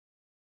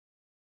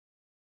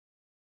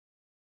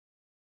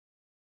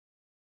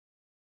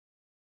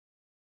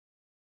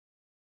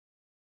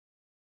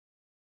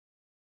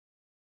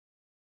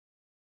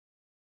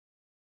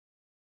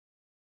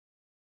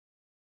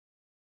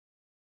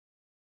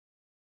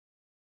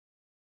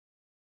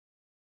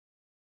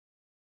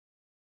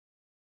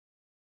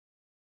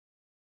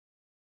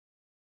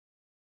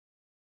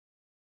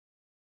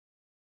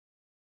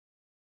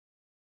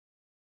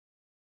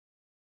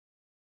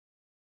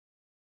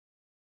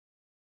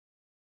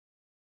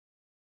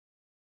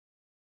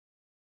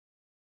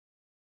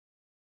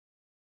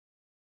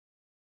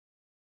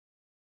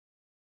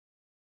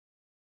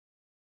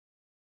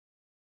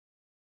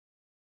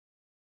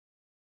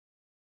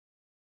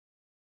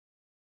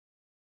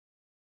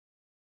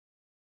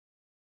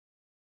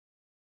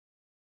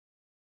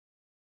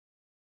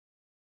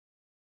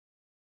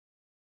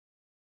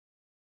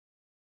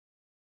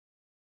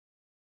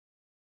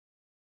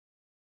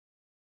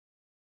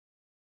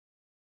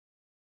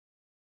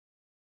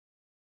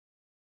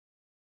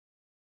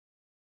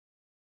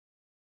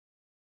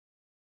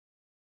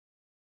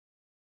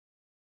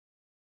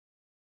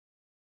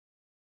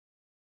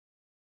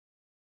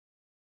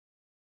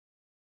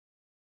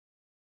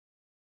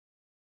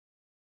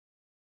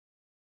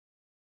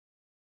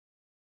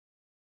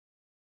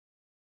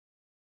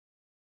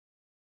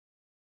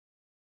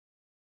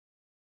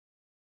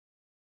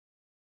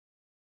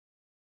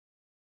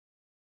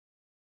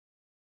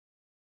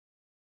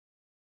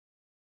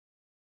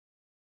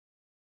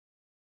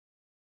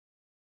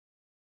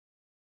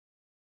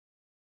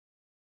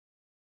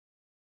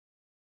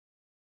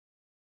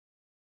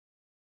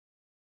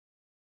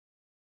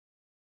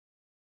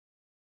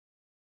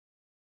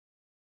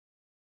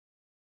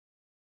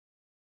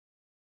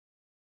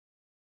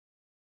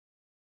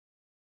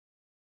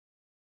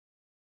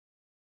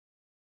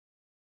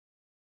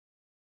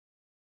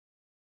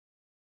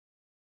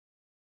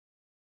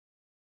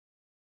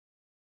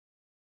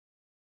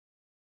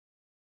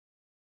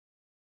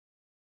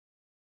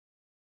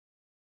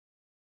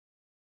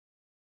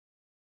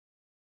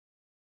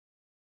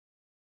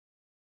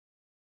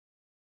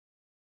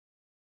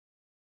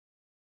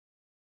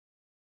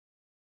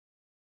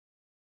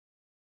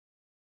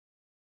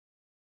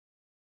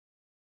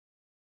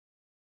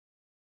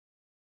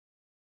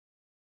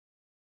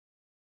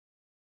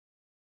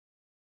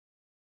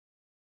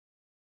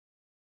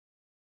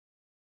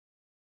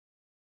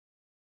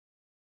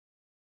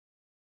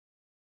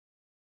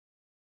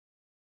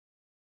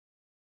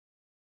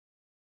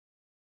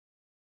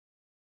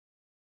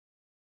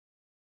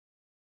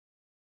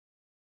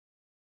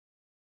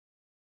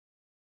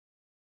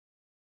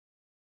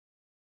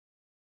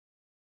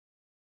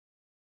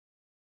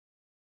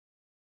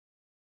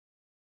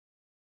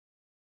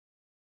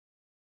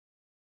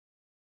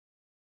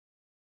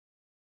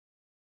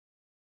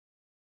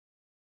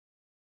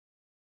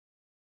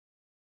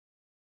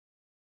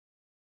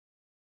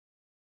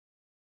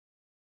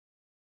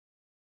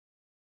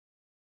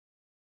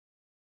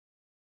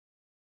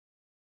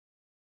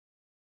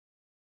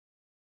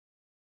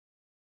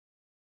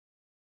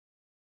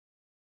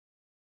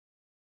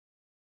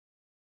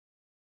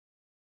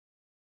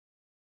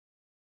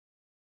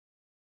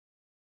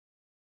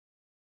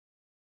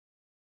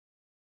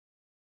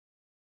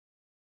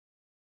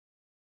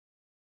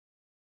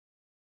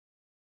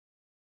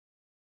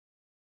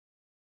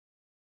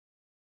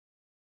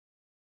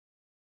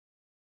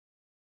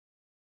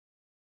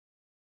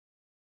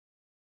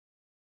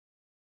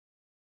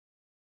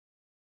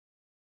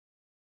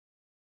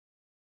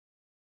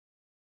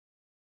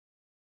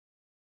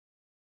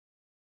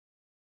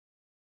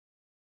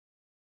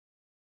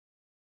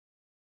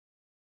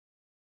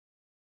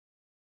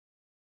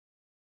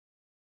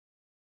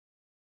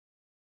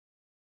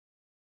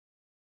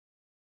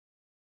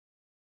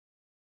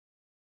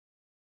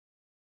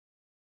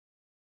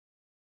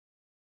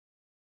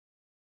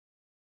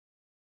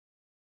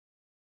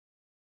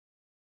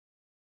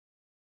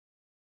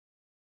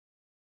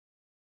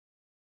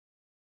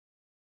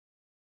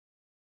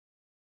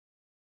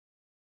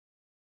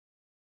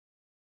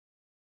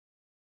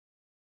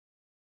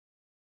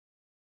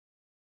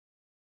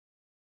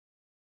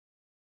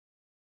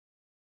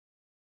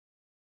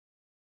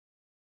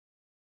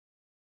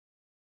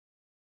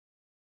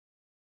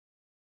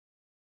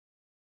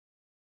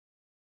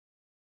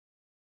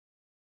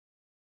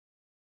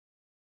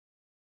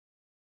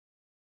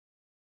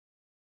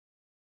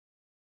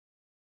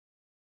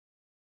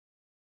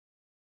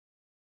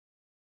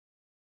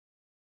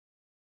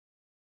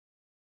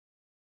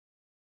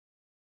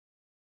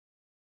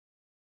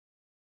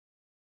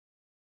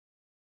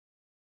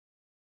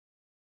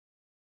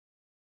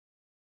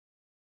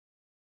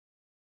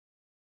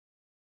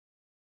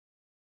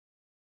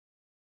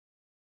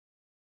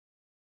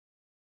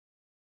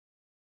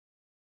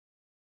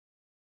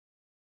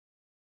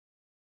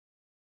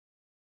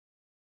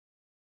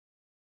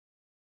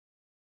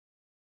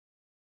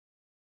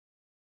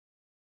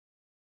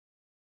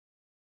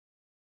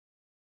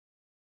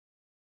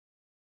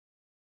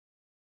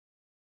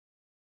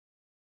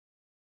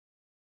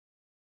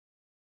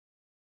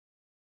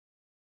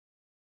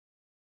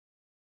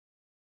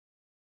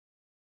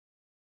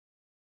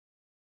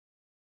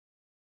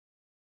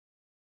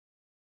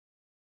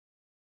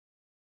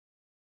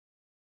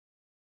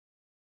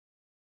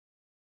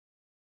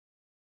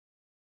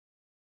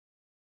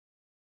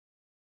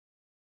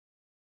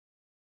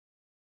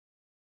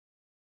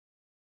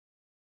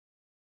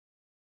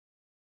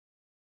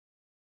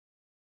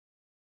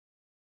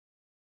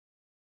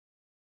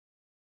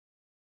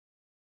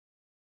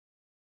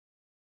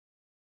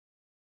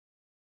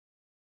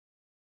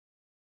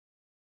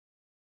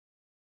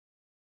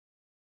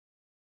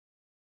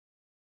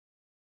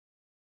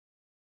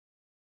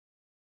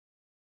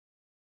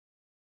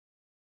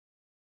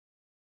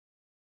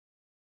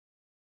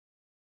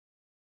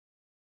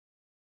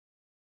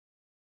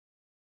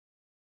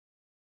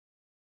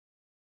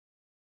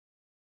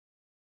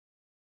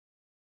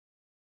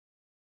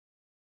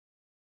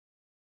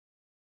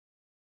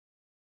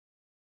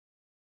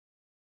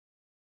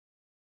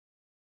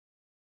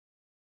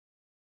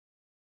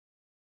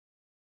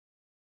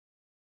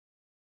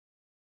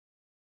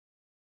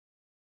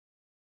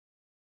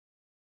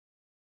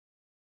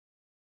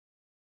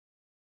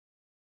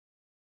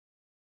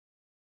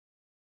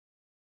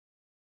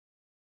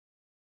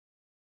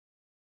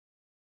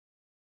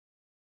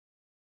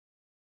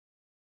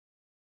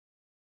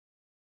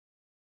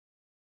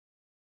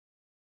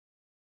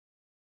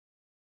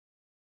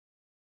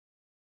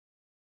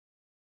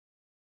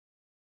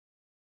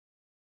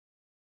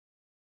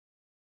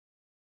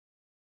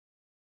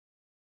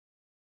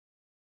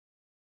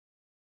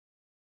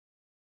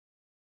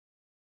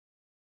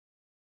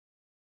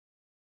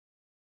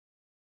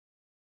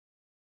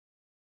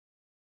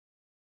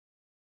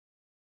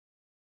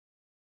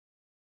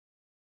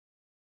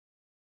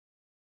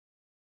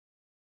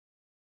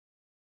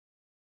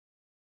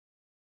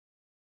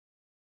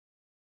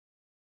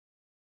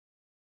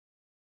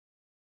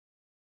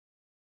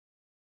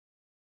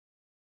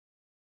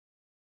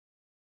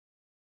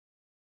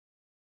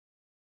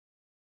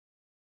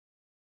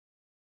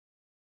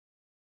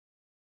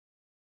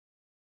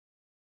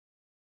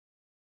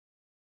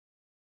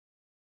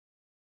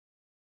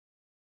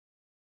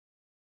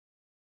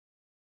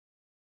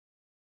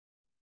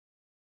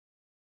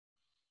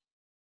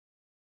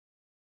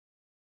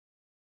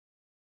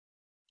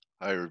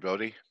Hi,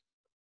 everybody.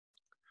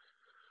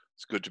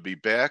 It's good to be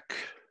back.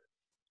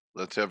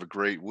 Let's have a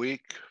great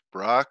week.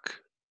 Brock,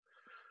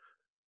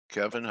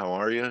 Kevin, how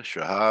are you?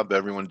 Shahab,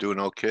 everyone doing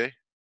okay?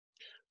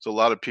 So a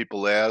lot of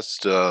people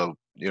asked,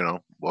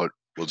 what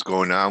was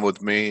going on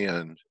with me,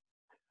 and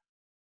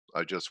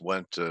I just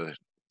went to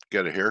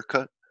get a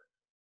haircut.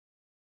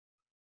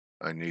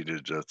 I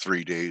needed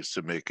 3 days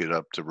to make it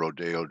up to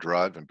Rodeo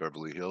Drive in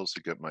Beverly Hills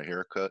to get my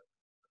haircut.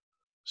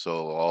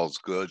 So all's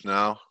good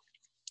now.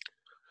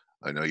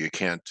 I know you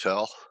can't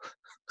tell.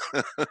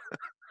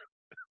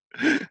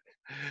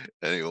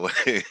 Anyway,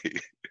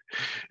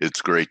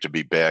 it's great to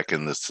be back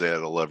in the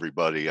saddle,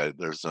 everybody.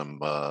 There's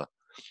some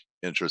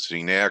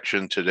interesting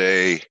action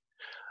today.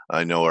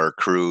 I know our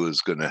crew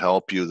is going to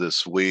help you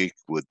this week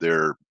with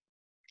their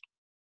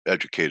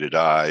educated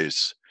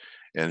eyes.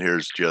 And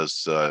here's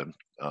just uh,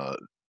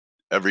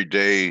 every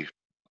day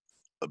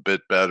a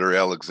bit better.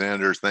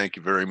 Alexander, thank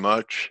you very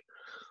much.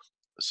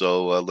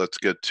 So let's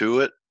get to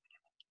it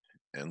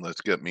and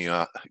let's get me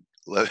out.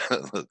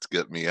 Let's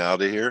get me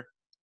out of here.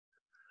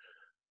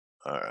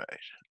 All right.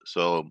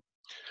 So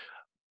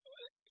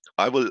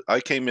I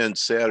came in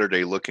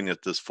Saturday looking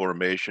at this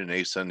formation,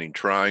 ascending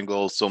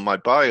triangle. So my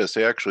bias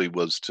actually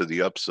was to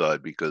the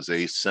upside because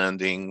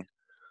ascending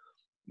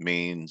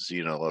means,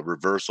 a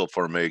reversal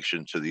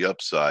formation to the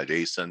upside.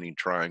 Ascending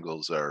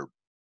triangles are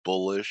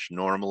bullish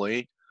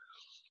normally,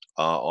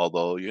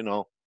 although,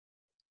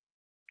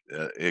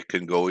 it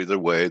can go either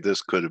way.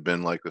 This could have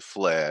been like a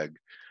flag.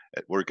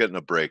 We're getting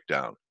a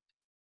breakdown.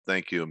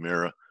 Thank you,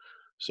 Amira.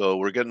 So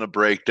we're getting a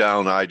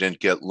breakdown. I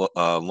didn't get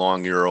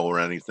long euro or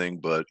anything,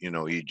 but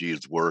EG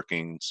is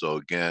working. So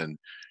again,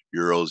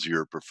 euro's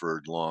your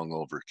preferred long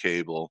over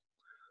cable.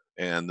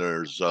 And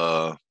there's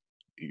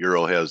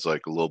euro has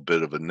like a little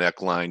bit of a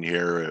neckline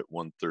here at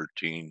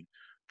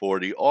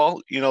 113.40.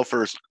 All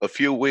for a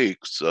few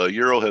weeks,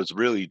 euro has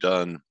really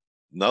done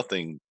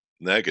nothing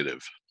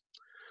negative.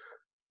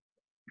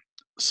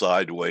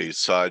 Sideways,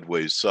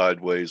 sideways,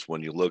 sideways.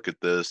 When you look at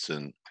this,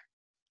 and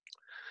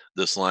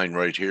this line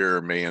right here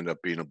may end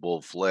up being a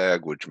bull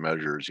flag, which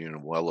measures,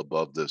 well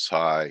above this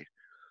high.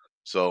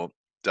 So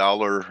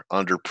dollar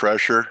under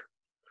pressure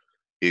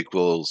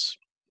equals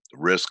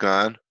risk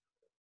on.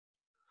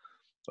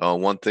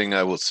 One thing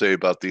I will say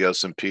about the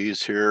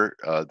S&Ps here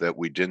that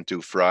we didn't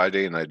do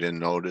Friday, and I didn't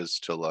notice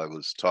till I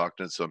was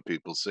talking to some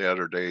people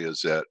Saturday,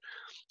 is that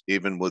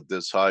even with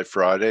this high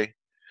Friday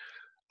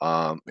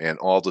and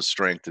all the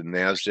strength in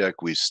NASDAQ,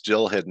 we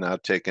still had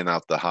not taken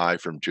out the high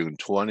from June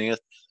 20th,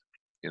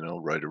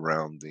 right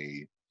around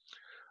the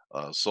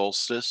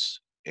solstice,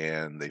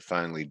 and they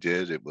finally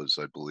did. It was,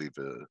 I believe,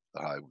 the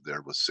high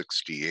there was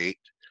 68.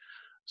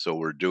 So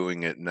we're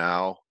doing it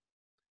now.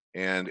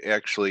 And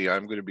actually,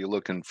 I'm going to be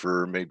looking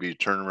for maybe a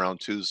turnaround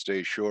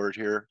Tuesday short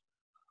here.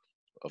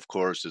 Of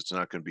course, it's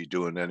not going to be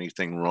doing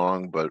anything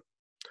wrong, but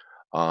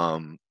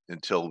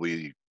until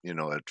we,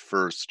 at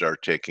first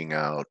start taking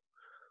out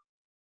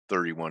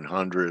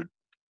 3,100,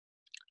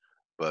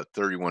 but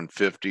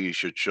 3,150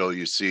 should show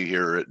you see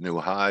here at new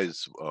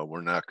highs. We're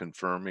not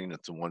confirming.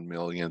 It's a 1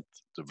 millionth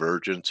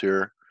divergence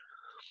here.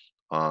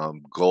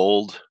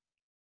 Gold,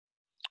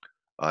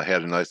 I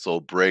had a nice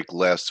little break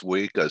last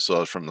week. I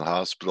saw it from the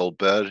hospital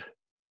bed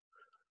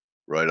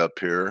right up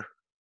here.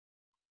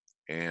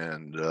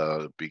 And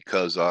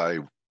because I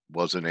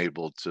wasn't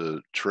able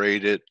to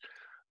trade it,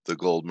 the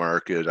gold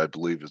market, I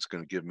believe, is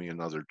going to give me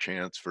another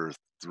chance for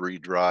three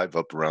drive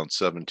up around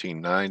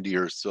 1790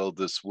 or so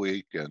this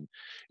week. And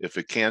if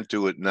it can't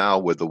do it now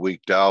with the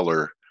weak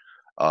dollar,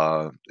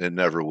 it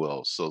never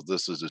will. So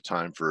this is a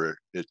time for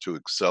it to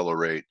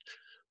accelerate.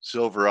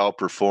 Silver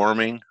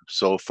outperforming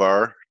so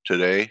far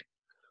today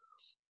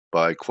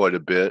by quite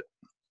a bit.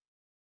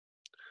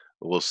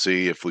 We'll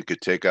see if we could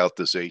take out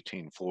this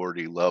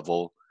 1840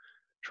 level,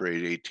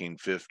 trade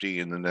 1850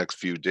 in the next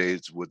few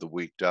days with the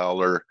weak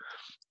dollar.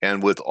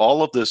 And with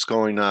all of this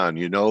going on,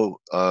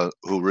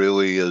 who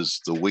really is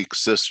the weak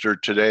sister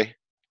today?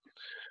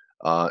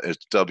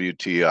 It's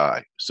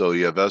WTI. So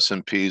you have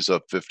S&Ps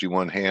up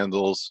 51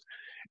 handles,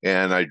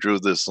 and I drew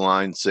this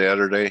line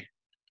Saturday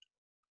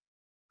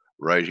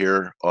right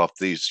here off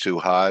these two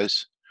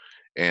highs,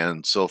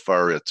 and so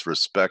far it's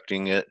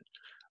respecting it.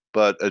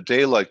 But a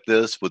day like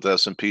this with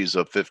S&Ps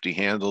up 50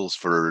 handles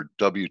for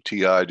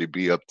WTI to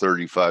be up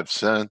 35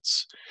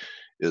 cents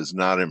is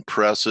not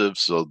impressive.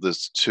 So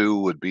this too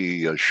would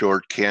be a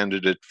short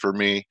candidate for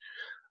me.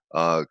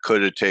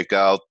 Could it take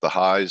out the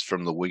highs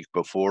from the week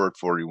before at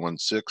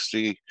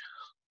 41.60?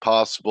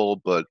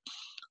 Possible, but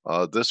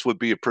this would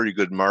be a pretty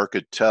good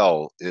market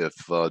tell if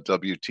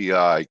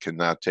WTI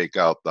cannot take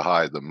out the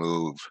high, the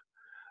move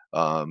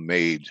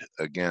made.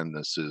 Again,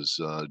 this is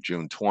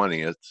June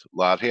 20th. A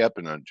lot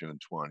happened on June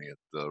 20th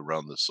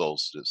around the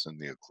solstice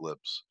and the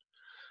eclipse.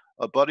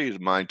 A buddy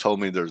of mine told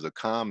me there's a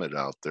comet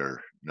out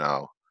there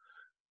now.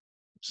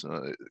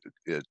 So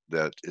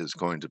that is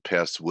going to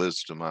pass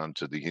wisdom on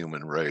to the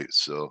human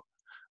race. So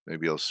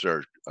maybe I'll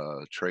start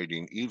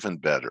trading even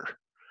better.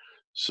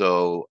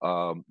 So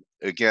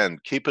again,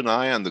 keep an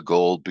eye on the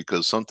gold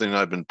because something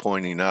I've been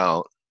pointing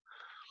out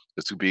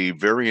It's going to be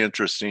very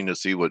interesting to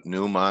see what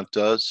Newmont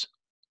does,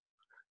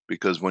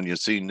 because when you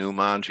see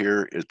Newmont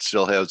here, it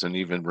still hasn't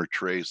even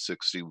retraced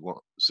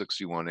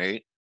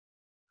 61.8.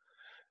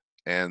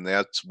 And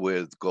that's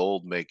with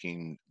gold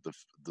making the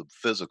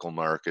physical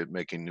market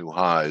making new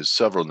highs,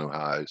 several new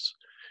highs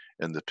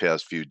in the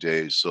past few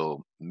days.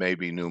 So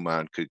maybe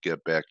Newmont could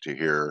get back to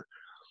here.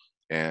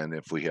 And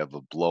if we have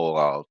a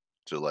blowout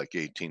to like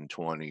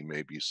 1820,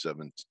 maybe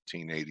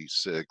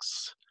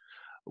 1786,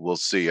 we'll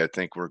see. I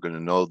think we're going to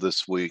know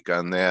this week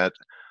on that.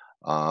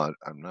 I'm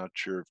not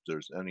sure if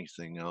there's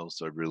anything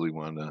else I really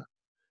want to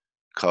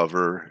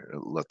cover.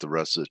 Let the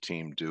rest of the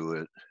team do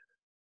it.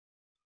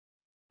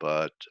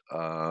 But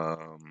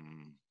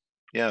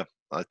yeah,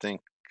 I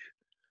think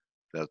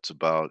that's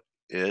about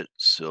it.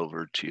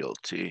 Silver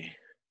TLT.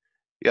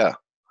 Yeah.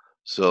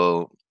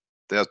 So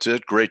that's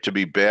it. Great to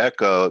be back.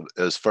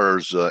 As far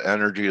as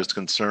energy is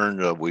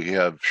concerned, we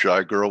have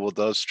Shy Girl with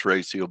us.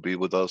 Tracy will be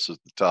with us at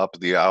the top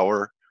of the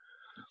hour.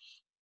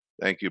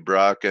 Thank you,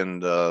 Brock.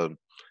 And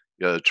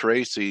yeah,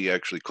 Tracy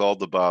actually called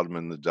the bottom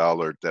in the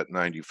dollar at that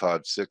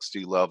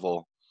 95.60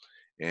 level.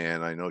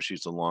 And I know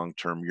she's a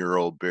long-term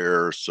Euro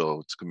bear, so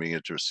it's going to be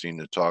interesting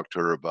to talk to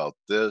her about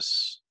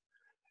this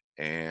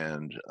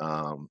and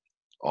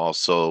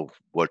also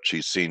what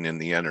she's seen in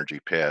the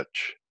energy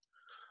patch.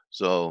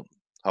 So,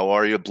 how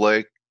are you,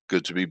 Blake?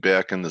 Good to be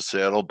back in the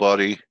saddle,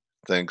 buddy.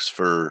 Thanks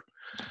for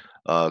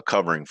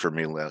covering for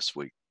me last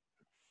week.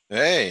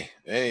 Hey,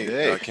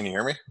 Hey, can you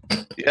hear me?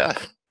 yeah,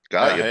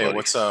 got Yeah, you, hey, buddy.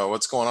 what's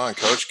going on,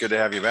 Coach? Good to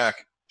have you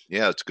back.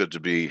 Yeah, it's good to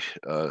be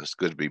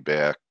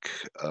back.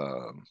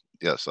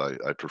 Yes,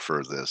 I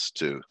prefer this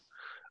to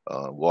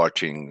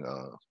watching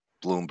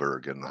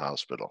Bloomberg in the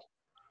hospital.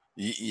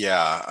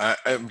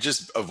 I'm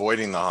just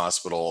avoiding the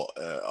hospital.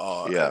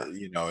 Yeah,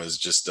 Is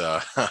just I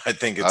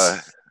think uh,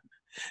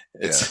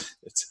 yeah,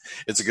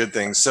 it's a good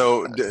thing. It's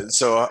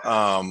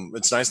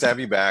nice to have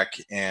you back,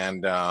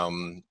 and I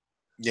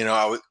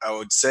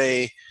would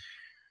say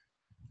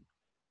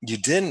you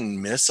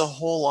didn't miss a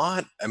whole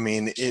lot. I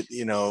mean,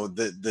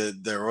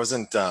 there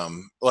wasn't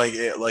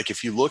like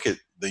if you look at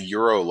the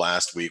euro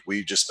last week,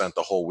 we just spent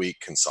the whole week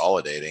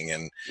consolidating,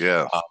 and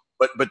yeah,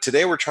 but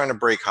today we're trying to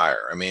break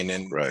higher. I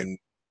mean, right, and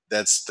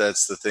that's the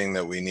thing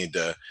that we need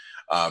to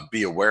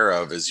be aware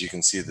of. Is you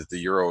can see that the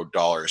euro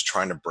dollar is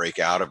trying to break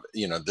out of,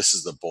 this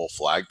is the bull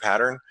flag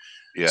pattern.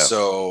 yeah,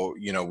 So,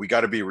 we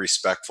got to be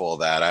respectful of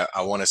that.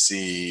 I want to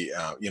see,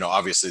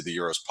 obviously the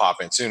euros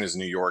popping. As soon as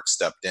New York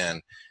stepped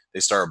in, they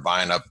started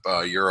buying up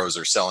euros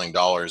or selling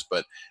dollars.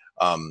 But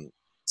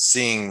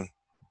seeing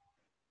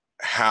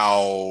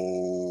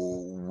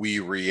how we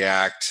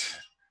react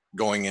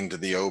going into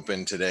the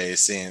open today,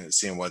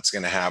 seeing what's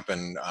going to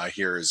happen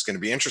here is going to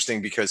be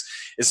interesting, because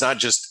it's not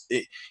just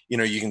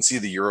you can see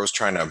the euros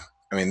trying to.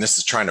 I mean, this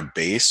is trying to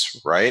base,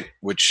 right?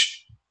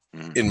 Which,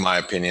 mm, in my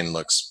opinion,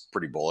 looks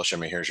pretty bullish. I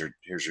mean, here's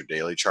your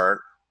daily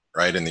chart,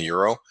 right, in the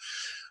euro.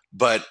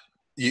 But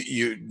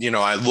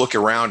I look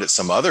around at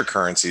some other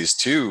currencies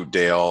too,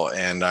 Dale,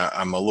 and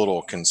I'm a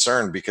little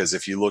concerned, because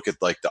if you look at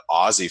like the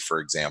Aussie, for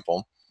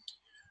example,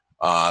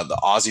 the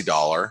Aussie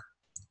dollar,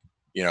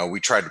 we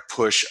tried to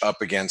push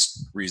up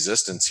against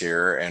resistance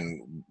here,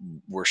 and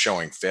we're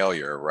showing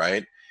failure,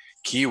 right?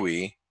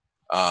 Kiwi,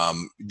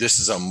 this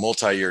is a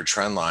multi-year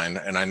trend line,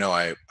 and I know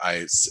I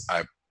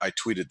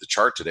tweeted the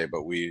chart today,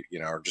 but we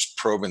are just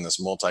probing this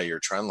multi-year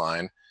trend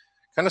line,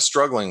 kind of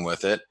struggling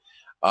with it.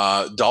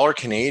 Dollar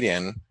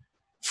Canadian,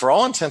 for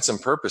all intents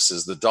and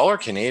purposes, the dollar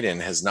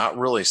Canadian has not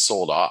really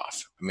sold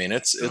off. I mean,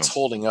 it's no.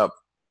 holding up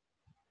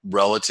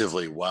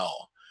relatively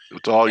well.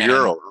 It's all And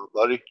euro,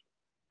 buddy.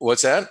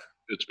 what's that?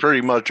 It's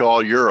pretty much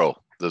all euro.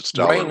 This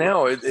Right dollar.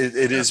 now, it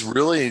Yeah, is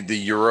really the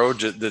euro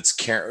that's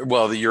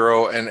well, the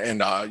euro,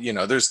 and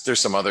there's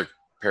some other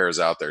pairs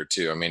out there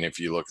too. I mean, if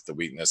you look at the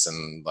weakness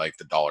in like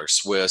the dollar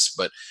Swiss,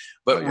 oh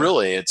but yeah,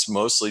 really it's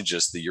mostly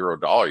just the euro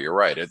dollar. You're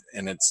right,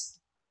 and it's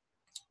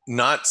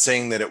not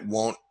saying that it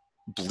won't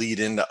bleed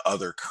into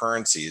other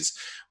currencies,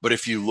 but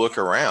if you look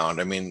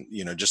around, I mean,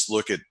 just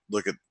look at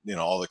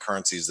all the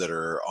currencies that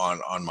are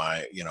on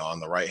my on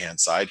the right hand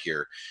side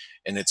here,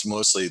 and it's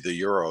mostly the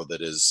euro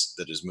that is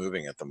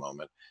moving at the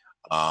moment.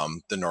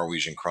 The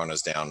Norwegian krona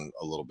is down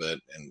a little bit,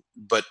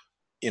 but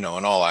in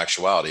all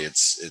actuality, it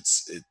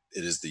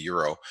is the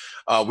euro.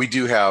 We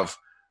do have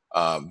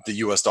the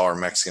U.S. dollar,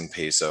 Mexican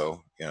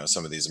peso.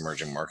 Some of these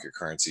emerging market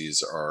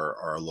currencies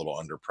are a little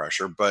under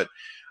pressure, but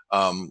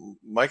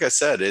like I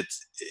said,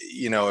 it's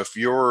if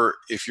you're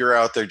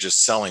out there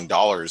just selling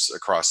dollars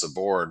across the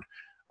board,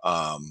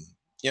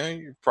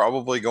 you're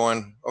probably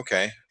going,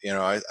 okay.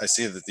 I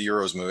see that the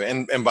euro is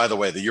moving, and by the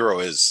way, the euro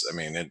is, I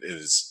mean, it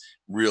is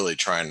really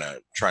trying to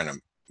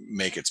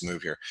make its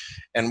move here.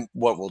 And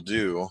what we'll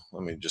do,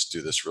 let me just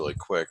do this really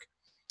quick.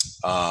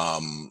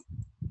 Um,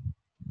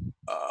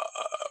 uh,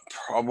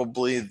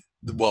 Probably,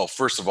 well,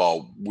 first of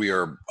all, we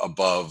are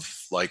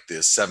above like the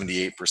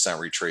 78%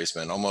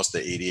 retracement, almost the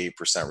 88%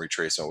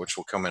 retracement, which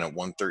will come in at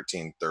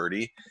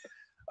 113.30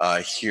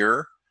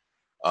 here,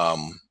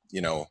 um,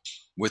 you know,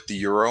 with the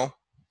euro.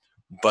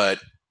 But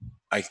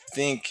I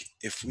think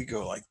if we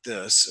go like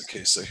this,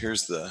 okay, so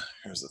here's the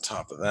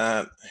top of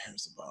that,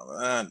 here's the bottom of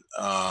that.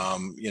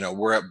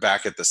 We're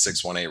back at the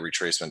 618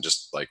 retracement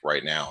just like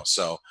right now.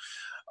 So,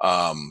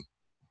 um,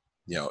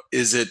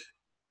 is it,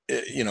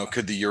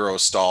 could the euro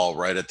stall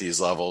right at these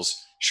levels?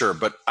 Sure,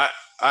 but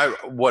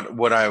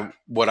what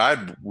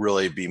I'd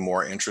really be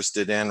more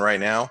interested in right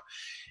now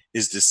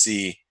is to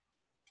see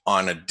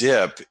on a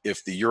dip,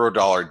 if the euro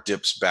dollar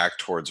dips back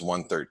towards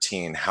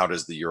 113, how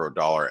does the euro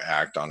dollar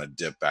act on a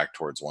dip back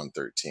towards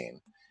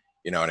 113?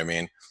 You know what I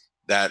mean?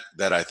 That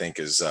I think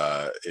is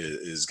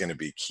going to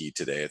be key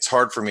today. It's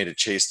hard for me to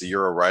chase the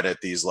euro right at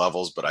these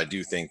levels, but I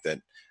do think that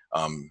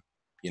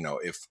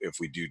if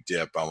we do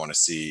dip, I want to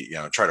see,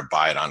 try to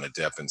buy it on a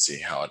dip and see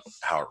how it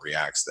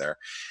reacts there.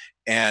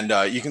 And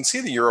you can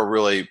see the euro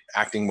really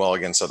acting well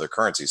against other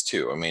currencies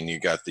too. I mean, you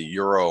got the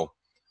euro.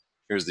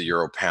 Here's the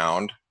euro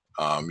pound.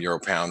 Euro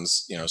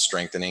pounds,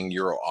 strengthening.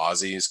 Euro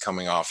Aussies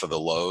coming off of the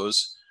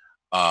lows.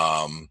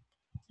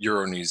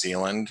 Euro New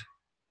Zealand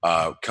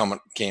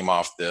came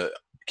off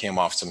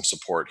some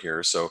support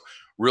here. So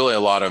really,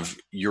 a lot of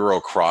euro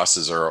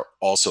crosses are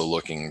also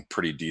looking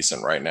pretty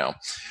decent right now.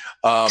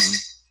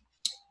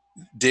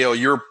 Dale,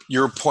 you're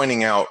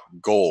pointing out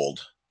gold.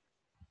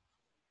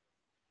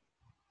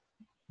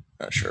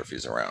 Not sure if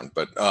he's around,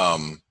 but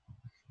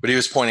he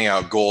was pointing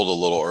out gold a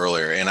little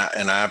earlier, and I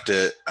have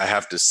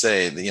to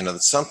say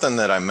that, something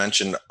that I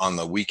mentioned on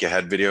the week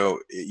ahead video.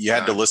 You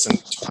had to listen.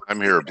 I'm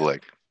here,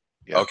 Blake.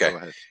 Yeah, okay. Go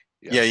ahead.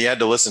 Yeah, you had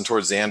to listen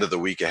towards the end of the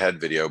week ahead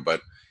video,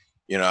 but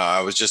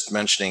I was just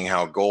mentioning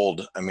how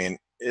gold. I mean,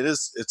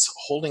 it's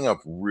holding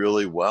up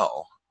really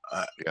well.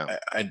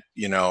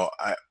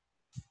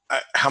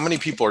 How many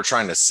people are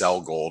trying to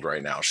sell gold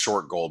right now,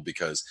 short gold,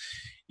 because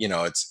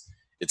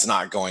it's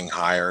not going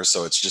higher,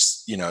 so it's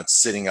just it's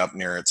sitting up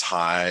near its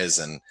highs,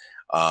 and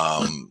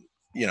how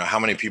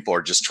many people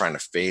are just trying to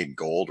fade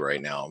gold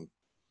right now,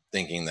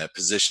 thinking that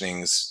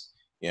positioning's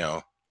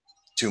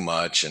too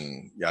much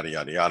and yada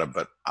yada yada.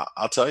 But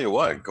I'll tell you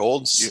what,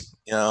 gold's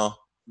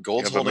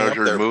gold's holding up there. You have a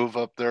measured move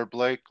up there,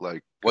 Blake?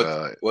 Like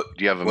what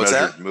do you have a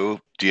measured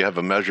move? Do you have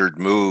a measured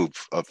move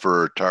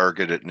for a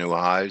target at new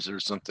highs or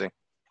something?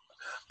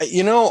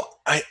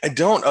 I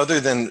don't, other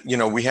than,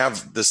 we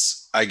have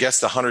this, I guess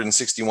the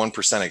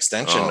 161%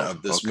 extension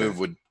of this move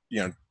would,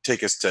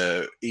 take us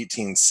to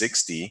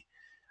 1860.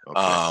 Okay.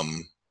 I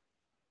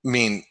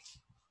mean,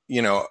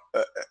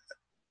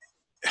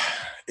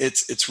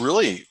 it's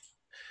really,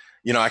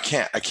 I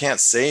can't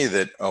say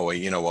that, oh, well,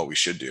 you know what we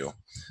should do.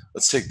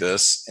 Let's take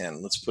this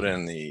and let's put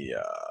in the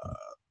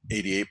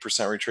 88%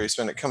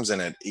 retracement. It comes in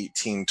at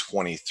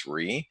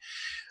 1823.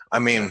 I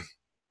mean,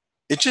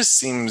 it just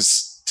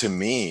seems to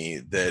me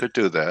that could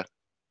do that.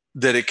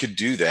 That it could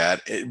do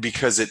that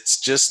because it's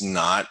just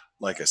not,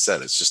 like I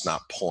said, it's just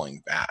not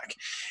pulling back.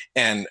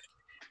 And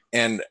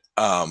as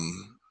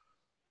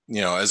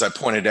I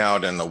pointed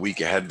out in the week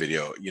ahead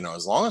video,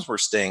 as long as we're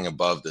staying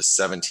above the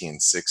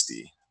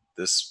 1760,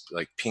 this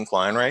like pink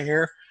line right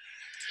here,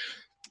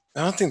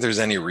 I don't think there's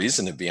any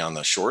reason to be on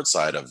the short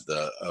side of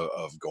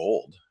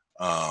gold.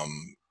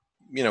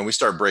 We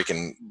start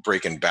breaking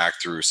back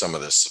through some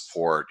of this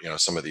support,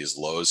 some of these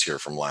lows here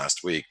from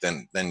last week,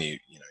 then you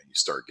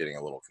start getting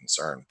a little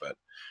concerned. But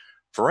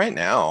for right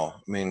now,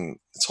 I mean,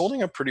 it's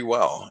holding up pretty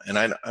well, and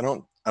I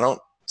don't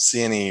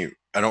see any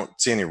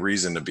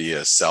reason to be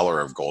a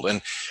seller of gold.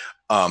 And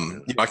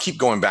I keep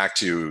going back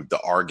to the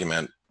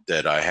argument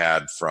that I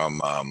had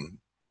from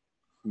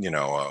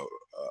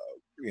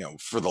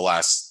for the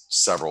last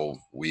several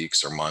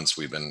weeks or months,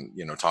 we've been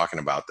talking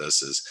about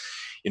this is,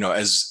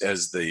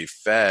 as the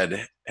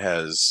Fed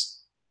has,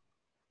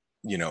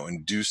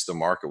 induced the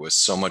market with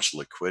so much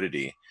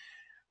liquidity,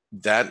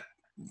 that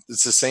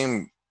it's the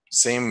same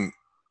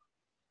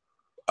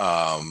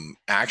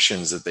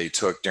actions that they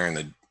took during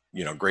the,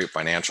 great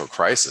financial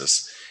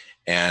crisis.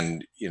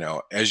 And,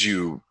 as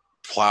you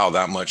plow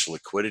that much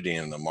liquidity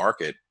in the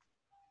market,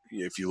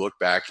 if you look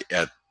back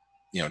at,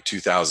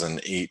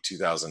 2008,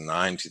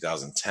 2009,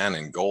 2010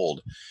 in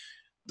gold,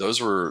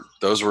 those were,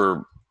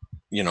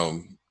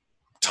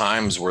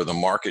 times where the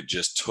market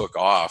just took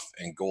off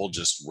and gold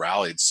just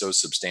rallied so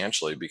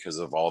substantially because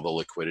of all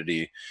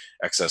the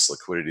excess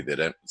liquidity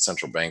that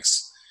central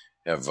banks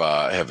have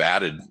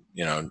added,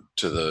 to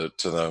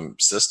the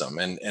system.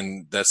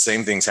 And that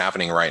same thing's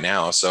happening right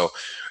now. So,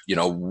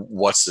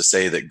 what's to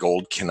say that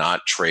gold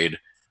cannot trade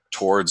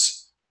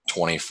towards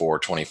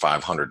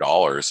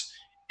 $2,400-$2,500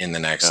 in the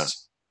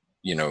next,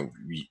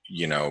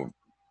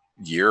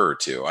 year or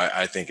two?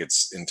 I think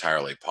it's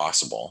entirely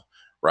possible,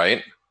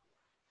 right?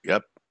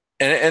 Yep.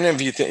 And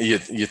if you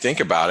think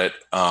about it,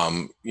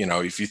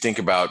 if you think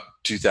about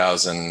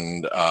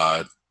 2000,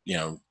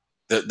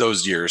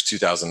 those years,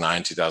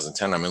 2009,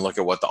 2010, I mean, look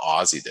at what the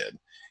Aussie did,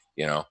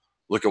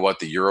 look at what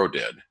the Euro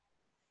did,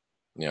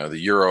 the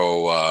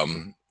Euro,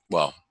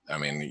 the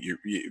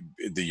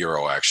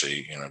Euro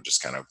actually,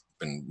 just kind of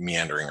been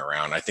meandering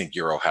around. I think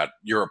Europe had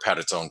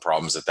its own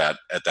problems at that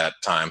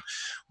time,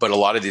 but a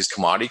lot of these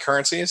commodity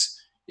currencies,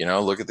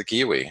 look at the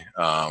Kiwi,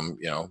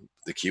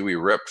 the Kiwi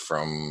ripped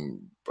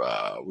from,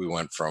 we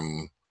went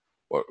from,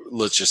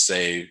 let's just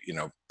say,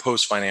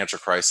 post financial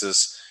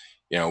crisis,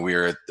 we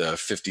were at the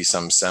 50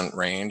 some cent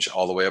range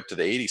all the way up to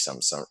the 80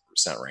 some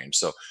cent range.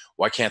 So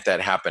why can't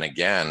that happen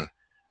again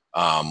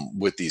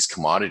with these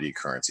commodity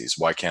currencies?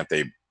 Why can't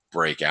they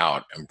break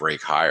out and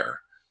break higher?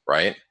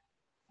 Right.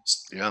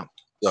 Yeah.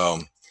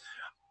 So,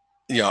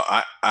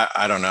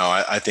 I don't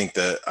know. I think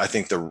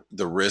the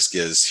risk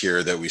is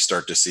here that we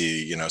start to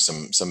see,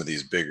 some of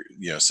these big,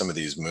 some of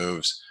these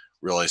moves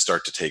really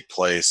start to take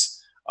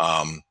place.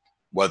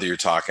 Whether you're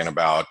talking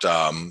about,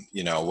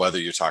 whether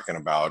you're talking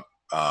about,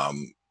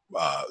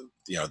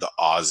 the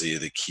Aussie,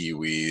 the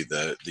Kiwi,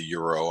 the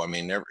Euro. I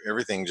mean,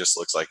 everything just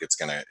looks like it's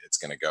gonna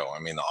go. I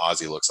mean, the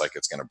Aussie looks like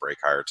it's gonna break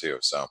higher too.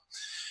 So,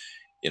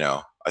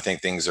 I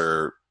think things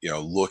are,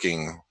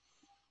 looking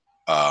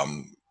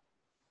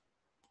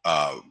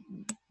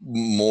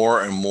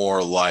more and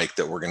more like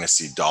that we're going to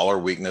see dollar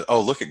weakness.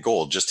 Oh, look at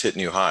gold just hit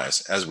new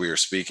highs as we are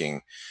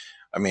speaking.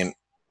 I mean,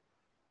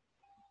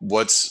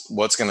 what's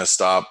going to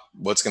stop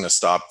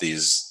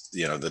these,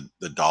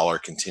 the dollar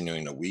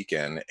continuing to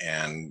weaken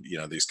and,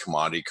 these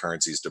commodity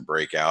currencies to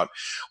break out?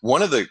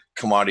 One of the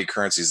commodity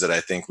currencies that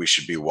I think we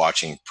should be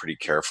watching pretty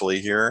carefully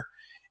here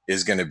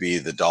is going to be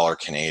the dollar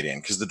Canadian,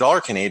 because the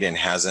dollar Canadian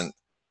hasn't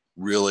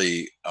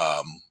really,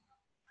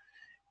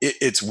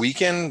 it's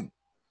weakened,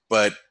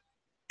 but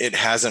it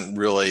hasn't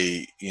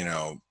really,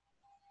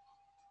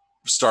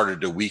 started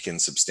to weaken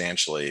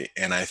substantially.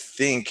 And I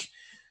think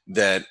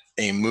that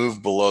a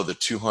move below the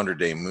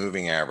 200-day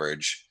moving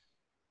average,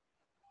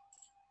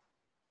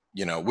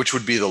 which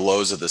would be the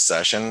lows of the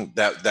session,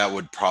 that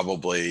would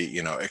probably,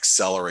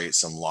 accelerate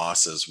some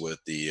losses with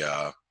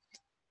the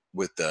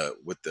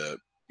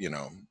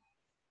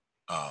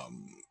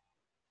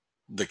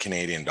the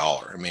Canadian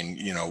dollar. I mean,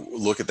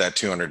 look at that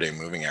 200-day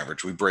moving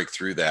average. We break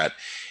through that,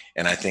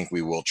 and I think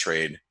we will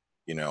trade,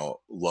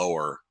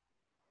 lower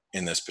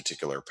in this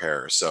particular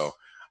pair. So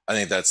I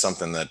think that's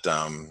something that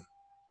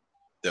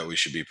that we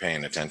should be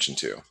paying attention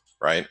to,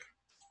 right?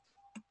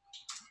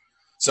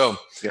 So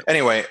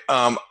anyway,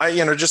 I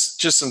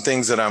just some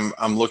things that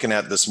I'm looking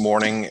at this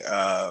morning.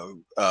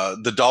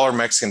 The dollar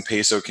Mexican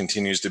peso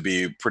continues to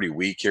be pretty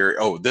weak here.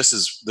 Oh, this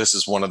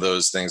is one of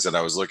those things that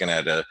I was looking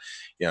at.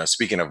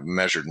 Speaking of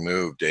measured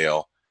move,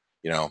 Dale,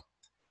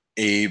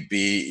 AB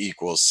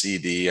equals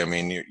CD. I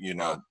mean,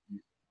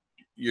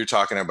 you're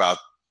talking about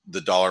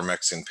the dollar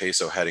Mexican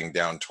peso heading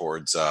down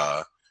towards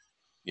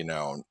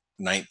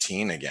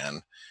 19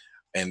 again.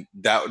 And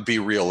that would be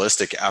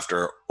realistic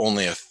after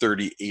only a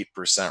 38%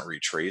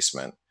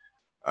 retracement.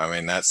 I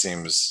mean, that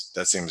seems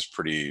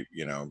pretty,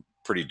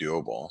 pretty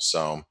doable.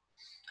 So,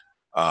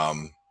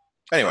 anyway,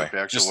 right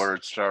back to where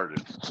it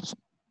started.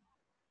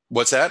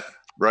 What's that?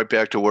 Right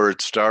back to where it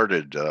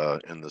started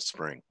in the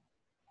spring.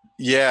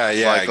 Yeah, like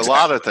exactly. A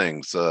lot of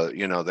things,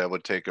 that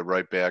would take it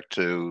right back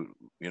to,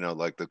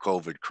 like the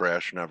COVID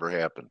crash never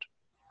happened.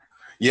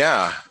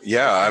 Yeah.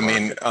 I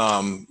mean,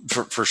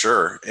 for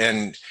sure.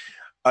 And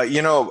I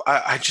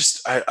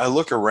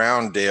look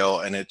around, Dale,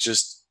 and it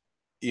just,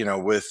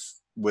 with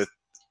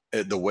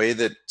the way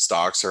that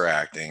stocks are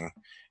acting,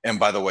 and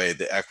by the way,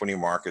 the equity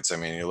markets, I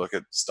mean, you look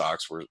at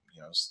stocks, we're,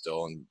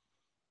 still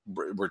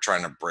we're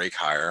trying to break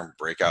higher,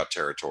 break out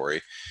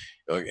territory.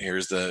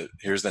 Here's the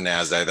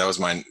NASDAQ. That was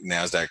my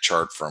NASDAQ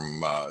chart from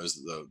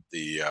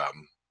the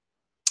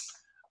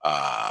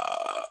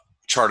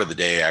chart of the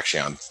day,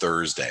 actually, on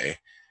Thursday.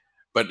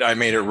 But I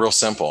made it real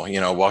simple.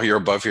 While you're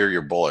above here,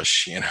 you're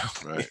bullish.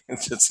 Right.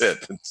 That's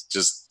it. It's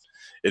just,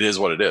 it is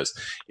what it is.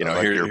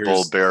 Like your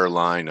bull bear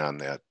line on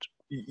that.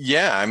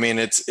 Yeah, I mean,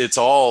 it's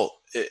all.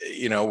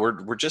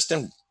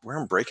 We're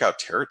in breakout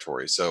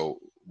territory. So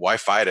why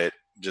fight it?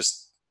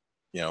 Just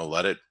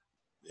let it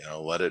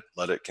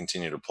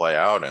continue to play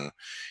out, and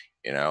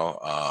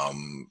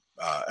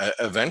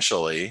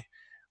eventually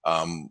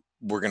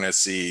we're gonna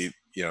see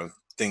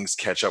things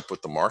catch up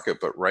with the market.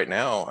 But right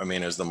now, I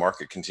mean, as the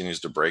market continues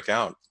to break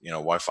out,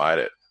 why fight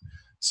it?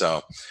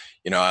 So,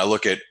 I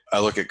look at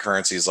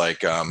currencies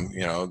like,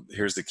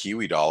 here's the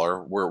Kiwi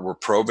dollar. We're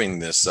probing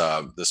this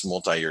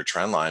multi-year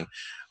trend line.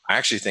 I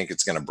actually think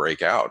it's going to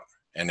break out.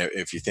 And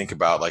if you think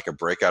about like a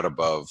breakout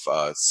above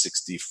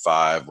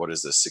 65, what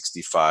is this?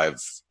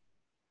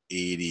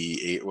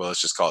 65.88. Well,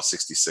 let's just call it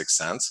 66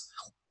 cents.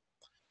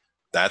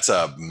 That's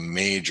a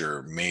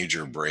major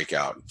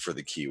breakout for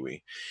the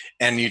Kiwi.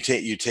 And you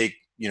take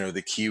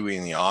the Kiwi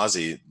and the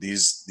Aussie.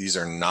 These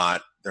are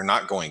not, they're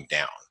not going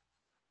down,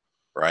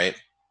 right?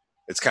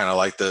 It's kind of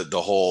like the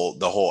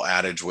whole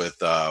adage with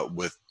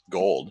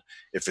gold.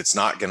 If it's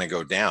not going to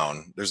go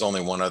down, there's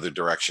only one other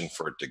direction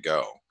for it to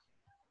go.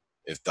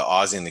 If the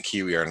Aussie and the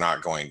Kiwi are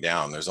not going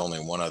down, there's only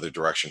one other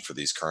direction for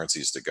these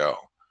currencies to go.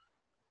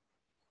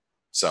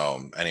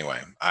 So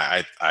anyway,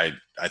 I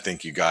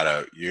think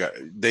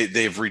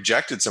they've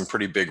rejected some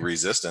pretty big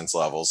resistance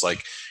levels.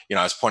 Like,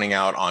 I was pointing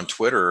out on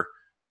Twitter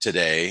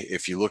today,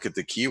 if you look at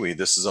the Kiwi,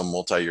 this is a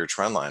multi-year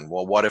trend line.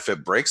 Well, what if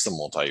it breaks the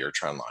multi-year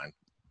trend line?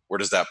 Where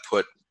does that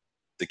put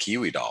the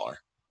Kiwi dollar?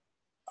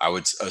 I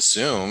would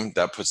assume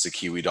that puts the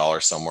Kiwi dollar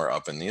somewhere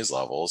up in these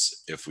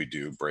levels if we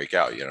do break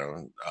out,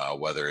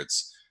 whether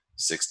it's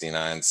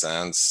 69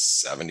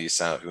 cents, 70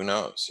 cents, who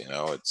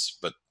knows,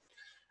 but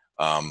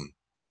I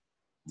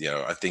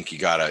think you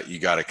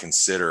gotta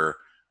consider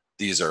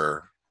these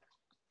are,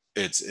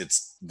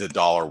 it's the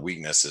dollar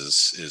weakness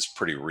is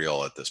pretty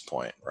real at this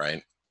point,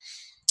 right?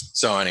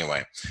 So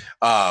anyway,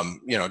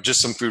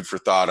 just some food for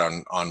thought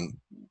on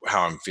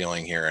how I'm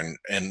feeling here,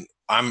 and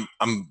I'm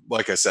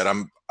like I said,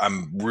 I'm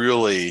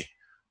really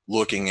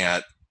looking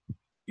at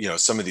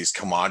some of these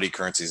commodity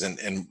currencies,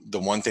 and the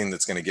one thing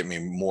that's going to get me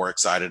more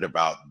excited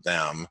about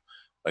them,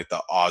 like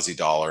the Aussie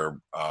dollar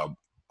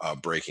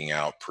breaking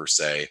out per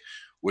se,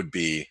 would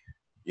be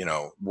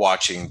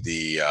watching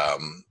the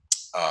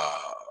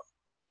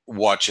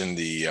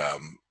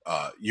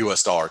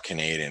U.S. dollar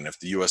Canadian. If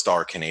the U.S.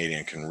 dollar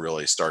Canadian can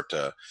really start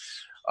to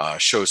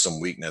show some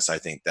weakness, I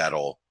think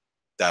that'll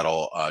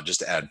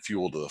just add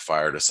fuel to the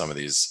fire to some of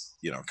these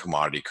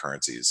commodity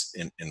currencies,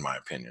 in my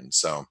opinion.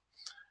 So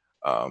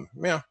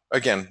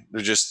again,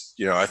 they're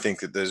just I think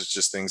that there's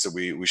just things that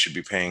we should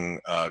be paying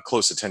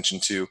close attention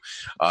to.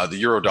 The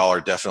euro dollar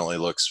definitely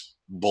looks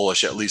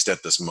bullish, at least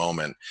at this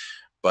moment,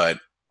 but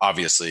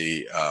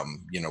obviously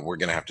we're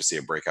going to have to see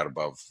a breakout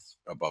above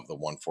the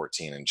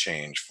 114 and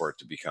change for it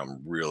to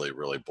become really,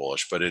 really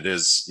bullish. But it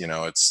is,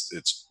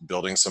 it's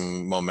building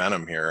some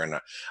momentum here, and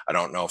I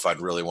don't know if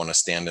I'd really want to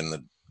stand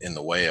in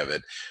the way of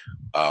it.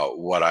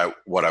 What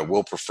I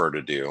will prefer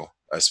to do,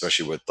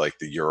 especially with like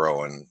the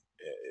euro, and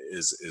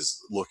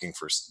is looking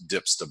for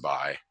dips to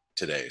buy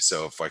today.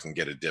 So if I can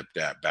get a dip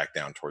back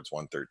down towards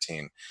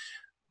 113,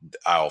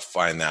 I'll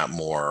find that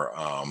more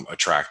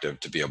attractive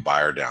to be a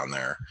buyer down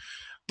there.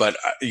 But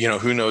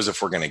who knows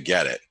if we're going to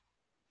get it?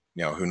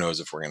 Who knows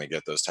if we're going to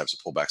get those types of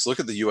pullbacks? Look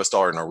at the U.S.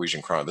 dollar,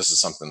 Norwegian krone. This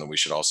is something that we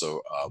should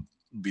also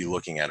be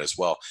looking at as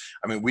well.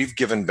 I mean, we've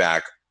given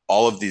back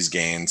all of these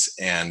gains,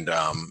 and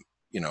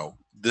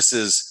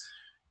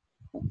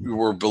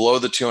we're below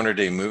the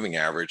 200-day moving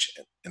average.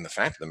 And the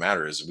fact of the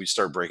matter is, we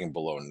start breaking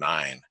below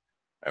 9.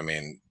 I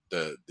mean,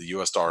 the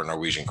U.S. dollar,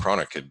 Norwegian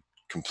krone could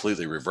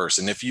completely reverse.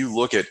 And if you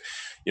look at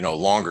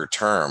longer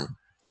term,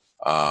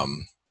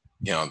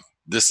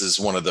 this is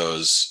one of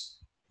those.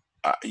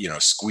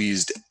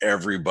 Squeezed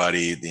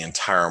everybody, the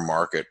entire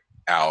market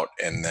out,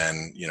 and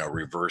then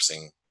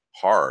reversing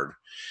hard.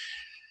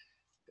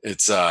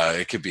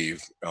 It could be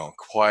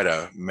quite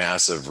a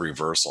massive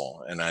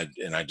reversal, and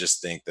I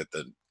just think that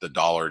the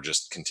dollar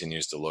just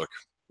continues to look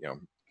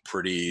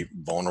pretty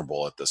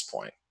vulnerable at this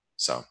point.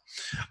 So,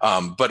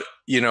 but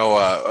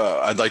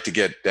I'd like to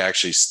get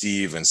actually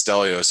Steve and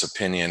Stelios'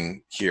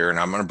 opinion here, and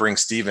I'm going to bring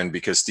Steve in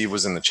because Steve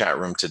was in the chat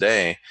room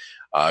today.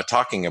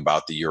 Talking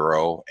about the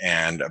euro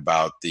and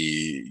about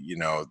the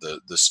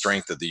the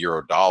strength of the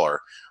euro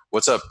dollar.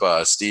 What's up,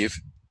 Steve?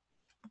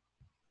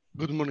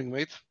 Good morning,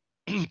 mate.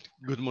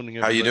 Good morning,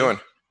 everybody. How you doing?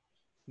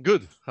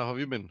 Good. How have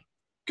you been?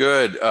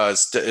 Good.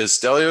 Is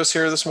Stelios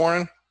here this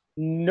morning?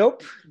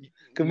 Nope.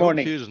 Good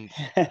morning. No, he isn't.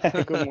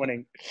 Good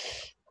morning.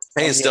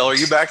 Hey, Estelle, are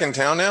you back in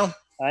town now?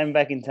 I'm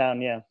back in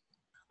town, yeah.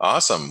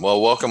 Awesome.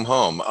 Well, welcome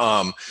home.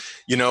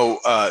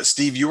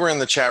 Steve, you were in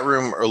the chat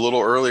room a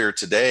little earlier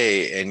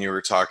today, and you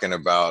were talking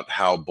about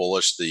how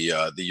bullish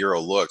the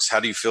euro looks. How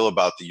do you feel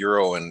about the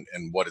euro and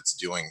what it's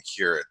doing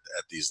here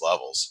at these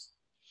levels?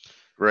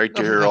 Great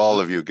to hear all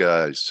of you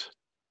guys.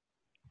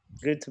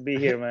 Good to be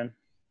here, man.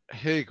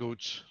 Hey,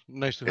 Coach.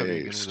 Nice to have you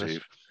again, Steve. with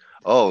us.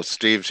 Oh,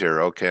 Steve's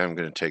here. Okay, I'm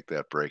going to take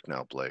that break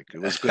now, Blake. It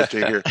was good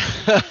to hear.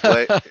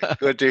 Blake,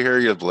 good to hear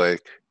you,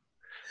 Blake.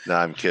 No,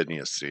 I'm kidding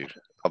you, Steve.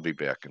 I'll be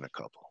back in a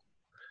couple.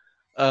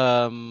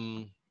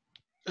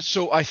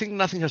 So I think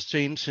nothing has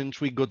changed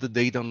since we got the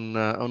date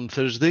on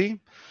Thursday.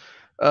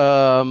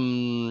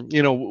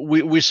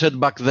 We said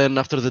back then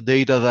after the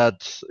data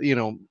that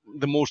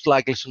the most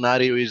likely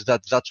scenario is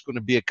that that's going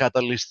to be a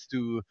catalyst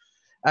to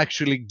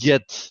actually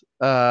get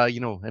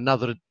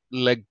another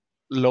leg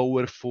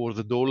lower for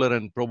the dollar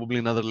and probably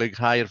another leg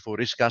higher for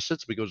risk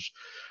assets, because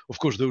of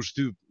course those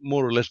two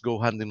more or less go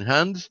hand in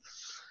hand.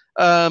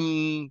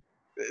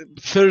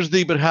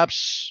 Thursday,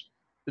 perhaps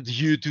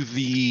due to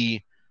the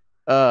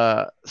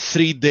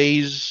 3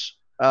 days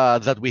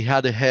that we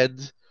had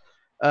ahead,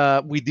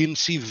 we didn't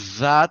see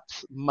that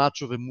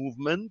much of a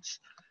movement.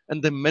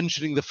 And then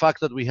mentioning the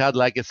fact that we had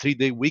like a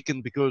 3-day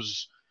weekend,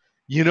 because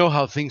you know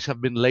how things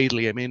have been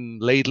lately. I mean,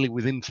 lately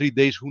within 3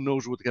 days, who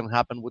knows what can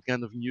happen, what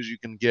kind of news you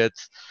can get,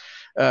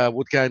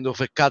 what kind of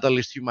a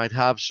catalyst you might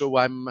have. So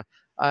I'm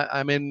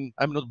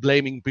not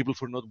blaming people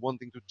for not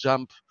wanting to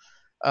jump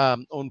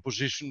on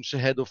positions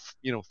ahead of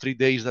 3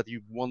 days that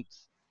you won't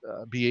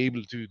be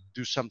able to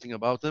do something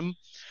about them.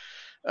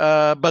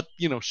 But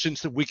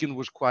since the weekend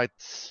was quite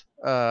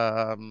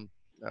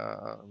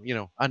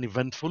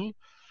uneventful,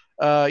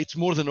 it's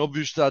more than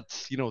obvious that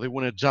they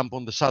want to jump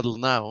on the saddle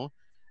now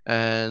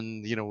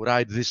and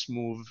ride this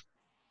move.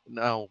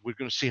 Now we're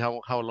going to see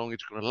how long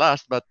it's going to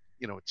last, but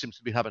it seems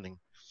to be happening.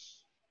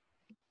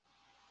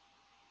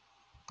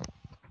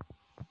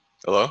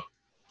 Hello,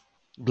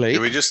 Blake?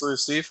 Did we just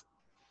lose Steve?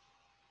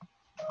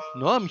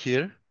 No, I'm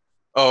here.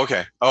 Oh,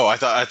 okay. Oh, I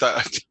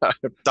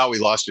thought we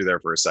lost you there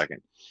for a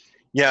second.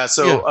 Yeah. Yeah.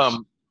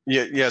 So,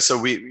 yeah.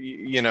 So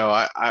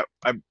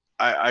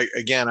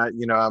again,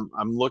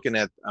 I'm looking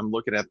at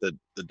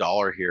the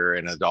dollar here,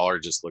 and the dollar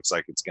just looks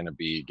like it's going to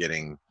be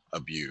getting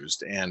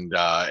abused. And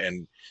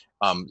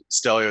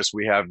Stelios,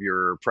 we have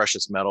your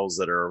precious metals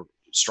that are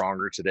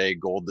stronger today,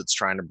 gold that's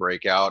trying to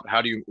break out.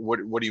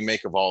 What do you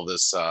make of all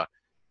this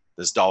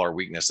this dollar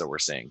weakness that we're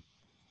seeing?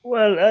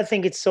 Well, I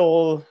think it's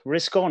all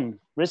risk on,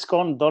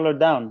 dollar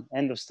down,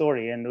 end of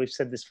story. And we've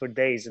said this for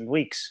days and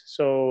weeks.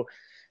 So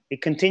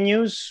it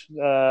continues.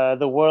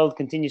 The world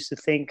continues to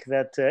think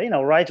that,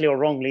 rightly or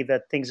wrongly,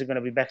 that things are going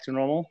to be back to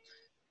normal.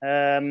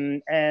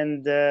 And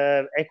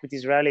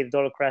equities rally, the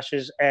dollar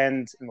crashes,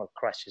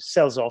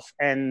 sells off,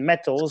 and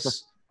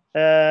metals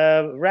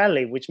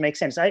rally, which makes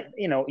sense.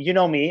 You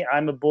know me,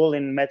 I'm a bull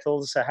in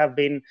metals. I have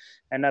been,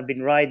 and I've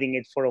been riding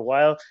it for a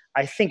while.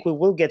 I think we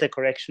will get a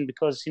correction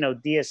because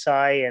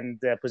DSI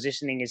and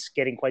positioning is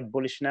getting quite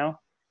bullish now.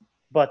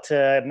 But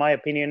in my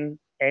opinion,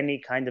 any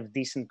kind of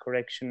decent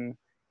correction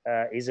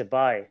is a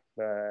buy.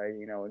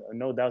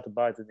 No doubt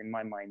about it in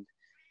my mind.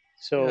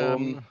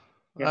 So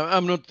yeah.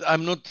 I'm not,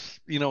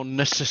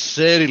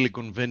 necessarily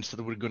convinced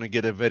that we're going to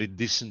get a very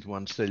decent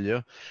one,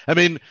 Stelio. I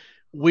mean,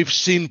 we've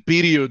seen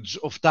periods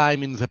of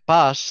time in the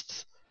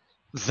past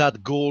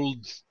that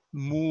gold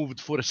moved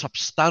for a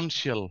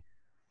substantial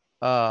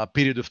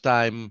period of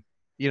time,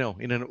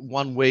 in a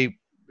one-way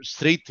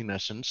street, in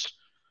essence.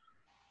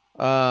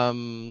 I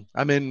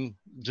mean,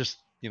 just,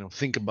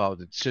 think about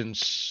it.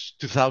 Since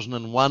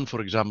 2001,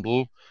 for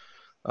example,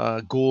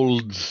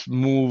 gold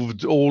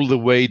moved all the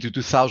way to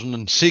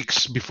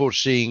 2006 before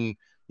seeing,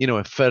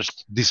 a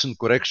first decent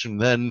correction.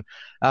 Then,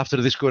 after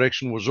this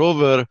correction was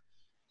over,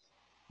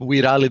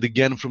 we rallied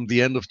again from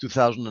the end of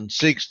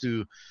 2006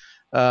 to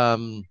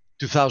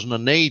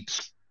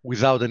 2008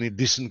 without any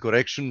decent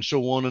correction,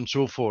 so on and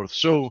so forth.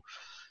 So,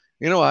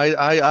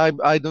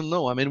 I don't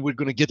know. I mean, we're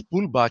going to get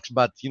pullbacks,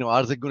 but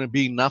are they going to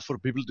be enough for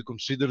people to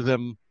consider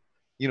them,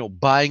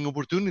 buying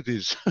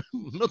opportunities?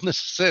 Not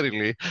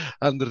necessarily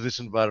under this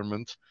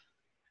environment.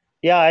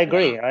 Yeah, I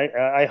agree.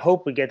 I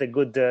hope we get a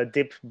good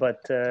dip, but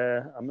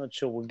I'm not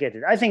sure we'll get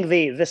it. I think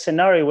the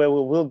scenario where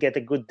we will get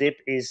a good dip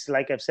is,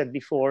 like I've said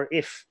before,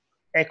 if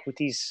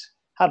equities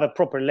have a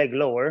proper leg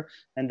lower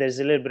and there's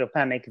a little bit of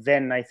panic,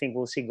 then I think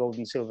we'll see gold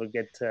and silver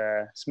get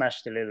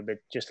smashed a little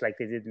bit, just like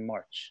they did in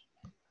March.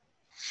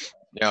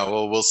 Yeah,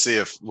 well, we'll see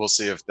if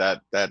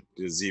that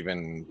is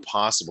even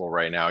possible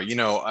right now.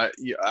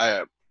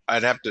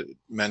 I'd have to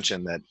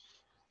mention that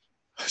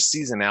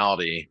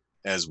seasonality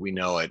as we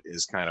know it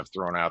is kind of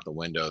thrown out the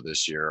window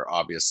this year,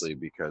 obviously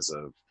because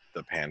of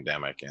the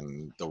pandemic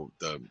and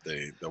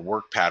the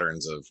work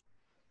patterns of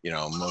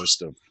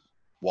most of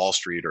Wall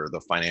Street or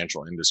the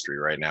financial industry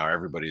right now.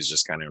 Everybody's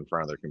just kind of in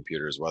front of their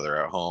computers,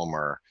 whether at home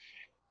or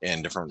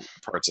in different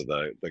parts of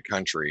the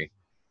country,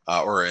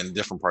 or in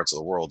different parts of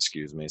the world,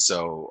 excuse me.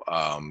 So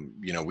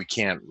we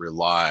can't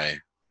rely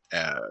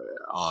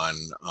on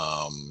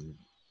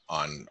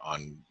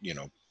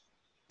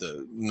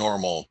the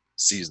normal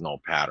seasonal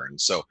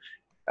patterns. So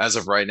as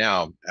of right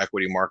now,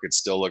 equity markets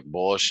still look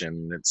bullish,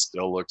 and it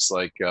still looks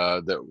like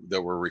that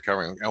we're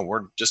recovering. And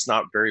we're just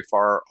not very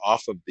far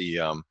off of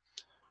the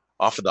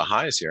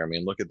highs here. I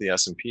mean, look at the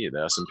S&P.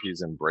 The S&P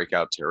is in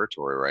breakout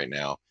territory right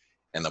now,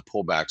 and the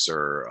pullbacks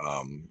are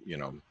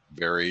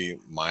very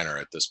minor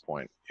at this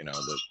point. You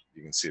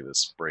can see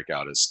this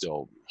breakout is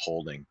still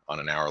holding on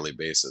an hourly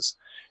basis.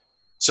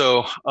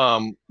 So,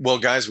 well,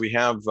 guys, we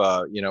have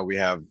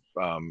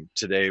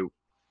today.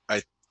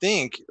 I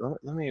think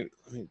let me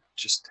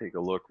just take a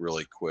look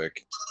really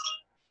quick.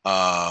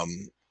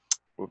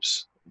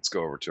 Whoops, let's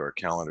go over to our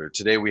calendar.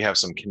 Today we have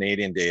some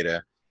Canadian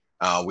data.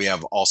 We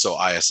have also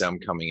ISM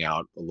coming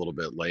out a little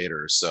bit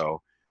later.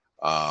 So,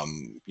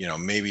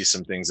 maybe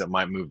some things that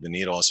might move the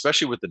needle,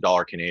 especially with the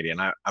dollar Canadian.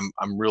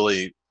 I'm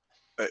really,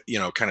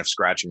 kind of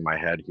scratching my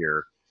head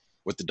here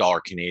with the dollar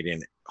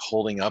Canadian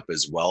holding up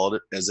as well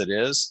as it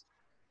is.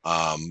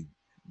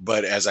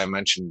 But as I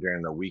mentioned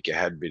during the week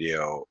ahead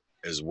video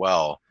as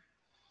well,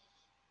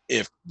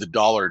 if the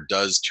dollar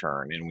does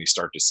turn and we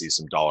start to see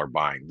some dollar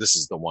buying, this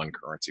is the one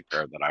currency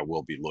pair that I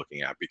will be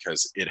looking at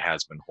because it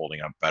has been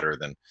holding up better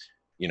than,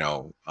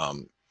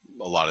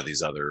 a lot of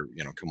these other,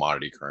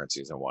 commodity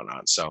currencies and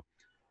whatnot. So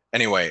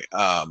anyway,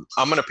 I'm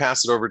going to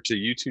pass it over to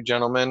you two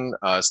gentlemen.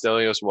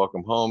 Stelios,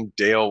 welcome home.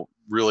 Dale,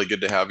 really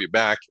good to have you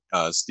back.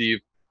 Steve,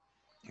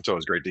 it's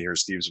always great to hear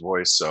Steve's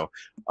voice. So,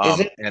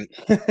 and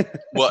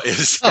well,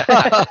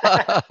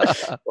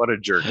 what a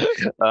jerk.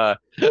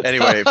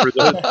 Anyway, for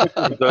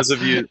those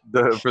of you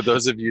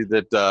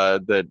that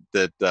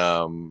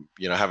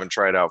haven't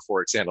tried out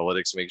Forex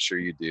Analytics, make sure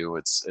you do.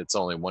 It's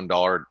only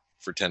 $1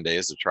 for 10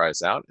 days to try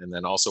us out, and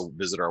then also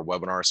visit our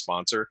webinar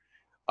sponsor,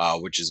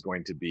 which is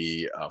going to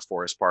be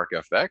Forest Park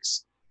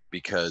FX,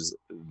 because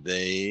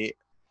they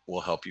will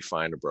help you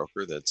find a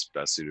broker that's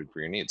best suited for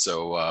your needs.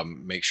 So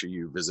make sure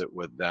you visit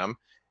with them,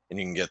 and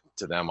you can get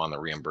to them on the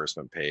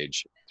reimbursement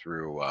page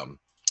through on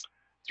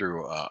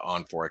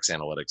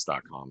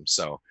forexanalytics.com.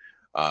 So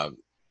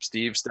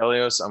Steve,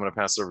 Stelios, I'm going to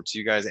pass it over to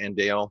you guys and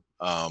Dale.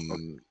 Hey,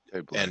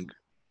 Blake. And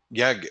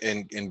yeah,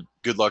 and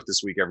good luck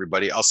this week,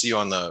 everybody. I'll see you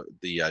on the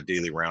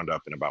daily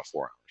roundup in about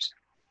 4 hours.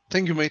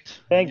 Thank you,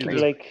 mate. Thank you,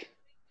 Blake.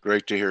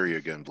 Great to hear you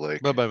again,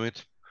 Blake. Bye-bye,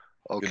 mate.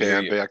 Okay,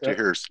 I'm back to Yeah.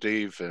 hear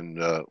Steve and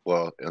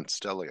and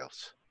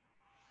Stelios.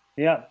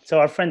 Yeah. So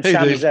our friend Hey,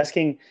 Sam Dave. is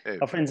asking. Hey.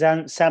 Our friend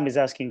Sam is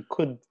asking,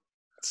 could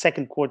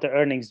second quarter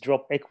earnings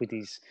drop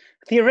equities?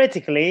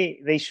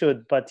 Theoretically, they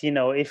should, but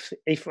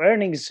if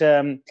earnings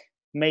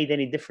made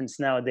any difference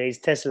nowadays,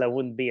 Tesla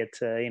wouldn't be at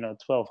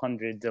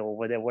 1,200 or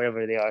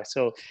wherever they are.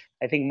 So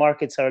I think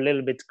markets are a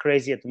little bit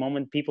crazy at the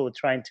moment. People are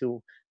trying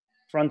to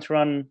front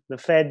run the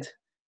Fed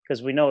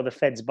because we know the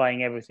Fed's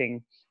buying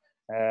everything.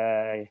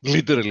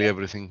 Literally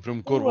everything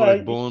from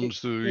corporate bonds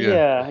to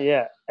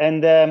yeah.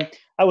 And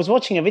I was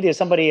watching a video.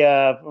 Somebody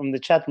from the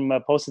chat room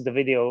posted the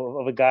video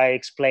of a guy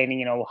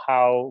explaining,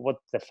 what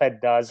the Fed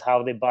does,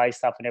 how they buy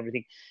stuff and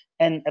everything.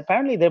 And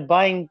apparently, they're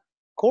buying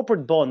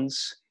corporate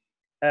bonds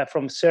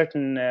from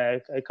certain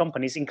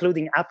companies,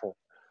 including Apple.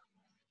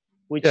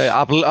 Which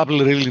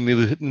Apple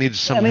really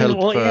needs some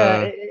help.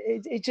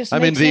 It just.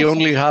 They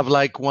only have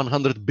like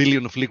 100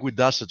 billion of liquid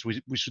assets.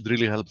 We should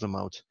really help them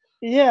out.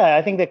 Yeah,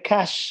 I think the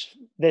cash,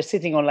 they're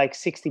sitting on like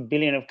 60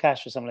 billion of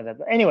cash or something like that.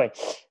 But anyway,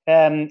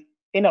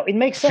 it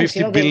makes sense.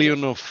 50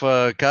 billion of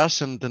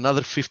cash and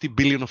another 50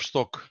 billion of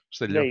stock.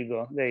 There you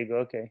go.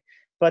 Okay.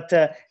 But,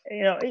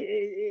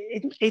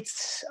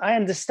 it's, I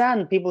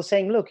understand people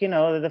saying, look,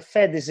 the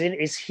Fed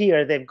is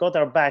here. They've got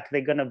our back. They're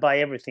going to buy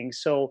everything.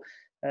 So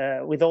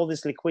with all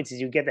this liquidity,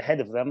 you get ahead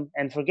of them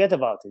and forget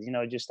about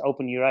it. Just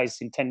open your eyes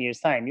in 10 years'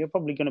 time. You're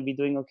probably going to be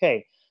doing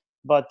okay.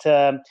 But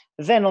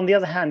then on the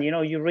other hand,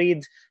 you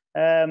read,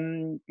 I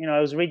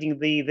was reading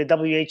the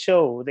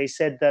WHO. They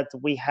said that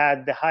we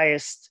had the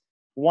highest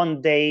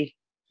one-day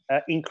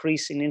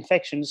increase in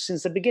infections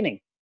since the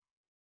beginning.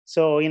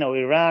 So,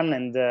 Iran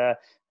and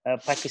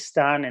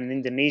Pakistan and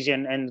Indonesia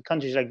and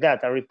countries like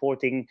that are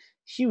reporting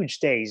huge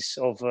days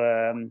of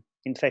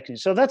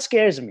infections. So that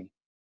scares me.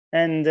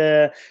 And,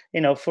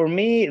 for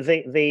me,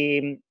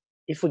 they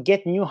if we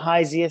get new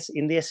highs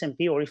in the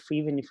S&P, or if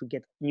we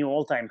get new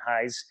all-time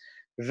highs,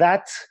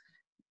 that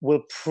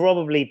will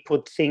probably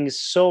put things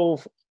so,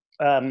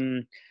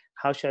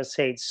 how should I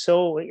say it,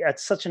 so at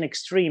such an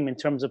extreme in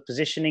terms of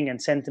positioning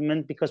and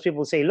sentiment, because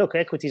people say, look,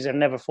 equities are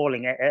never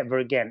falling ever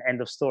again,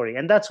 end of story.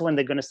 And that's when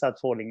they're going to start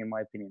falling, in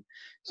my opinion.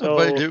 So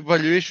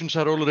valuations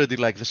are already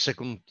like the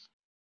second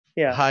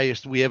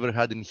highest we ever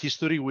had in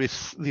history,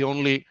 with the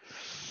only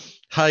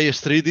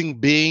highest reading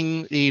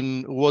being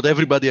in what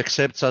everybody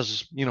accepts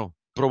as,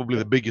 probably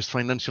the biggest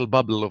financial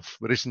bubble of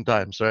recent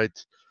times,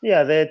 right?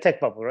 Yeah, the tech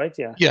bubble, right?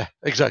 Yeah,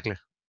 exactly.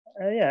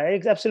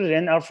 Absolutely.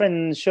 And our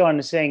friend Sean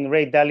is saying,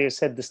 Ray Dalio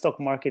said the stock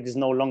market is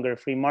no longer a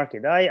free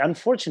market.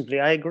 Unfortunately,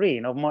 I agree.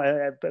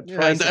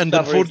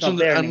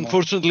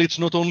 Unfortunately, it's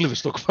not only the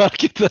stock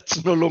market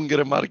that's no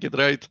longer a market,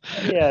 right?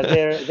 Yeah,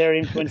 they're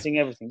influencing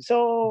everything.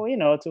 So,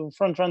 to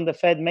front run the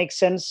Fed makes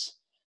sense.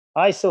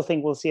 I still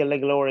think we'll see a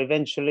leg lower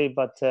eventually,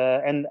 but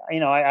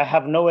I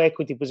have no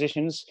equity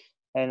positions,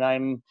 and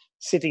I'm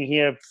sitting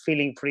here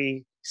feeling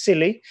pretty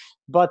silly.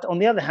 But on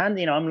the other hand,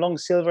 I'm long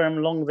silver,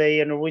 I'm long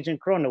the Norwegian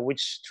krone,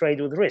 which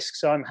trade with risk.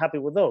 So I'm happy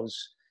with those.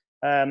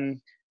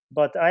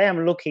 But I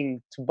am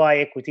looking to buy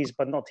equities,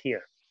 but not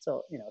here.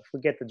 So, if we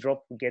get the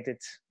drop, we get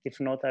it. If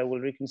not, I will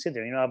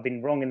reconsider. I've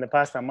been wrong in the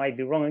past. I might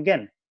be wrong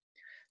again.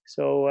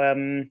 So,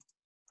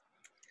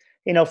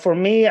 for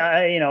me,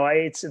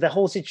 it's the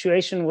whole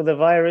situation with the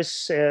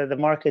virus. The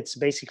market's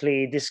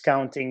basically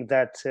discounting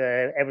that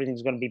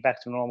everything's going to be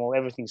back to normal.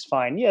 Everything's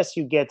fine. Yes,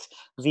 you get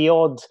the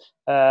odd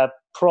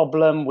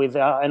problem with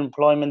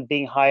unemployment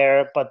being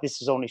higher, but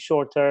this is only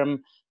short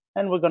term,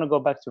 and we're going to go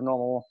back to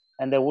normal.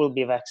 And there will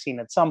be a vaccine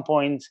at some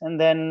point, and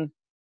then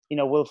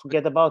we'll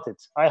forget about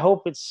it. I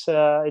hope it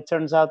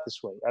turns out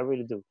this way. I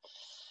really do.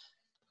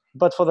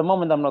 But for the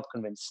moment, I'm not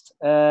convinced.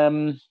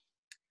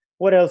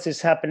 What else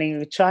is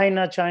happening?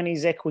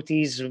 Chinese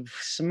equities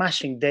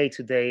smashing day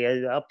to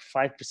day, up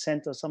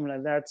 5% or something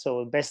like that.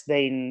 So best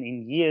day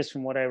in years,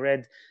 from what I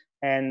read.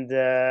 And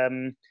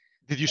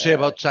did you say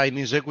about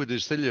Chinese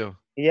equities, Stelio?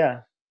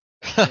 Yeah.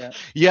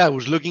 Yeah, I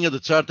was looking at the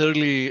chart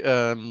early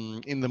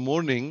in the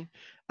morning.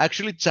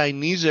 Actually,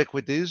 Chinese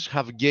equities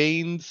have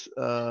gained.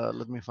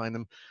 Let me find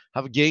them.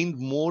 Have gained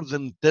more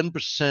than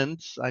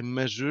 10%. I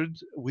measured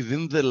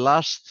within the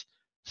last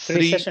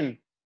three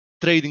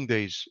trading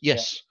days.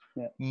 Yes.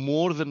 Yeah.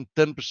 More than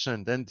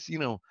 10%. And,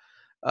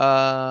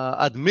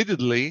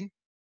 admittedly,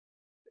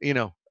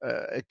 a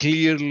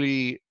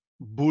clearly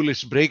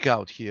bullish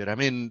breakout here. I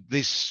mean,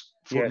 this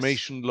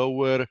formation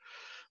lower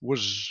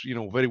was,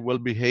 very well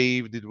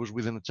behaved. It was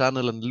within a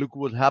channel, and look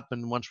what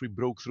happened once we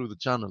broke through the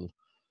channel.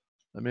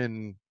 I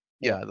mean,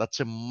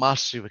 that's a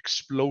massive,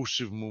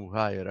 explosive move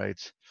higher,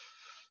 right?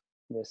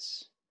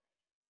 Yes.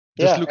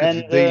 Just look at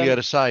the daily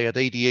RSI at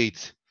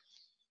 88.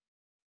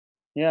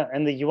 Yeah,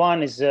 and the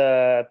yuan is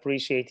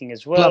appreciating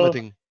as well.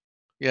 Plummeting.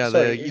 Yeah,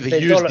 the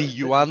USD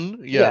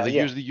yuan. Yeah, the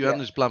USD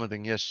yuan is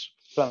plummeting. Yes.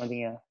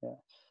 Plummeting. Yeah.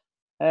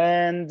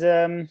 And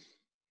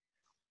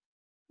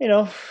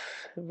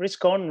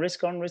risk on,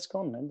 risk on, risk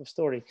on. End of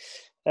story.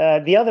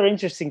 The other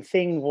interesting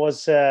thing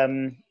was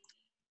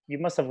you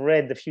must have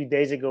read a few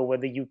days ago where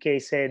the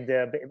UK said,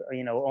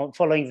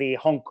 following the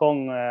Hong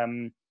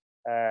Kong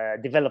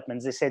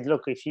developments, they said,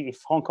 look, if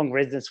Hong Kong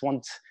residents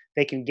want,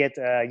 they can get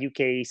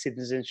UK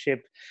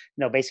citizenship.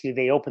 Basically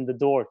they opened the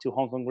door to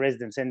Hong Kong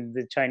residents, and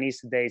the Chinese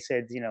today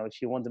said,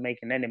 if you want to make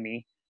an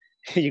enemy,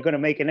 you're going to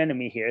make an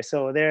enemy here.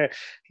 So they're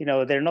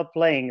not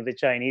playing the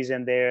Chinese,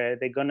 and they're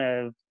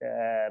gonna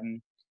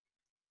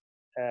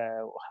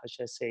how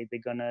should I say, they're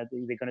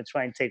gonna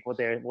try and take what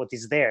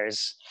is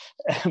theirs.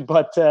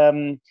 But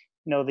the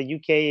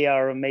UK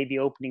are maybe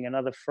opening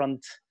another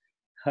front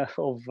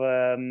of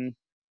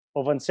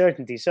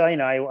uncertainty. So I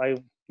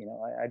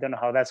don't know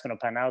how that's going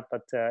to pan out,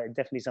 but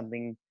definitely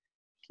something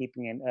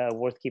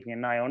worth keeping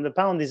an eye on. The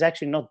pound is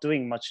actually not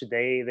doing much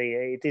today.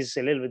 It is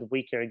a little bit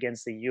weaker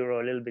against the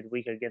euro, a little bit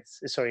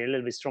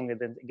stronger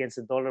than against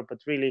the dollar, but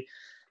really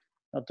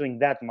not doing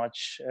that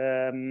much.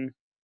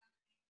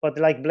 But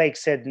like Blake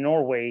said,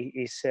 Norway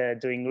is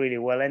doing really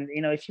well. And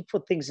if you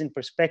put things in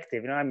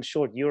perspective, I'm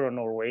short Euro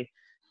Norway,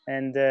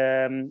 and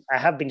I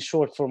have been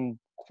short from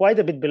quite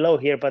a bit below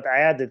here, but I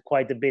added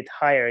quite a bit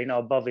higher,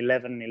 above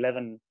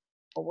 11.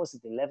 What was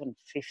it,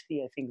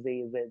 11.50? I think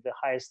the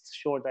highest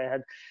short I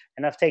had,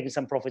 and I've taken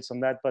some profits on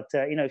that. But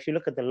if you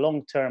look at the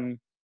long-term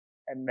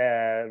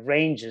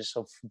ranges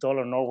of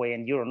dollar Norway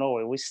and Euro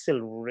Norway, we're still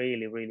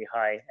really, really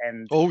high.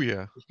 And oh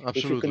yeah,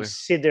 absolutely. If you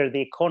consider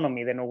the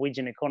economy, the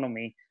Norwegian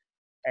economy,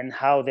 and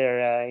how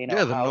they're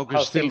the NOK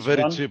is still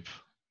very cheap.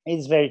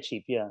 It's very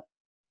cheap, yeah.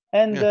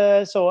 And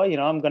so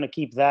I'm going to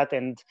keep that.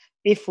 And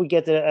if we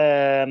get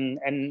a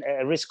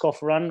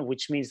risk-off run,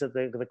 which means that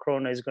the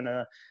krona is going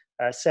to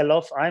sell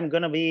off, I'm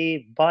going to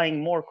be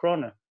buying more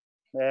krona.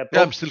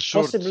 I'm still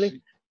short.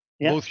 Possibly.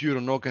 Yeah. Both Euro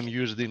NOK and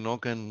USD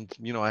NOK, and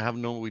I have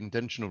no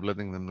intention of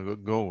letting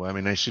them go. I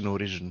mean, I see no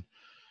reason.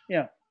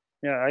 Yeah,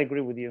 I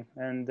agree with you.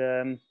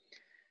 And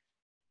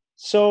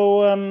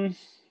so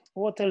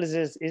what else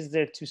is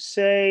there to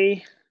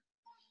say?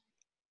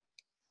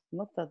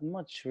 Not that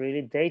much,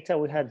 really. Data,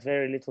 we had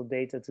very little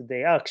data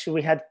today. Actually,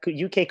 we had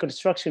UK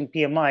construction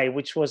PMI,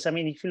 which was,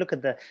 if you look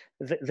at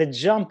the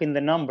jump in the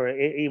number,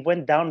 it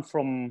went down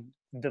from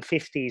the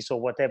 50s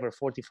or whatever,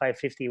 45,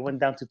 50, it went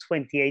down to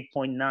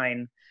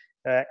 28.9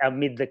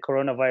 amid the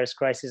coronavirus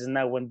crisis, and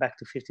now went back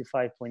to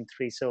 55.3.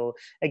 So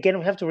again,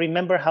 we have to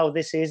remember how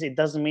this is. It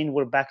doesn't mean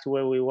we're back to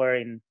where we were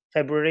in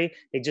February.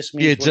 It just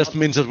means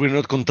means that we're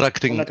not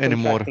contracting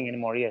anymore.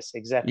 Yes,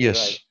 exactly.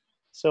 Yes. Right.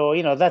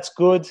 So that's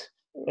good.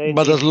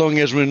 But as long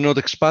as we're not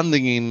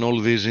expanding in all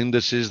these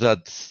indices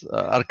that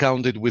are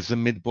counted with the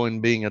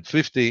midpoint being at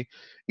 50,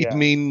 it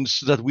means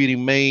that we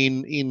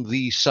remain in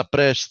the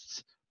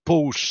suppressed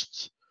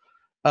post,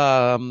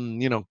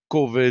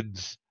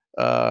 COVID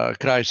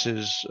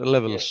crisis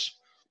levels.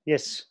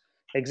 Yes,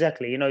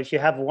 exactly. If you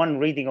have one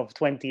reading of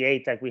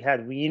 28 like we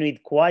had, you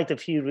need quite a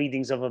few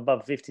readings of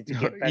above 50 to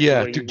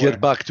get back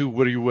back to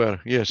where you were.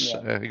 Yes,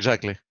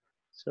 exactly.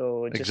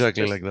 So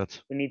exactly like that.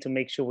 We need to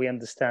make sure we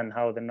understand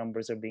how the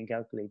numbers are being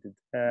calculated.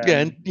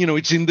 And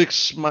it's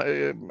index.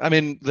 There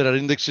are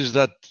indexes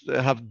that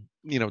have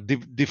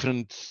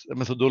different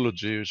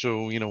methodology.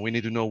 So we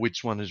need to know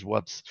which one is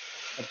what.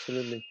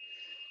 Absolutely.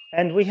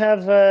 And we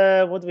have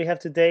what do we have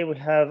today? We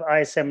have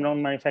ISM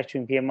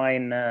non-manufacturing PMI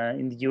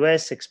in the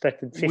US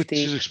expected 50, which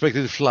is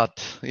expected flat.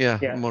 Yeah.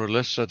 More or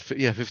less at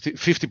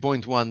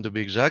 50.1 to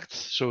be exact.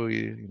 So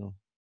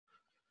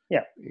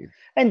Yeah,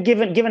 and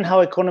given how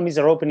economies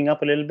are opening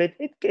up a little bit,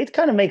 it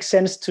kind of makes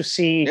sense to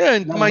see. Yeah,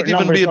 it might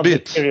even be a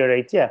bit.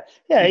 Deteriorate. Yeah,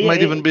 it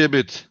might even be a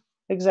bit.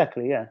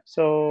 Exactly. Yeah.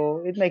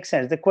 So it makes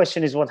sense. The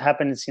question is what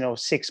happens,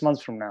 6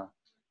 months from now.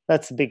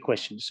 That's the big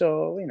question.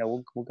 So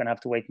we're gonna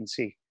have to wait and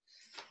see.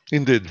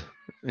 Indeed.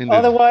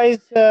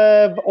 Otherwise,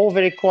 all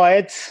very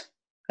quiet.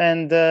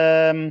 And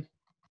do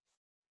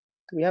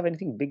we have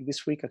anything big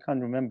this week? I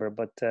can't remember.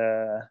 But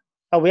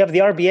we have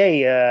the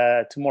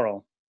RBA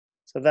tomorrow.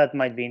 So that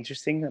might be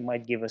interesting. That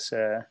might give us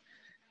a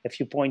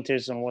few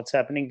pointers on what's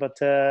happening, but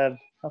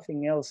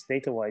nothing else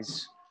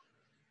data-wise.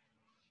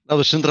 Now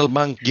the central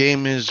bank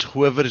game is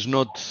whoever is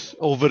not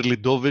overly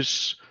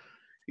dovish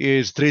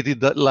is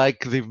treated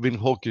like they've been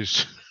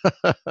hawkish.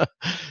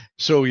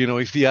 So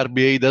if the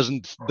RBA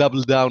doesn't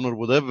double down or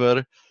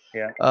whatever,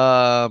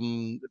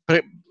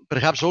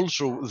 perhaps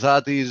also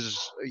that is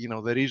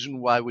the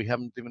reason why we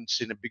haven't even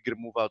seen a bigger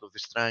move out of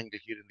this triangle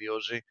here in the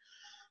Aussie.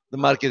 The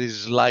market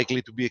is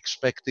likely to be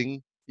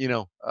expecting,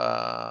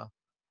 a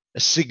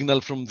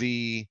signal from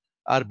the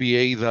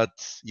RBA that,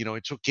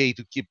 it's okay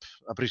to keep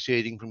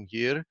appreciating from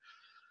here.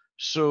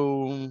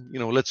 So,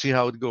 let's see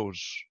how it goes.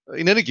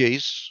 In any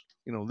case,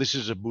 this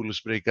is a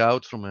bullish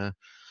breakout from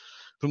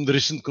the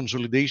recent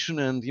consolidation,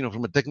 and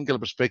from a technical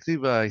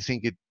perspective, I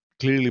think it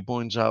clearly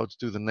points out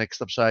to the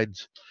next upside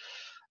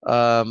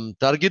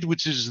target,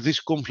 which is this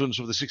confluence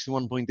of the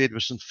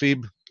 61.8%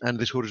 fib and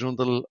this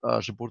horizontal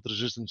support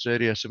resistance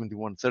area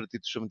 71.30 to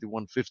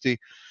 71.50.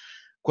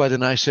 Quite a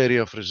nice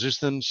area of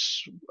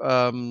resistance.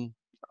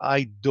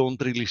 I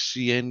don't really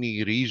see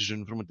any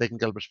reason from a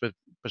technical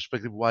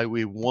perspective why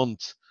we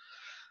won't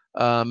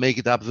make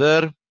it up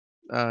there.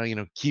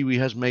 Kiwi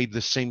has made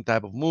the same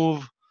type of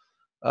move.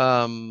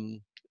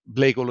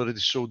 Blake already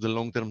showed the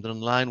long-term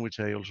trend line, which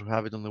I also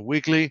have it on the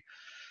weekly.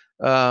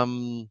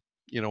 On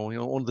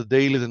the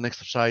daily, the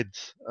next upside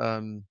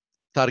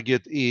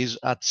target is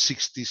at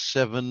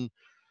 67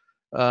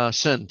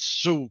 cents.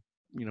 So,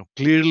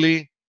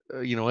 clearly,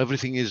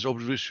 everything is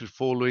obviously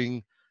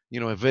following,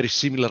 a very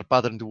similar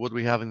pattern to what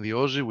we have in the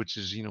Aussie, which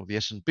is, the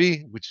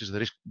S&P, which is the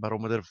risk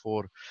barometer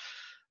for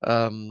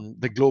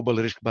the global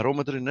risk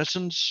barometer in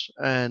essence.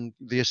 And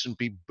the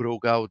S&P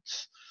broke out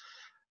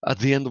at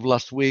the end of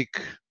last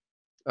week.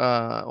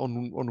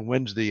 On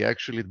Wednesday,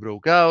 actually, it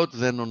broke out.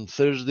 Then on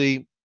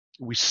Thursday,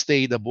 we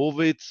stayed above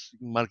it.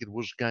 Market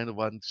was kind of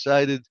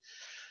undecided.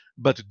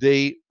 But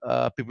today,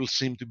 people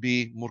seem to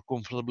be more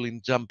comfortable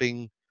in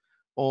jumping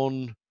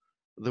on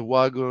the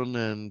wagon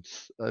and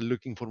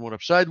looking for more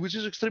upside, which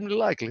is extremely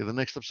likely. The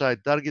next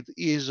upside target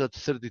is at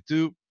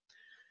 32.60,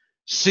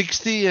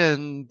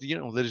 and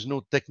there is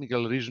no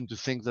technical reason to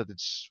think that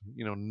it's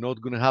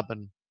not going to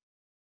happen.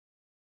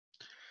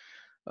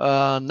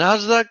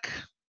 Nasdaq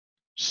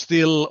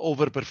still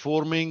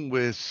overperforming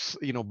with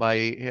by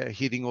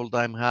hitting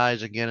all-time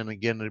highs again and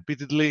again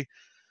repeatedly.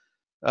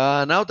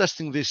 Now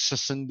testing this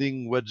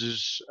ascending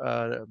wedges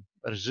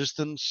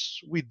resistance,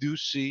 we do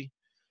see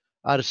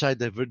RSI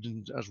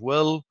divergence as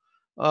well.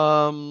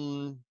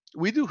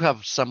 We do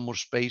have some more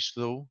space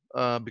though,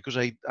 because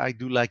I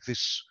do like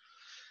this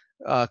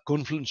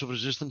confluence of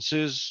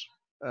resistances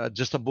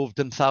just above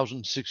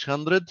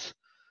 10,600.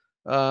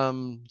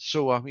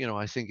 So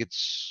I think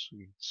it's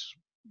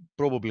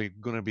probably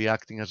going to be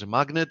acting as a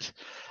magnet.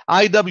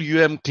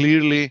 IWM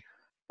clearly,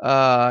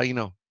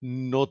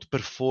 not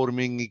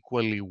performing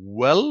equally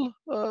well,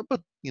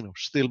 but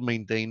still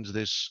maintains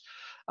this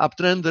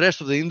uptrend. The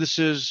rest of the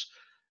indices,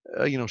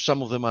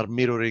 some of them are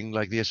mirroring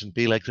like the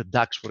S&P, like the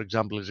DAX, for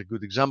example, is a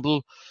good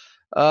example.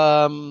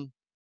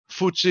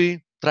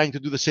 FTSE trying to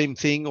do the same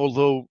thing,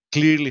 although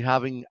clearly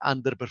having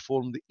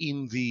underperformed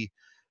in the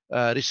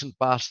recent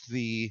past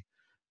the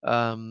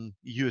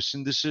US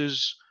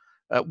indices.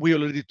 We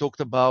already talked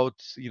about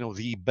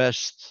the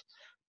best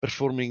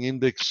performing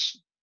index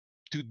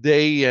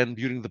today and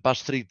during the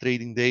past 3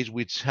 trading days,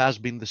 which has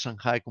been the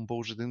Shanghai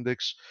Composite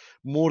Index,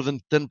 more than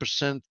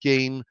 10%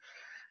 gain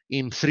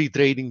in 3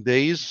 trading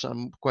days.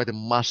 Quite a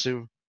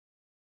massive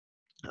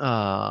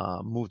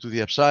move to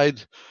the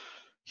upside.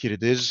 Here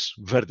it is,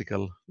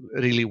 vertical,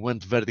 really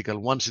went vertical.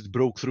 Once it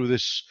broke through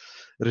this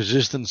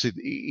resistance,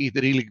 it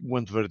really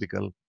went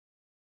vertical.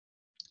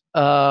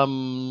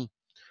 So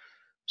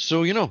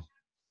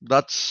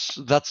that's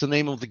the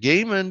name of the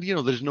game, and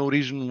there's no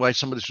reason why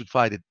somebody should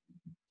fight it.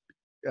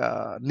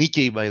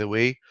 Nikkei, by the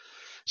way,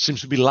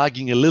 seems to be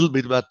lagging a little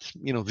bit, but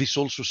this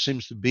also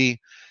seems to be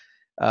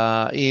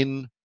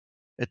in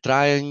a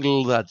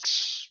triangle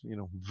that's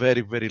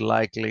very, very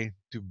likely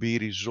to be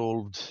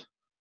resolved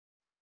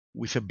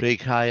with a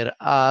break higher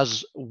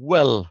as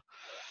well.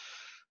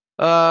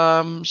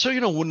 So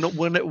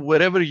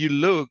wherever you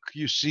look,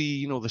 you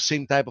see the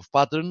same type of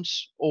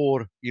patterns,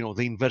 or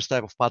the inverse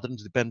type of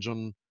patterns. Depends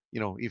on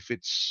if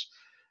it's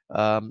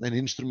an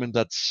instrument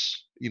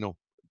that's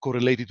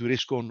correlated to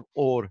risk on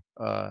or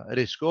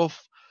risk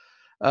off.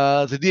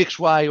 The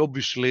DXY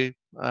obviously,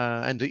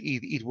 and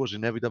it was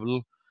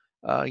inevitable,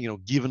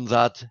 given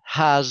that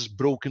has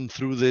broken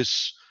through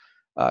this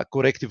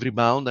corrective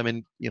rebound. I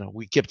mean,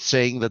 we kept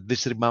saying that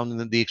this rebound in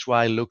the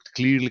DXY looked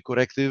clearly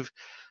corrective.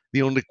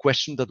 The only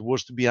question that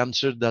was to be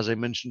answered, as I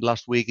mentioned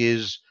last week,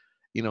 is,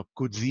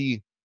 could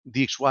the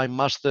DXY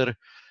master,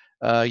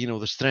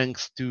 the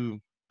strength to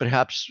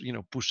perhaps,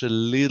 push a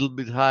little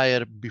bit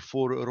higher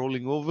before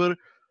rolling over,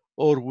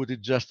 or would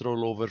it just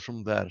roll over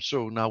from there?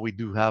 So now we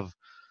do have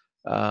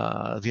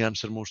the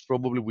answer. Most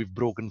probably we've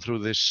broken through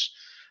this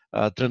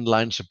trend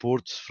line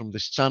support from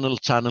this channel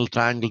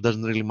triangle.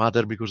 Doesn't really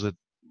matter because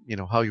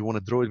how you want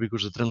to draw it,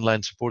 because the trend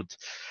line support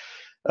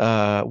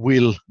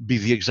will be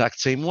the exact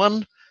same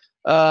one.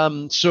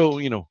 So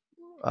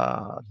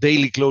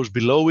daily close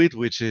below it,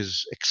 which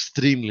is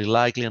extremely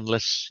likely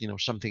unless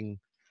something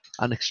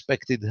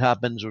unexpected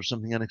happens or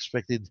something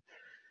unexpected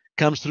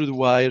comes through the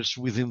wires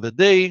within the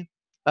day,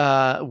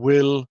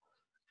 will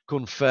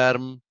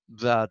confirm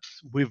that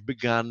we've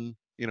begun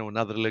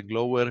another leg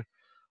lower.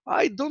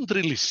 I don't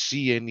really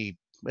see any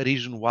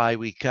reason why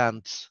we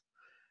can't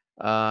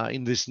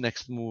in this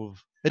next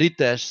move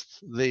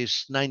retest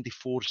this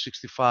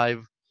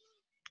 94.65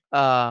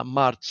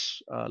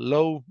 March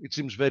low. It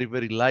seems very,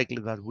 very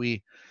likely that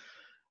we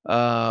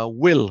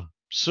will.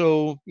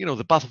 So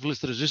the path of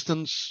least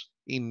resistance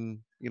in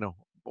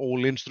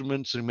all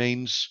instruments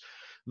remains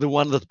the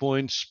one that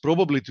points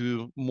probably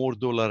to more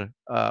dollar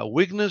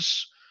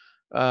weakness,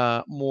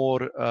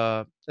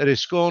 more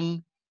risk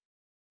on,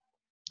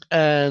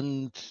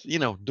 and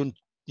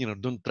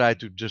don't try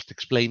to just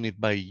explain it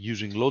by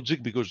using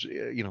logic, because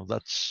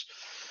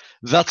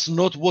that's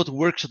not what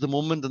works at the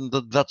moment, and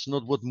that's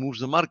not what moves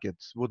the market.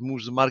 What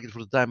moves the market for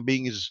the time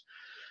being is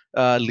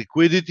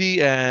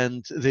liquidity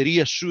and the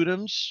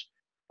reassurance.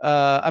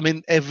 I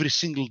mean, every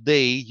single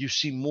day you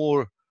see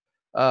more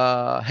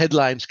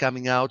headlines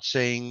coming out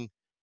saying,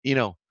 you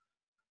know,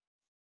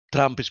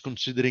 Trump is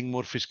considering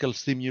more fiscal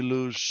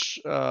stimulus,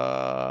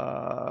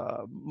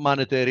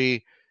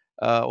 monetary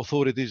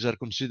authorities are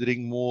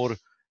considering more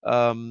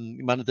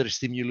monetary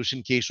stimulus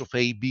in case of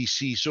A, B,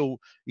 C. So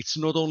it's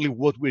not only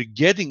what we're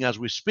getting as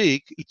we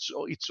speak,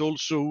 it's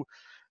also,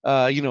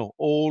 you know,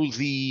 all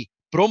the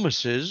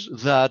promises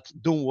that,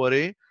 don't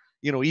worry,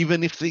 you know,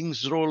 even if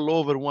things roll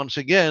over once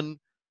again,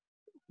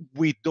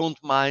 we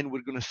don't mind,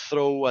 we're going to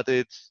throw at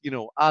it, you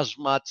know, as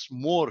much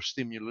more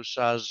stimulus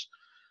as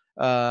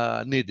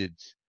needed.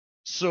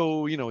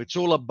 So, you know, it's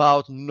all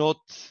about not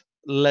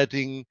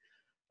letting,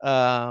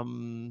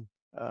 you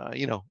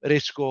know,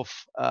 risk of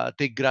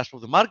take grasp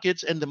of the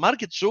markets. And the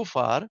market so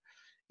far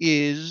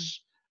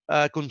is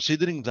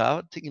considering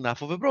that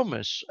enough of a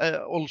promise.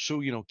 Also,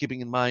 you know, keeping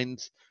in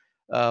mind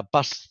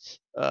past,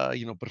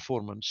 you know,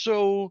 performance.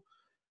 So,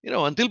 you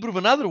know, until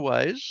proven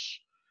otherwise,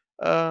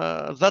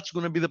 that's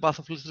going to be the path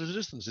of least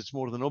resistance. It's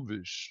more than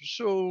obvious.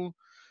 So,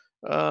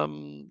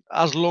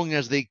 as long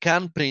as they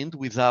can print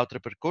without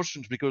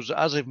repercussions, because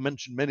as I've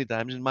mentioned many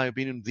times, in my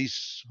opinion,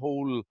 this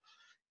whole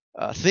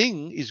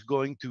thing is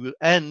going to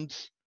end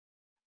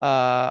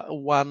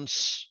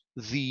once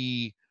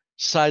the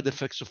side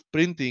effects of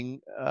printing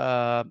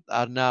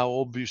are now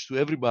obvious to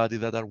everybody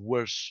that are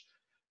worse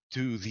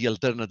to the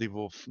alternative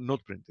of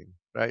not printing,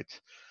 right?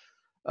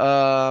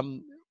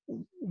 Um,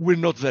 we're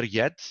not there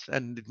yet,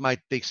 and it might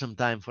take some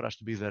time for us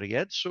to be there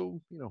yet. So,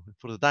 you know,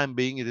 for the time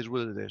being, it is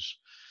what it is.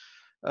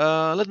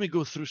 Let me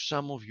go through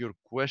some of your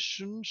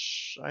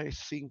questions. I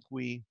think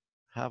we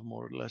have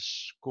more or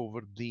less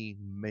covered the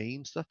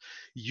main stuff.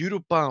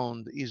 Euro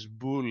pound is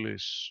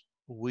bullish.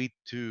 Wait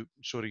to,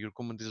 sorry, your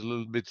comment is a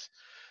little bit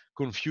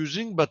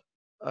confusing, but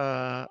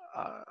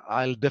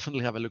I'll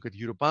definitely have a look at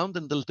euro pound,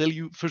 and they'll tell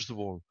you, first of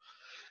all,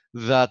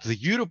 that the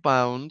euro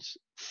pound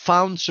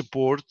found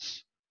support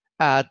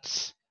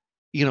at,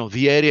 you know,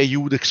 the area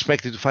you would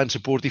expect it to find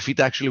support if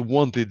it actually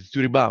wanted to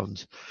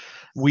rebound.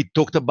 We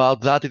talked about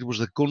that. It was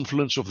the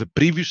confluence of the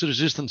previous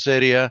resistance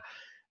area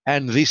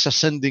and this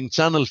ascending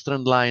channel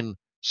trend line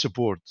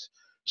support.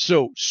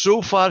 So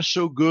far,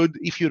 so good.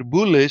 If you're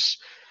bullish,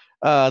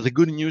 the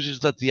good news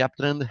is that the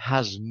uptrend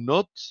has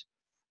not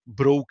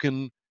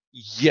broken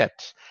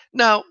yet.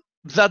 Now,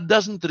 that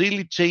doesn't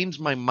really change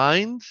my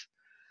mind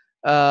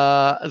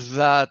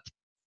that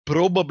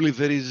probably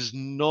there is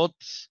not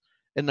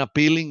an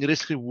appealing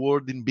risk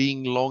reward in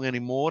being long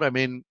anymore. I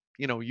mean,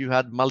 you know, you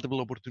had multiple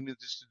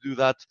opportunities to do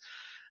that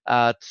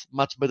at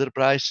much better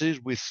prices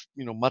with,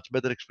 you know, much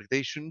better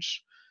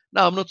expectations.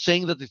 Now, I'm not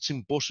saying that it's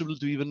impossible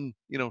to even,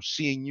 you know,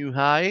 see a new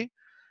high,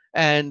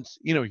 and,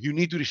 you know, you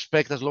need to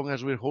respect, as long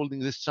as we're holding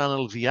this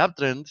channel, the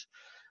uptrend.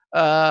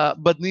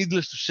 But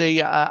needless to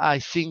say, I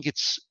think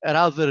it's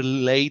rather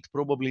late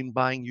probably in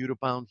buying euro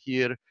pound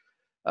here.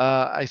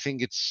 I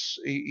think it's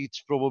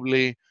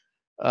probably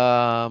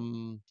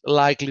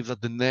likely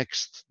that the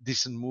next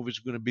decent move is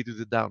going to be to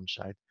the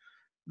downside.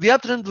 The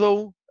uptrend,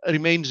 though,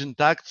 remains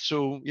intact.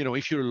 So, you know,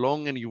 if you're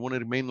long and you want to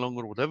remain long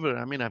or whatever,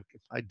 I mean,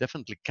 I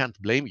definitely can't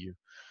blame you,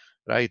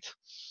 right?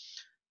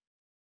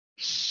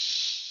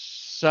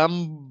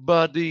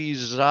 Somebody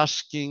is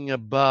asking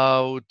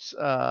about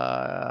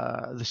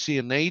the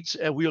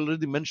CNH. We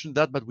already mentioned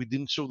that, but we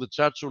didn't show the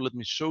chart, so let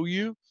me show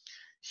you.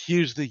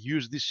 Here's the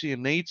USD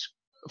CNH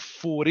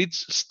for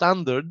its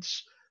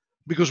standards,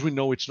 because we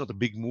know it's not a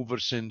big mover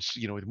since,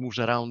 you know, it moves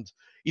around.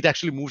 It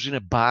actually moves in a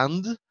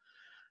band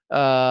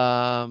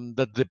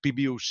that the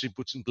PBOC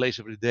puts in place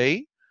every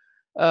day.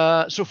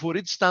 So for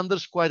its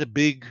standards, quite a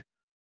big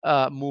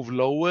move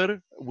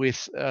lower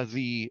with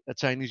the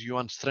Chinese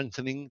yuan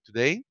strengthening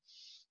today.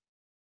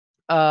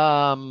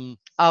 Out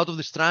of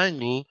this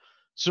triangle,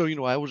 so, you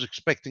know, I was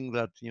expecting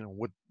that, you know,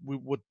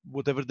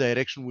 whatever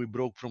direction we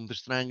broke from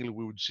this triangle,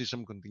 we would see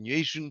some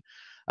continuation.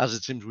 As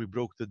it seems, we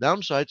broke the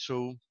downside.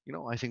 So, you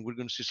know, I think we're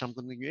going to see some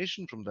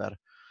continuation from there.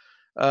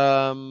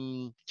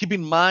 Keep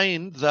in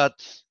mind that,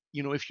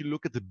 you know, if you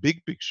look at the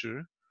big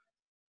picture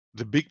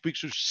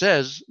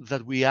says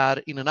that we are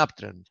in an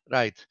uptrend,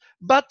 right?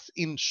 But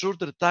in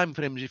shorter time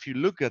frames, if you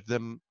look at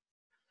them,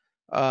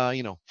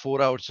 you know,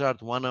 4-hour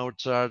chart, 1-hour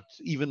chart,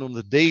 even on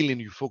the daily,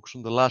 and you focus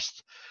on the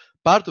last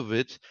part of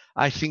it,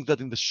 I think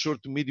that in the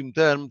short to medium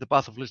term, the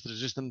path of least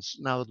resistance,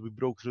 now that we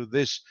broke through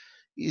this,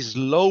 is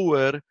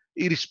lower,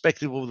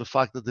 irrespective of the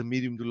fact that the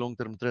medium to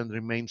long-term trend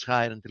remains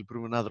higher until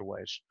proven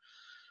otherwise.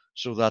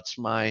 So that's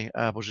my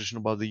position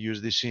about the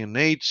USD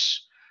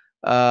CNH.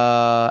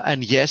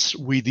 And yes,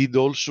 we did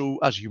also,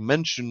 as you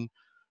mentioned,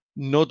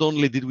 not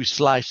only did we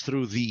slice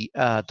through the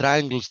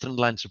triangle trend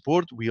line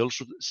support, we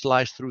also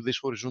sliced through this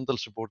horizontal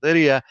support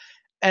area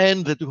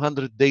and the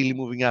 200 daily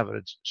moving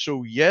average.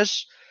 So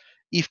yes,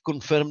 if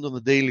confirmed on the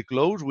daily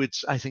close,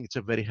 which I think it's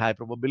a very high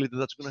probability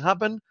that's going to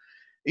happen,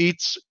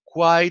 it's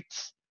quite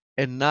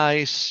a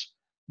nice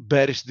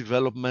bearish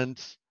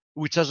development,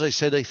 which, as I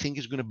said, I think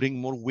is going to bring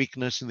more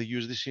weakness in the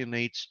USD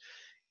CNH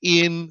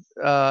in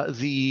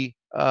the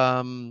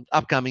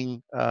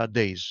upcoming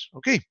days.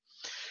 Okay,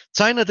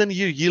 China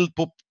 10-year yield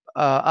pop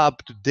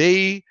up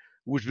today,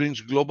 which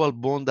brings global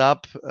bond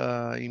up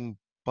in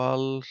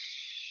pulse.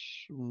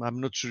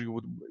 I'm not sure you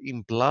would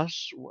in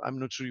plus. I'm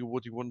not sure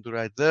what you want to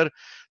write there.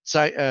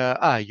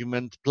 You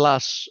meant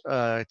plus.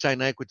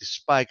 China equity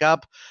spike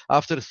up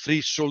after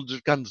 3 soldier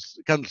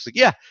candlestick.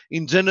 Yeah,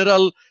 in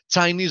general,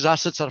 Chinese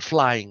assets are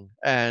flying,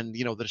 and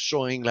they're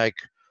showing like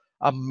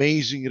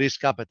amazing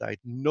risk appetite.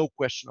 No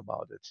question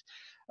about it.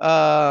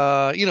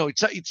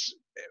 It's.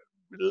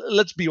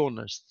 Let's be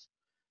honest.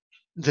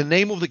 The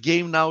name of the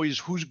game now is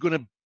who's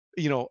gonna,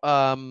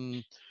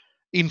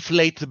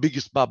 inflate the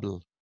biggest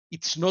bubble.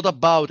 It's not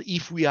about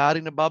if we are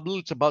in a bubble,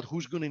 it's about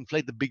who's going to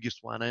inflate the biggest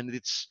one. And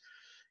it's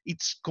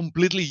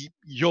completely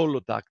YOLO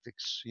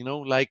tactics,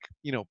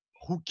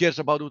 who cares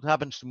about what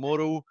happens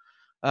tomorrow?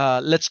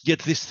 Let's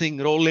get this thing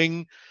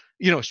rolling.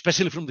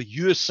 Especially from the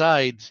US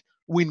side,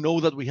 we know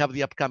that we have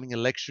the upcoming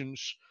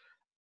elections.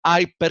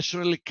 I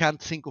personally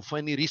can't think of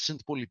any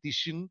recent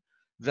politician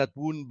that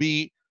wouldn't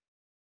be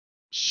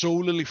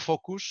solely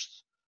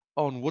focused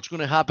on what's going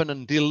to happen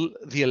until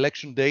the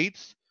election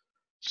date.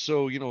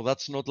 So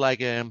that's not like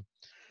an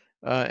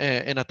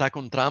attack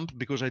on Trump,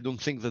 because I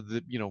don't think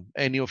that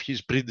any of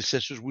his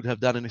predecessors would have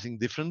done anything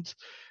different,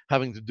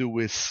 having to do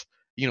with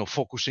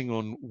focusing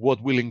on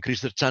what will increase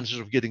their chances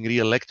of getting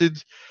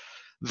re-elected.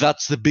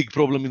 That's the big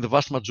problem in the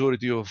vast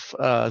majority of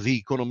the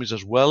economies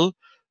as well.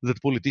 That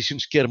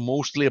politicians care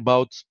mostly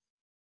about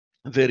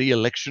the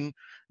re-election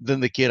than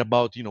they care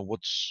about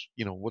what's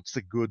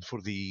the good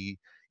for the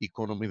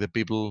economy, the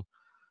people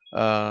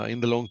in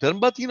the long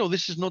term. But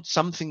this is not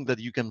something that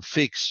you can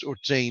fix or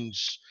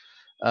change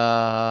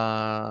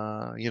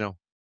overnight.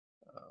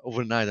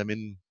 I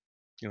mean,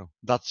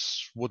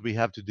 that's what we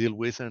have to deal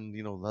with, and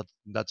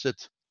that's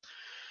it.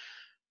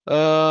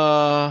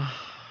 Could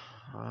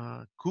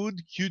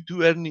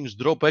Q2 earnings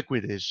drop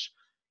equities?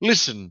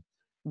 Listen,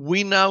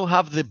 we now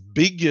have the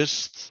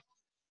biggest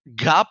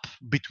gap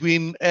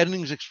between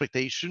earnings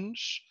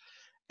expectations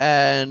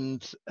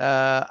and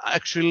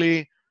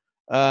actually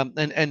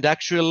and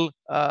actual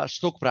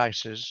stock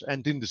prices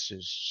and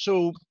indices.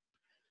 So,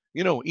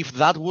 if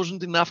that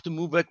wasn't enough to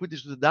move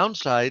equities to the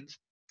downside,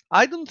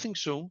 I don't think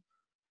so.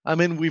 I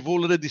mean, we've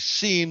already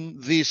seen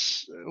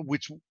this,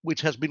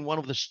 which has been one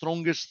of the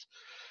strongest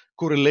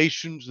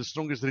correlations, the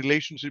strongest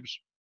relationships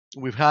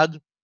we've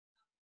had,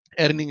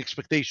 earning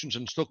expectations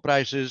and stock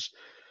prices.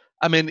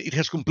 I mean, it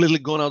has completely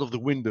gone out of the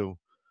window.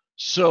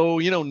 So,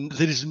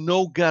 there is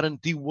no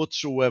guarantee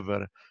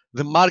whatsoever.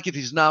 The market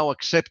is now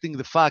accepting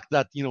the fact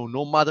that,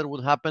 no matter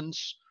what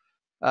happens,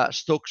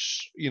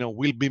 stocks,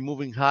 will be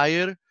moving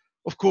higher.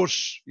 Of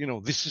course,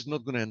 this is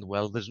not going to end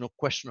well. There's no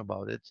question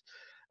about it.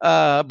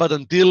 But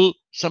until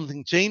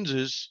something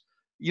changes,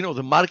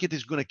 the market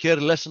is going to care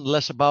less and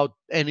less about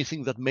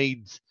anything that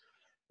made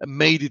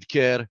it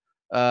care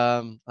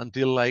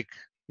until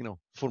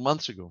 4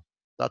 months ago.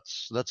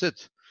 That's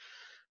it.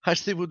 Hi,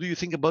 Steve, what do you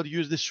think about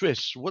USD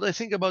Swiss? What I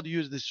think about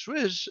USD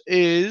Swiss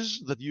is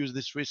that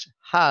USD Swiss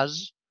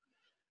has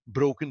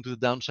broken to the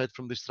downside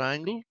from this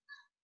triangle.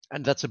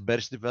 And that's a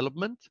bearish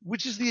development,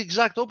 which is the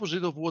exact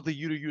opposite of what the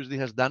Euro USD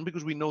has done,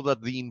 because we know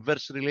that the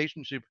inverse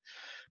relationship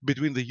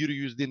between the Euro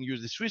USD and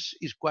USD Swiss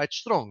is quite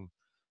strong.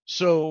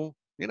 So,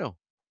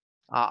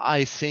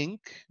 I think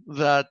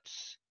that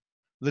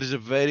there is a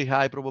very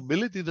high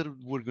probability that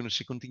we're going to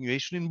see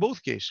continuation in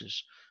both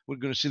cases. We're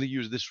going to see the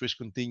USD Swiss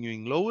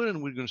continuing lower,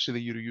 and we're going to see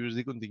the Euro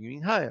USD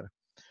continuing higher.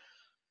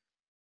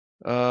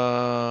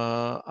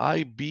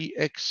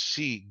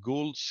 IBXC,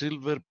 gold,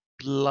 silver,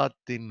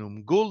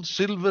 platinum. Gold,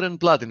 silver, and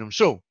platinum.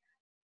 So,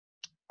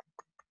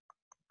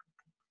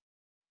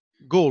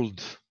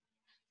 gold.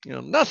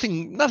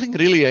 Nothing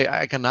really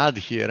I can add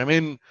here. I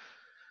mean,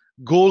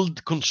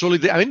 gold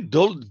consolidate. I mean,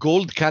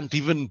 gold can't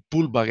even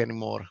pull back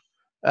anymore.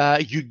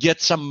 You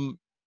get some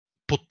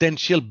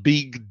potential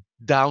big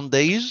down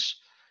days,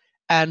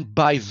 and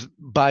by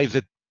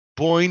the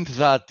point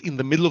that in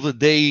the middle of the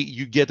day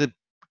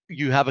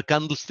you have a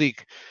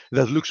candlestick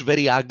that looks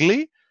very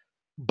ugly,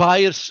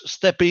 buyers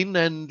step in,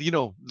 and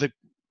the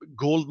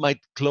gold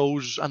might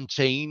close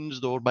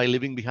unchanged, or by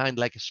leaving behind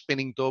like a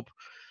spinning top,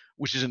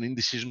 which is an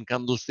indecision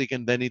candlestick,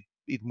 and then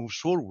it moves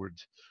forward.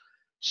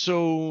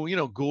 So,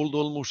 gold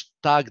almost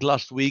tagged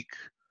last week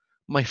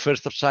my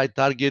first upside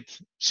target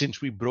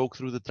since we broke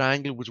through the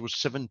triangle, which was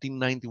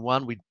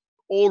 1791. We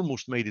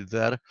almost made it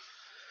there.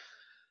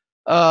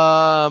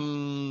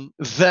 Then,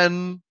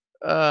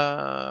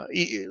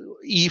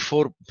 if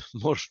or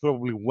most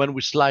probably when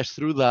we slice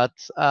through that,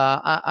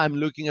 I'm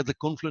looking at the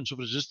confluence of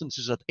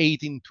resistances at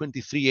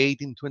 1823,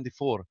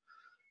 1824.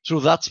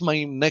 So that's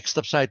my next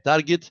upside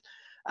target.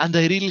 And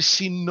I really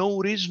see no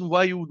reason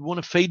why you would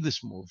want to fade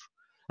this move.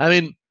 I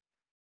mean,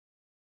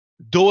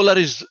 dollar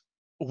is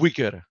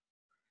weaker.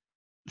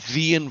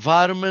 The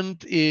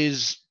environment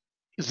is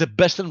the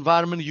best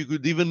environment you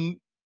could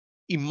even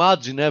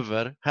imagine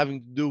ever,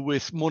 having to do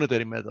with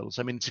monetary metals.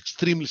 I mean, it's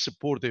extremely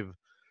supportive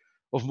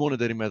of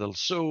monetary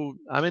metals. So,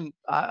 I mean,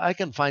 I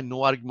can find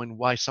no argument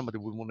why somebody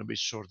would want to be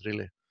short,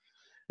 really.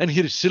 And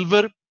here is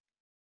silver.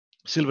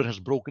 Silver has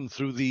broken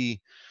through the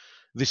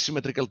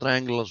symmetrical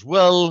triangle as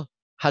well.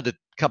 Had a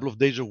couple of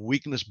days of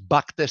weakness,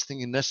 back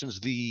testing in essence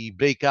the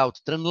breakout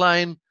trend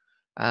line,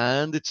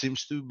 and it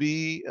seems to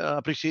be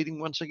appreciating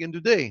once again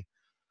today.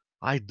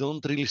 I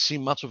don't really see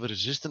much of a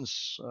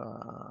resistance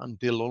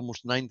until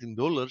almost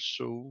 $19,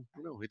 so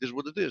it is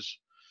what it is.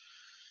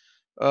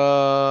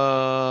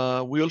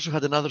 We also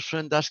had another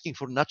friend asking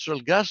for natural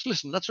gas.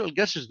 Listen, natural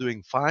gas is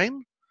doing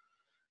fine.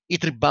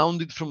 It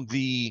rebounded from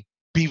the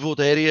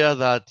pivot area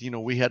that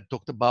we had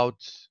talked about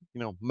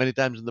many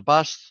times in the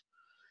past.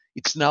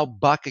 It's now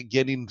back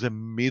again in the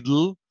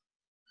middle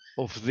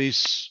of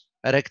this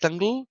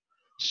rectangle.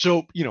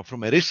 So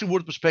from a risk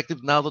reward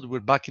perspective, now that we're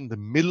back in the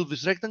middle of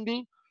this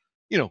rectangle,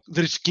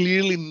 there is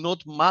clearly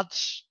not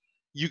much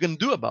you can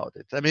do about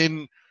it. I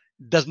mean,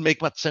 it doesn't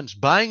make much sense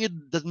buying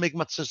it, doesn't make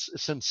much sense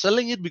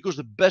selling it, because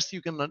the best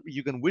you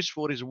can wish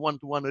for is a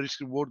 1-to-1 risk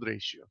reward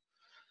ratio.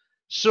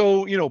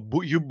 So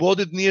you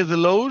bought it near the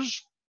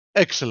lows,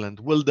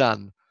 excellent, well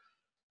done.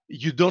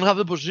 You don't have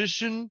the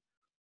position,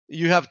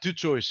 you have two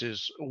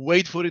choices.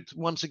 Wait for it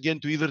once again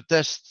to either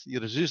test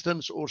your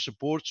resistance or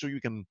support so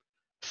you can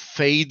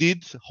fade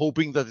it,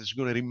 hoping that it's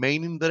going to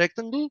remain in the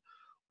rectangle,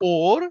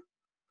 or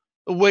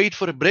wait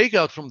for a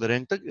breakout from the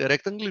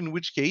rectangle, in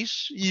which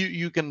case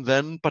you can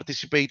then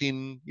participate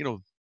in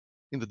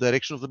in the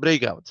direction of the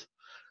breakout.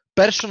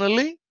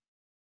 Personally,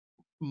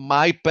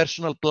 my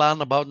personal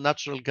plan about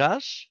natural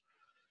gas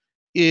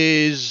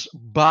is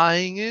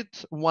buying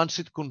it once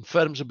it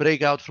confirms a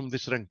breakout from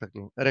this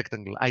rectangle.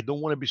 I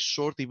don't want to be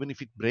short even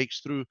if it breaks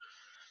through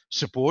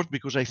support,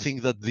 because I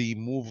think that the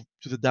move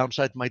to the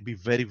downside might be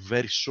very,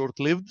 very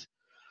short-lived.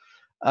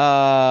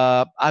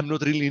 I'm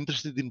not really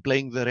interested in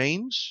playing the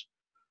range.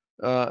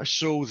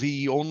 So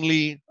the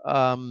only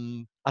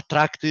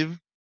attractive,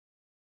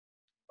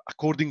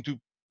 according to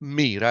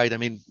me, right? I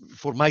mean,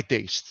 for my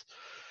taste,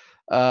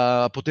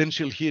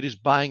 potential here is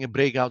buying a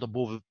breakout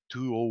above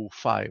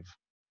 205.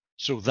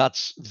 So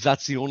that's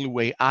the only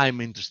way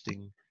I'm interested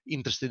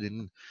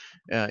in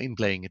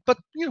playing it. But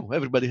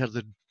everybody has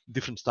a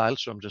different style,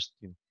 so I'm just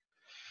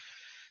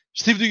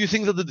Steve, do you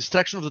think that the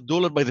distraction of the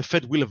dollar by the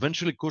Fed will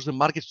eventually cause the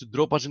markets to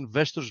drop as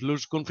investors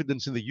lose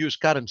confidence in the US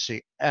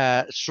currency?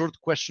 Short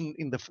question.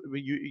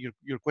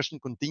 Your question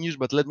continues,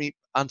 but let me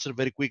answer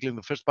very quickly in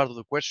the first part of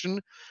the question.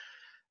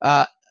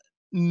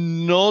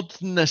 Not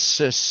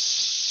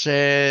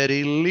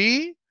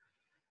necessarily.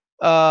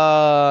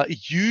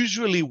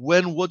 Usually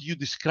when what you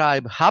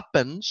describe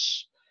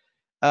happens,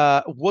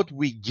 what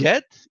we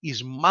get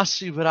is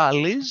massive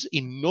rallies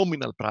in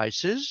nominal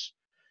prices,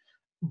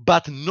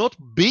 but not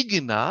big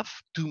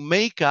enough to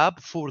make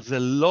up for the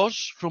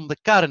loss from the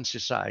currency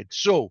side.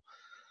 So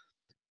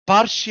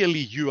partially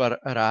you are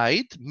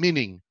right,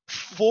 meaning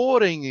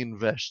foreign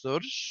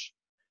investors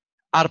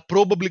are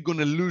probably going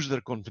to lose their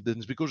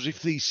confidence, because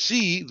if they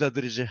see that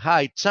there is a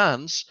high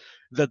chance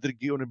that they're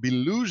going to be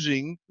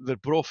losing their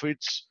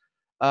profits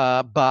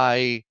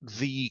by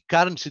the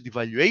currency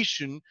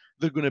devaluation,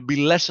 they're going to be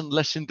less and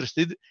less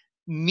interested.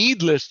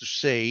 Needless to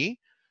say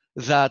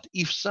that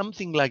if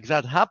something like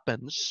that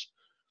happens,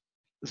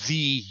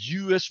 the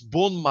US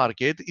bond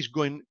market is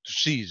going to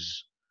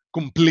seize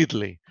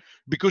completely,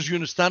 because you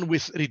understand,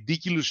 with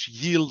ridiculous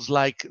yields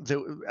like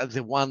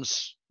the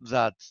ones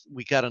that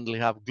we currently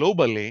have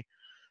globally,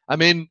 I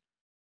mean,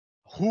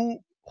 who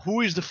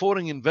is the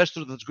foreign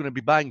investor that's going to be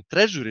buying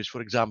treasuries,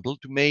 for example,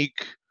 to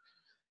make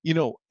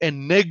a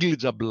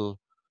negligible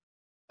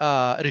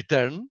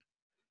return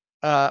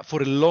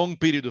for a long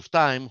period of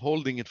time,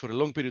 holding it for a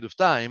long period of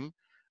time,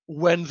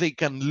 when they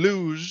can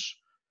lose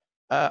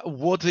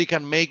what they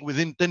can make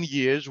within 10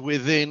 years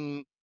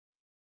within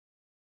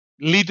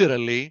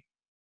literally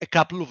a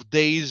couple of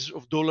days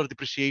of dollar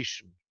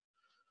depreciation.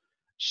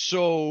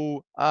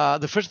 So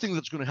the first thing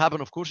that's going to happen,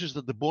 of course, is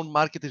that the bond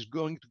market is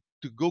going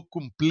to go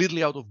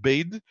completely out of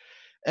bid,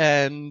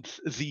 and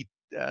the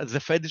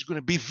Fed is going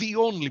to be the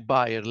only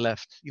buyer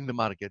left in the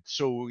market.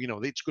 So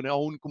it's going to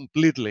own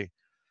completely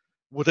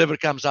whatever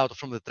comes out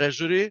from the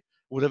Treasury,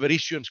 whatever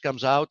issuance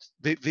comes out.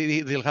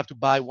 They'll have to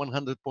buy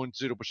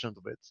 100.0%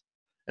 of it.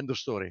 End of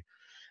story.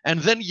 And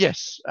then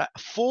yes,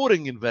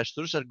 foreign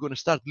investors are going to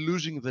start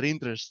losing their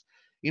interest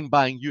in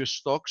buying US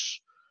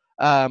stocks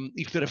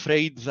if they're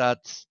afraid that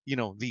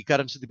the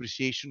currency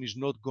depreciation is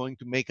not going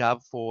to make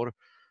up for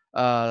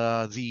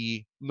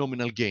the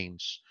nominal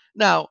gains.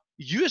 Now,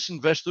 US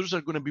investors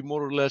are going to be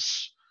more or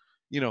less,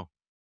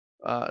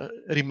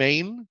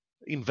 remain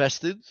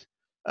invested,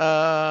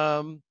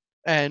 and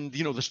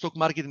the stock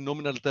market in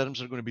nominal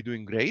terms are going to be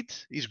doing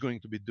great. Is going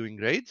to be doing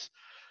great,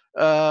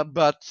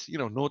 but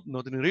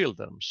not in real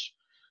terms.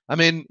 I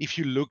mean, if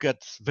you look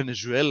at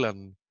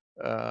Venezuelan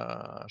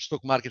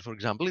stock market, for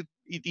example,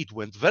 it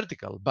went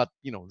vertical, but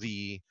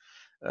the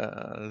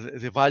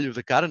value of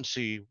the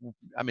currency,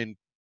 I mean,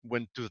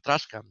 went to the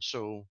trash can.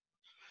 So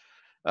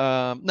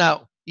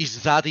now,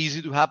 is that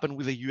easy to happen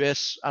with the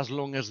US as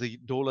long as the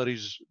dollar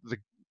is the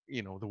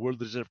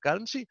world reserve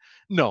currency?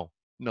 No,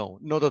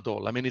 not at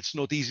all. I mean, it's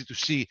not easy to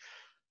see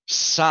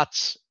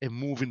such a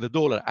move in the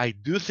dollar. I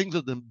do think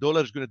that the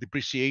dollar is going to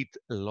depreciate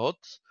a lot.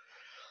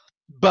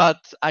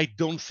 but I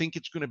don't think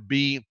it's going to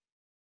be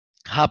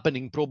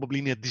happening probably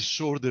in a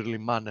disorderly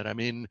manner. I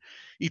mean,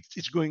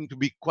 it's going to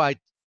be quite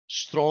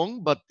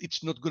strong, but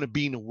it's not going to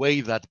be in a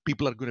way that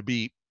people are going to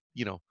be,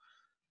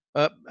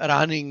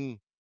 running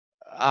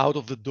out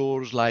of the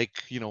doors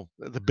like,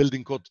 the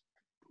building caught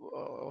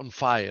on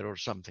fire or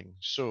something.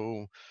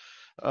 So,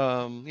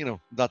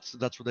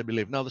 that's what I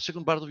believe. Now, the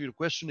second part of your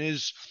question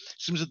is,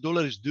 seems the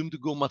dollar is doomed to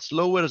go much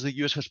lower as the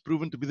US has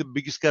proven to be the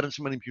biggest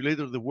currency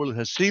manipulator the world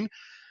has seen.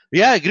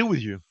 Yeah, I agree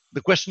with you.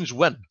 The question is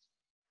when.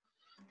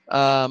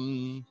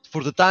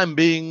 For the time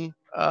being,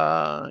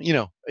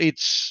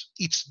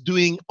 it's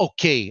doing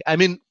okay. I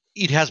mean,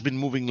 it has been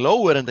moving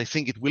lower, and I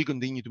think it will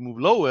continue to move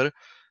lower.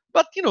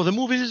 But the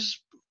move is,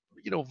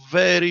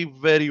 very,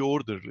 very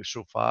orderly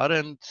so far,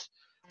 and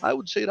I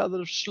would say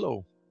rather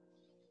slow.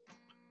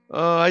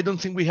 I don't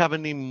think we have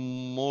any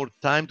more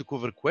time to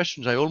cover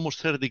questions. I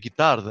almost heard the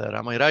guitar there.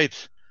 Am I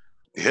right?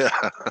 Yeah.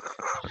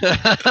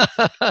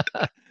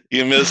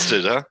 You missed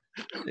it, huh?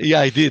 Yeah,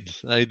 I did.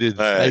 I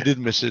Right. did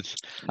miss it.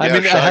 Yeah, I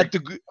mean, I had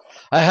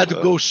to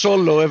Uh, go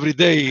solo every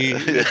day.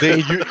 Yeah.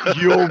 Day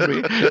you owe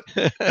me.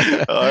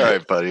 All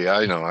right, buddy.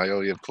 I know. I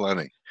owe you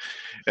plenty.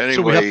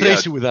 So we have Anyway,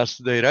 Tracy with us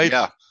today, right?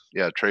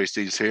 yeah.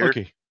 Tracy's here.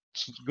 Okay.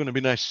 It's gonna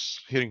be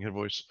nice hearing her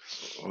voice.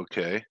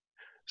 Okay.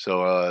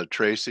 So,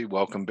 Tracy,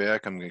 welcome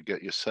back. I'm going to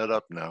get you set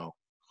up now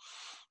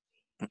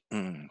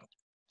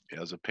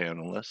as a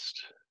panelist,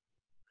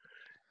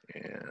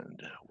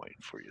 and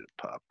wait for you to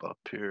pop up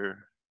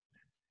here.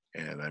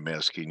 And I'm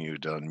asking you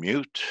to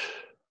unmute.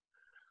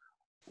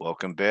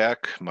 Welcome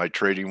back, my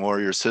trading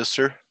warrior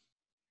sister.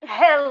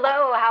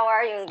 Hello, how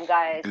are you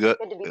guys? Good.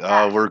 Good to be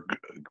back. We're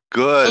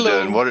good.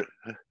 Hello. And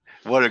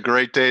what a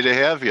great day to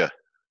have you.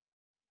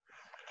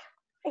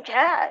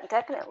 Yeah,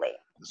 definitely.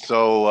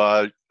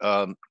 So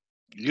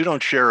you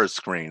don't share a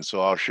screen,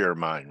 so I'll share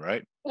mine,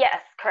 right? Yes,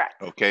 correct.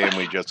 Okay, and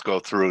we just go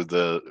through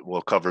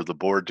we'll cover the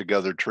board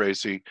together,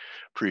 Tracy.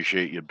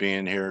 Appreciate you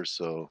being here.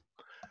 So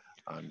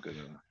I'm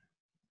gonna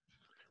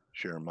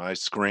share my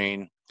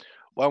screen.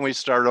 Why don't we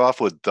start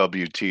off with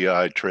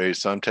WTI,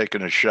 Trace? I'm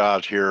taking a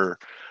shot here.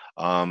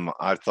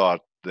 I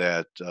thought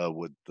that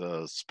with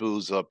the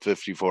SPOOs up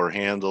 54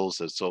 handles,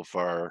 that so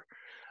far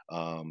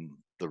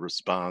the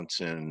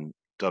response in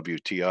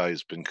WTI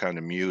has been kind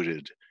of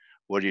muted.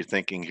 What are you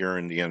thinking here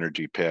in the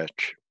energy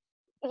patch?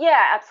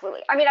 Yeah,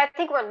 absolutely. I mean, I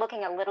think we're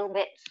looking a little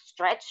bit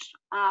stretched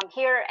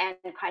here, and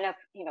kind of,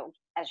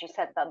 as you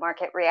said, the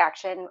market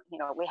reaction.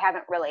 We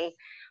haven't really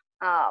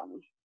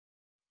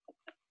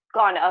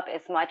gone up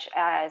as much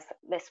as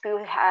the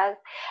SPOO has,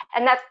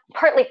 and that's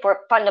partly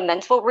for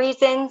fundamental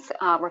reasons.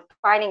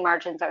 Refining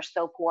margins are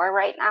so poor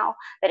right now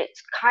that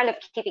it's kind of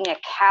keeping a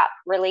cap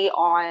really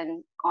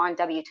on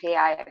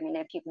WTI. I mean,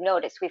 if you've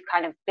noticed, we've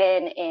kind of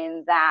been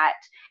in that,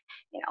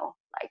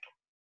 like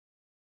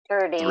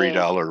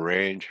 $3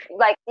 range.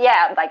 Like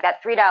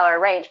that $3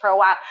 range for a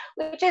while,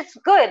 which is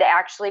good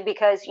actually,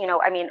 because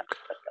I mean,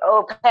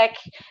 OPEC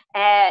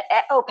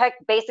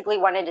basically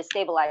wanted to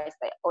stabilize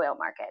the oil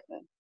market,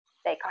 and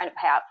they kind of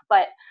have.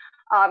 But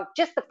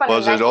just the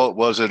fundamental.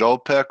 Was it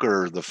OPEC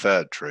or the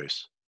Fed,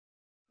 Trace?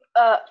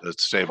 That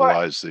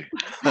stabilized the.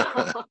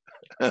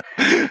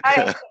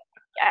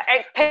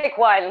 I pick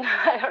one.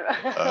 I don't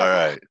know. All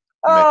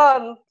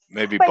right.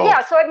 Maybe but both.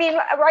 Yeah, so I mean,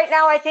 right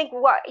now I think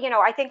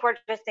I think we're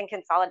just in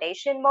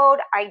consolidation mode.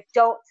 I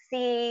don't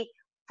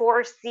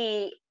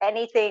foresee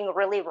anything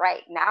really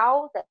right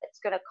now that's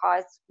going to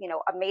cause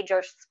a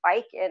major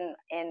spike in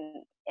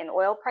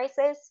oil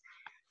prices.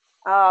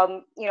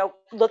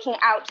 Looking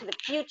out to the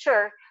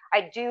future,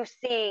 I do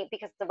see,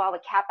 because of all the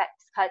capex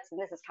cuts, and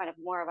this is kind of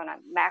more of on a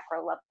macro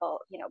level,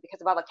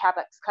 because of all the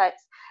capex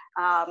cuts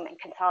and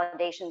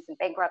consolidations and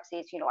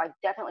bankruptcies, I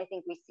definitely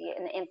think we see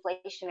an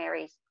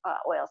inflationary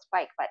oil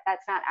spike, but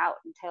that's not out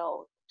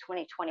until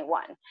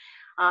 2021.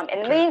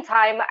 In the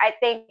meantime, I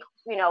think,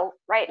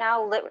 right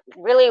now,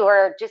 really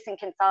we're just in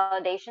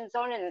consolidation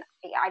zone, and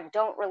I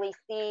don't really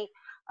see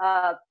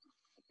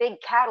big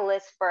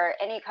catalyst for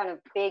any kind of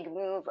big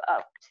move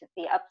up to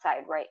the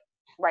upside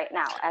right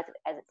now as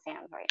it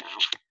stands right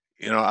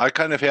now. I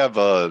kind of have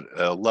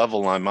a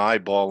level I'm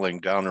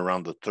eyeballing down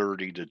around the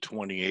 $30 to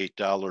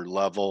 $28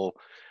 level,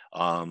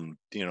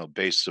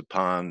 based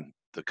upon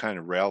the kind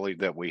of rally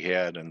that we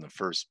had in the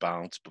first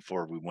bounce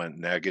before we went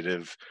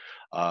negative.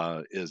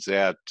 Is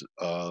that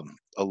a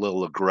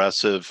little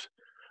aggressive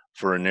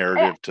for a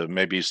narrative to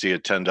maybe see a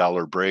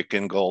 $10 break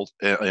in gold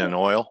in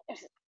oil?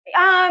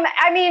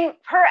 I mean,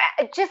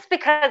 just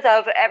because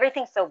of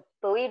everything so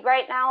buoyed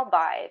right now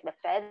by the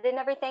Fed and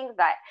everything,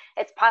 that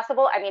it's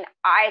possible. I mean,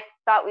 I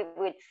thought we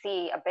would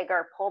see a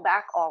bigger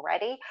pullback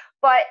already,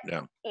 but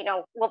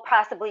we'll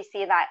possibly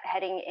see that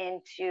heading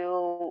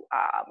into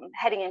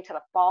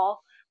the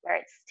fall, where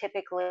it's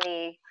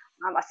typically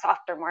a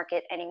softer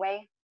market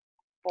anyway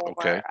for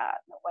the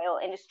oil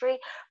industry.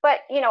 But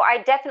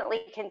I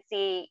definitely can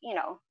see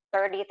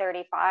 30,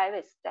 35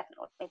 is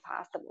definitely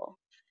possible.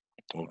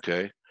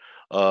 Okay.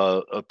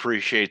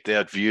 Appreciate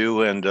that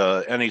view. And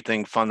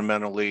anything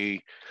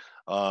fundamentally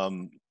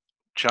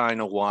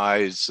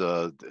China-wise,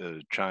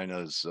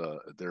 China's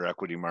their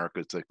equity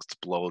market's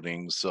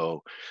exploding.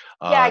 So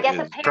Yeah, I guess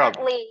it's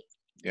probably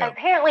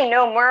apparently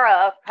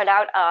Nomura put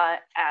out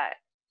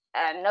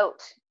a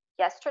note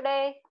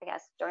yesterday, I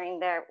guess during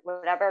their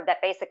whatever,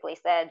 that basically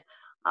said,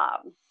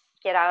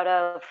 get out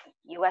of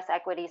U.S.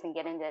 equities and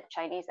get into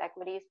Chinese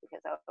equities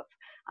because of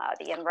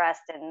the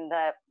unrest and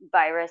the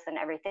virus and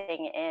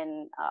everything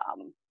in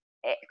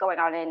going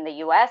on in the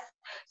U.S.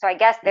 So I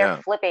guess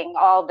they're flipping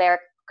all their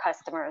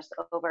customers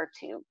over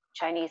to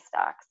Chinese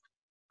stocks.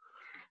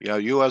 Yeah,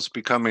 U.S.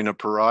 becoming a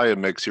pariah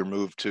makes your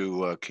move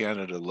to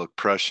Canada look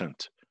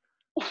prescient.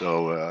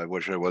 So I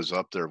wish I was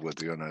up there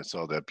with you and I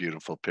saw that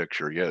beautiful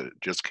picture. Yeah,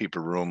 just keep a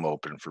room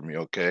open for me,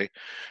 okay?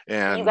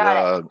 And you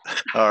got it.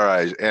 All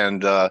right.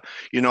 And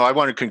you know, I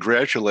want to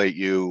congratulate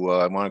you.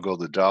 I want to go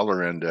to the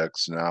dollar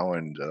index now.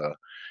 And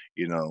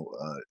you know,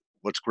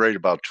 what's great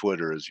about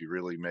Twitter is you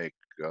really make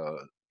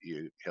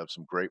you have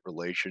some great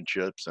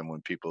relationships, and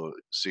when people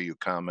see you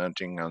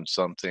commenting on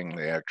something,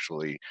 they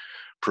actually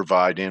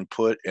provide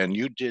input. And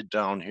you did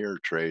down here,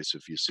 Trace,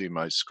 if you see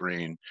my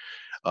screen,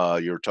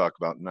 you were talking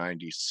about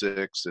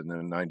 96 and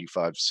then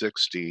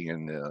 95.60,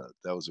 and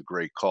that was a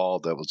great call.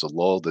 That was a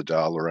low of the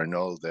dollar. I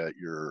know that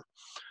you're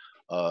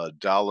a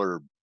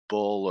dollar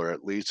bull or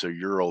at least a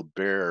euro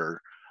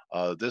bear.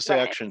 This Right.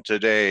 action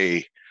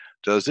today,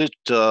 does it,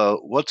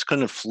 what's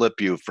going to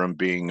flip you from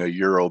being a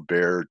euro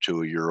bear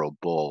to a euro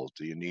bull?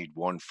 Do you need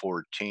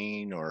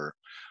 114 or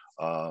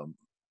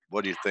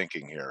what are you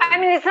thinking here? I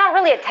mean, it's not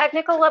really a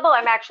technical level.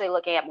 I'm actually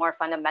looking at more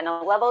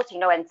fundamental levels, you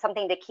know, and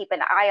something to keep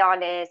an eye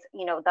on is,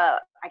 you know,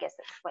 I guess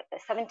it's what, the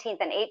 17th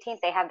and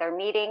 18th, they have their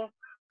meeting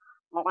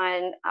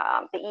on,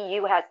 the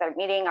EU has their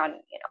meeting on,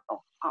 you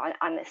know,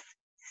 on this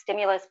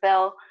stimulus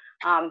bill.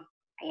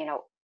 You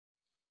know,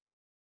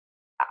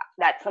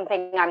 that's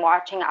something I'm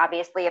watching.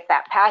 Obviously, if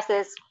that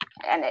passes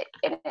and it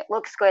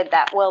looks good,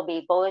 that will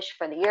be bullish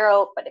for the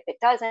euro. But if it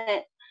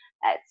doesn't,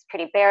 that's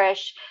pretty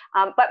bearish.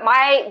 But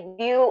my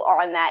view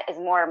on that is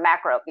more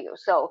macro view.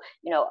 So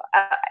you know,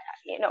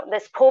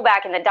 this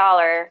pullback in the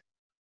dollar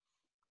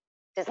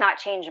does not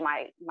change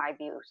my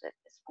views at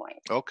this point.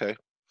 Okay,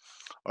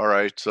 all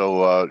right.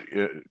 So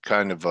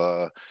kind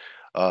of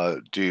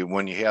do you,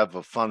 when you have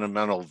a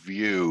fundamental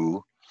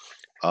view,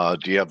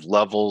 do you have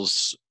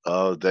levels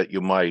that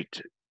you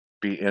might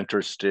be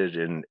interested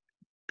in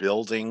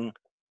building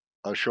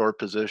a short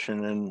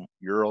position in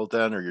euro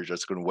then, or you're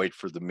just going to wait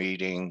for the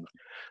meeting,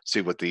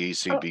 see what the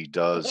ECB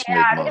does Yeah,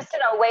 mid-month? I'm just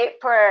gonna wait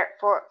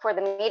for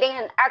the meeting.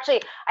 And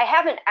actually,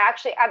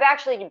 I've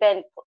actually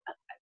been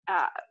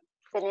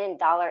in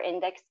dollar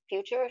index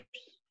futures.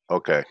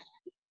 Okay.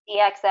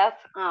 EXF.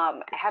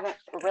 I haven't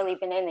really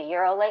been in the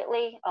euro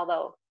lately,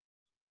 although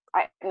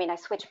I mean I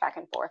switch back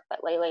and forth,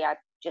 but lately I've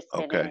just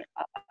been in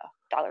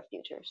dollar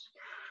futures.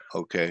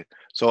 Okay.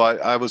 So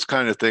I was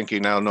kind of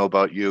thinking, I don't know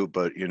about you,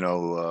 but you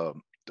know,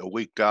 the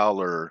weak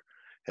dollar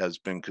has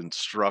been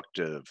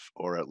constructive,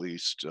 or at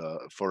least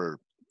for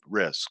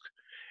risk.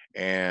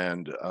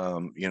 And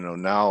you know,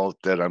 now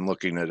that I'm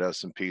looking at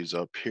S&Ps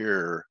up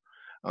here,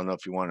 I don't know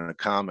if you wanted to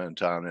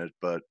comment on it,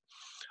 but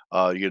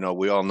you know,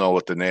 we all know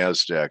what the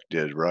NASDAQ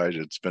did, right?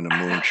 It's been a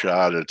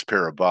moonshot, it's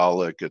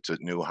parabolic, it's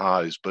at new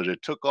highs, but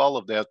it took all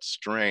of that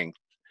strength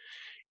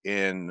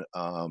in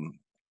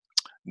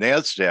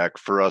NASDAQ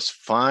for us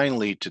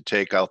finally to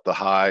take out the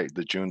high,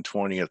 the June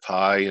 20th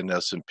high in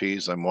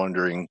S&Ps. I'm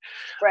wondering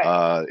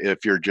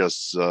if you're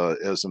just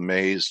as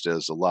amazed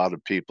as a lot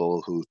of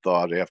people who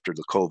thought after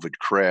the COVID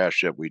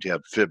crash that we'd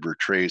have fib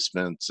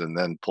retracements and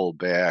then pull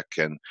back.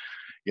 And,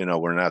 you know,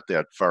 we're not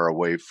that far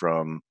away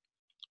from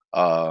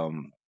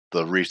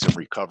the recent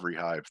recovery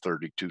high of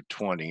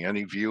 32.20.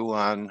 Any view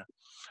on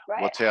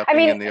what's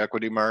happening in the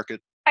equity market?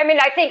 I mean,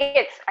 I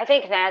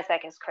think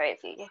NASDAQ is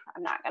crazy.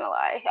 I'm not gonna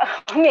lie.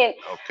 I mean,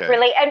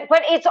 really,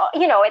 but it's,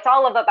 you know, it's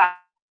all of about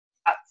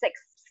six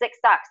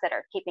stocks that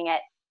are keeping it,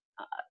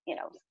 you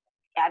know,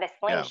 at a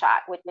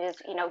slingshot, which is,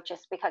 you know,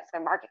 just because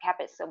their market cap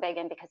is so big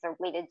and because they're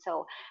weighted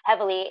so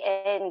heavily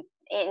in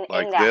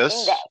that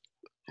index.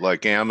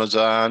 Like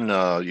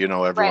Amazon, you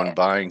know, everyone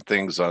buying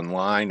things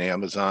online,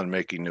 Amazon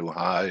making new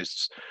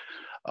highs.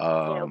 You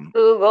know,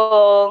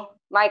 Google,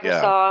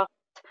 Microsoft,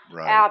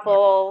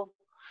 Apple.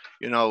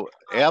 You know,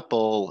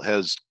 Apple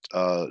has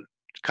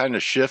kind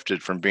of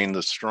shifted from being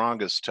the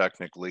strongest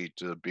technically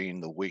to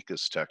being the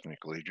weakest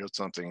technically. Just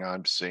something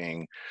I'm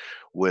seeing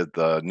with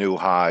new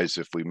highs.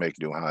 If we make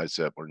new highs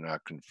that we're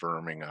not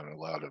confirming on a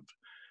lot of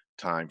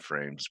time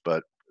frames,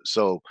 but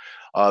so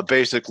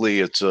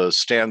basically it's a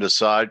stand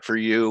aside for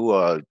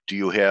you. Do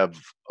you have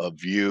a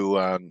view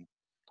on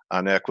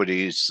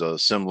equities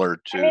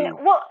similar to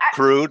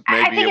crude?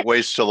 Maybe it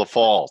waits till the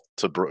fall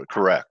to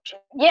correct.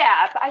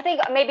 Yeah, I think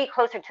maybe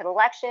closer to the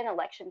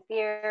election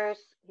fears,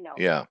 you know,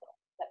 that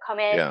come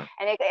in. And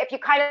if you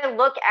kind of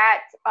look at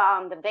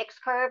the VIX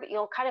curve,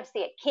 you'll kind of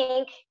see a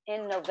kink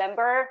in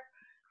November.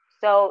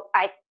 So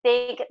I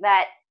think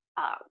that,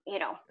 you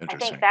know, I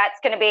think that's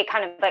going to be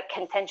kind of a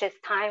contentious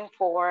time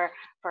for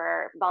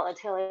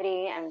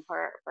volatility and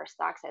for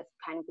stocks as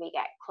kind of we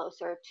get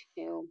closer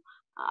to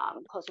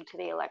closer to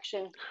the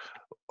election.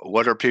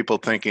 What are people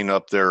thinking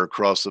up there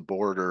across the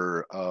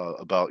border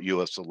about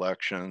U.S.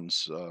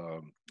 elections?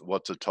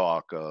 What's the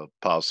talk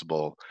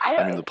possible?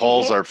 I mean, the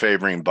polls are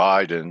favoring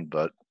Biden,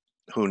 but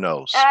who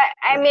knows?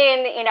 I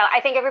mean, I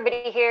think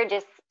everybody here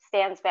just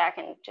stands back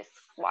and just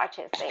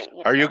watches.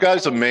 Are you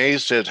guys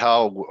amazed at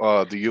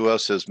how the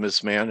U.S. has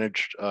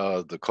mismanaged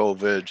the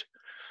COVID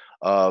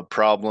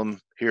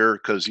problem here?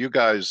 Because you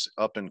guys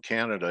up in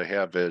Canada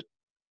have it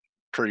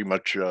pretty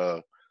much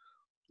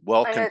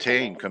well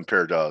contained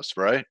compared to us,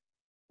 right?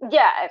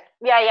 Yeah.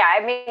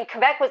 I mean,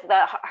 Quebec was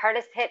the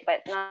hardest hit, but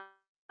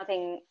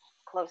nothing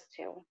close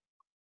to.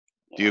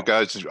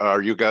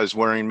 Are you guys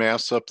wearing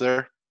masks up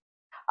there?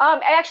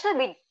 Actually,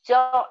 we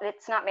don't.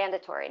 It's not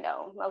mandatory.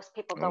 No, most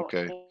people don't.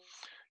 Okay.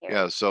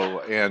 Yeah. So,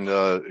 and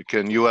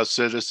can U.S.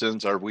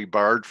 citizens, are we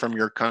barred from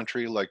your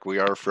country like we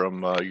are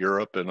from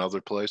Europe and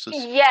other places?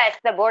 Yes,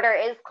 the border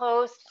is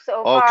closed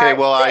so far. Okay.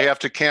 Well, but... I have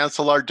to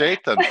cancel our date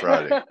then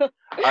Friday.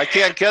 I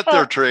can't get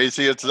there,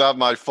 Tracy. It's not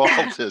my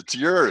fault. It's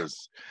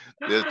yours.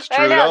 It's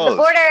true. The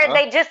border,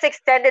 they just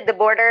extended the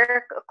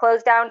border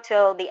closed down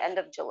till the end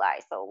of July.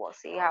 So we'll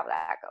see how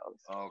that goes.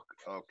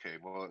 Okay.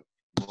 Well,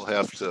 we'll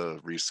have to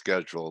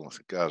reschedule.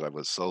 God, I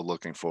was so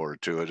looking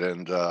forward to it.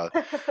 And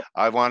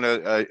I want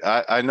to,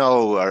 I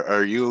know,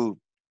 are you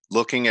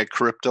looking at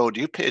crypto? Do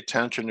you pay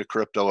attention to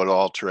crypto at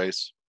all,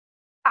 Trace?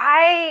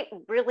 I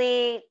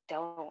really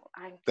don't.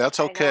 That's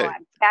okay.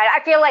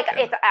 I feel like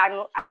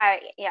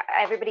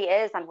everybody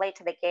is. I'm late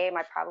to the game.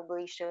 I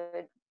probably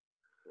should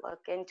look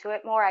into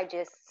it more. I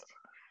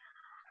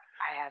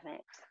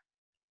haven't.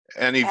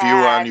 Any view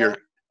on your?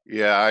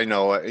 Yeah, I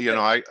know.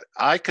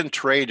 I can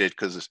trade it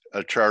because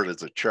a chart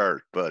is a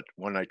chart, but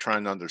when I try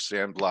and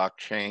understand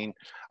blockchain,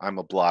 I'm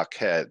a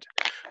blockhead.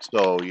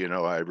 So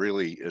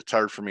it's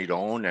hard for me to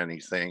own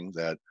anything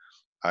that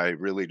I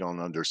really don't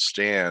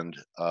understand.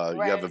 Right.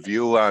 You have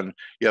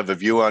a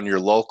view on your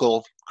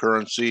local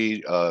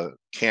currency,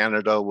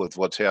 Canada, with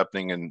what's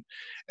happening in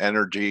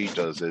energy.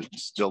 Does it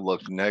still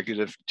look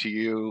negative to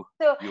you?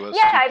 So USD?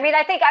 Yeah,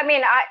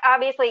 I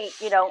obviously,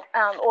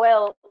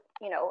 oil,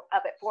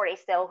 up at 40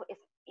 still is,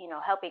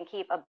 helping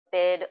keep a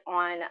bid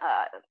on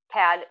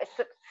CAD.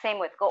 Same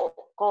with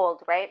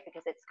gold, right?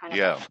 Because it's kind of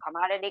a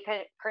commodity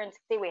currency.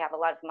 We have a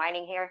lot of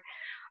mining here.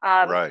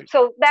 Right.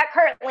 So that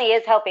currently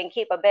is helping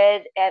keep a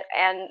bid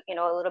and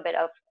a little bit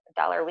of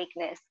dollar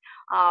weakness.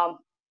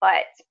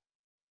 But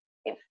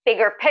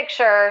bigger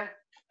picture,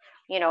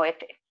 if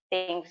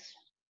things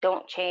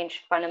don't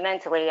change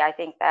fundamentally, I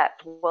think that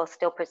will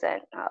still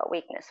present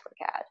weakness for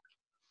CAD.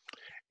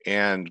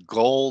 And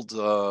gold,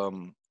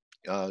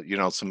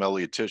 some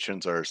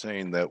Elliotticians are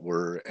saying that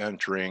we're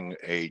entering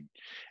a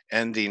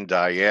ending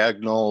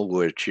diagonal,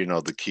 which,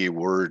 the key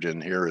word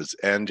in here is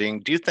ending.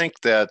 Do you think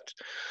that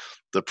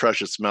the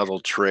precious metal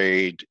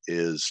trade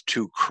is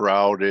too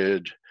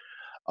crowded,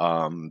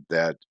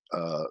 that,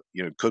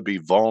 could be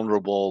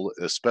vulnerable,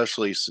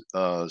 especially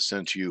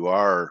since you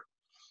are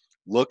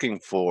looking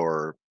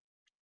for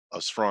a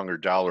stronger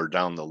dollar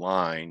down the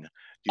line?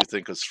 Do you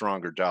think a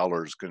stronger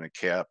dollar is going to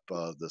cap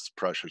this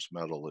precious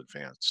metal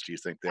advance? Do you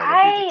think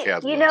that'll be the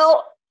catalyst?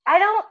 I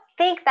don't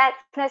think that's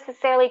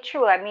necessarily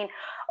true. I mean,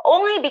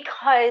 only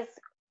because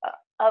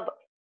of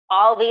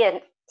all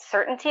the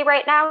uncertainty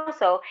right now.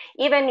 So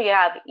even you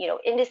have,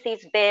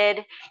 indices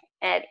bid,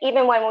 and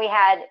even when we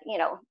had,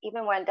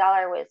 even when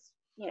dollar was,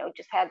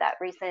 just had that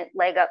recent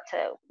leg up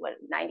to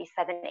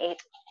 97.8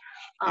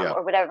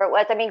 or whatever it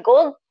was. I mean,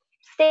 gold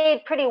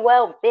stayed pretty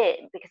well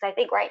bid because I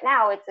think right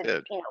now it's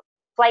a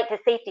flight to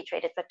safety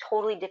trade. It's a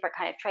totally different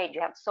kind of trade.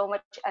 You have so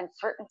much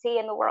uncertainty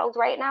in the world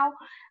right now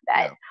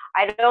that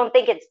I don't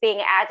think it's being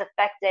as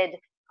affected.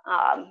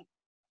 I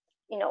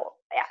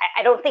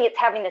don't think it's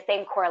having the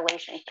same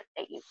correlation that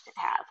they used to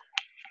have.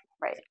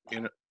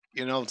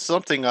 Right.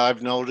 Something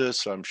I've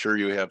noticed, I'm sure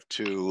you have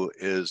too,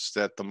 is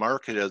that the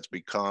market has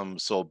become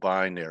so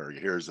binary.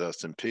 Here's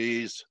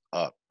S&Ps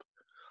up.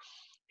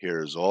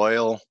 Here's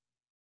oil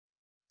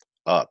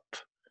up.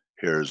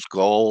 Here's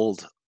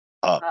gold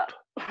up.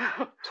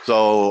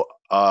 So,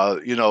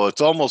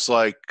 it's almost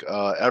like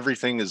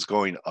everything is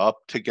going up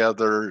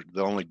together.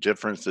 The only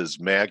difference is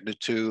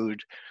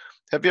magnitude.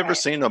 Have you ever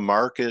seen a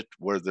market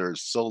where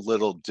there's so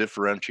little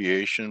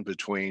differentiation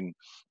between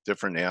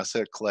different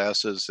asset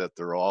classes that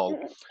they're all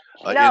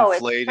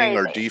inflating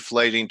or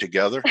deflating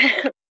together?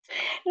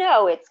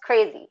 No, it's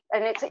crazy.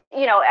 And it's, and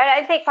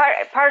I think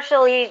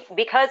partially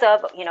because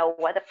of,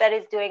 what the Fed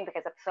is doing,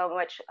 because of so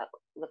much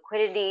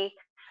liquidity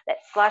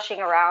that's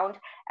sloshing around,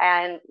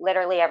 and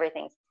literally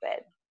everything's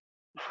bid.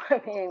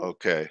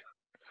 Okay.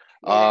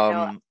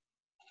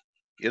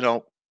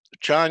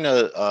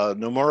 China,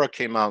 Nomura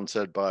came out and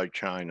said buy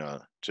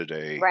China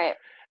today. Right.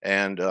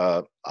 And,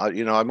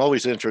 I'm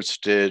always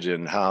interested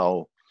in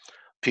how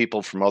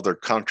people from other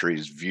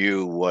countries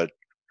view what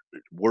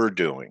we're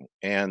doing.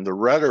 And the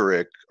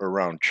rhetoric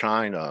around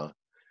China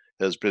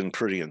has been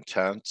pretty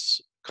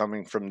intense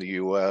coming from the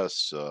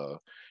U.S.,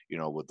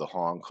 with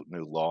the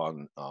new law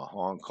in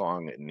Hong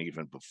Kong, and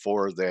even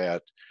before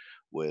that,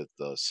 with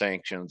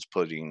sanctions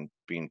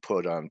being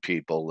put on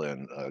people,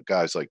 and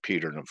guys like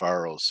Peter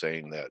Navarro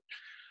saying that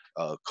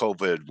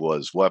COVID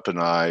was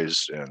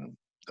weaponized and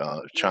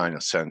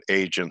China sent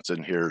agents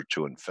in here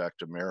to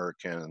infect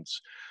Americans.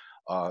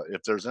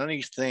 If there's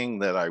anything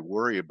that I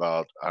worry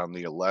about on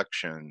the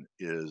election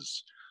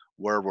is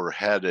where we're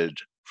headed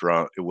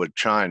from with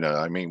China.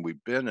 I mean,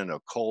 we've been in a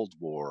Cold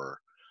War,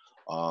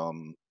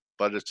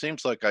 but it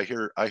seems like I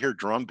hear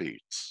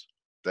drumbeats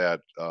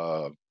that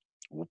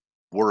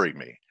worry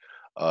me.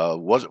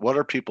 What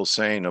are people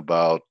saying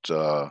about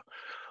the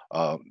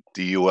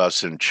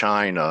U.S. and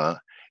China?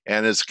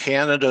 And is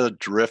Canada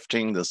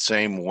drifting the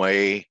same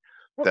way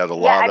that a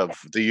lot of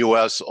the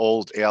U.S.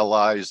 old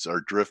allies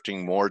are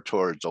drifting more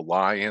towards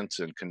alliance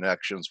and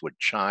connections with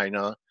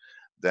China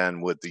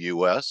than with the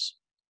U.S.?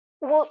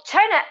 Well,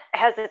 China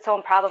has its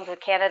own problems with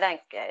Canada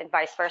and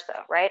vice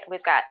versa, right?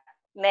 We've got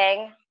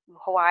Meng,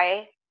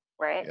 Hawaii,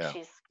 right?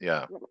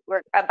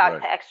 We're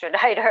about to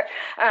extradite her.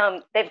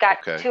 They've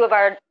got two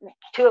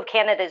of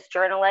Canada's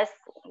journalists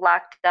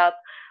locked up.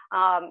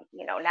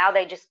 Now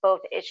they just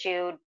both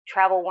issued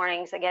travel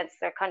warnings against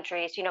their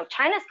countries.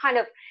 China's kind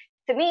of,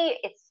 to me,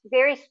 it's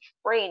very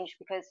strange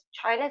because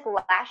China's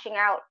lashing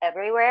out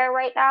everywhere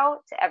right now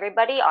to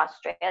everybody,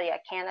 Australia,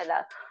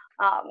 Canada,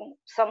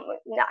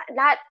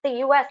 not the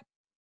U.S.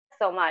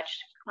 so much,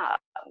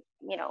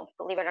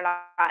 believe it or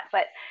not,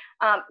 but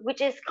which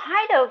is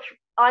kind of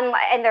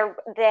unlike, and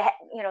they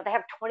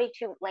have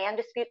 22 land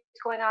disputes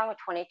going on with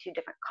 22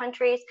 different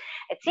countries.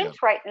 It seems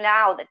right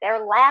now that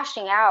they're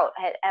lashing out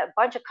at a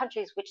bunch of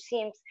countries, which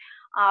seems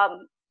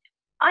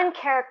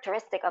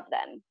uncharacteristic of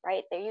them,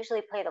 right? They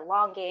usually play the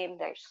long game.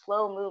 They're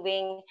slow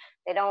moving.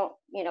 They don't,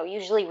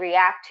 usually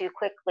react too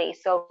quickly.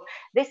 So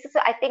this is,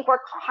 I think we're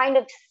kind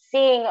of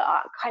seeing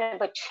kind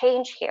of a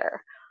change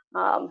here,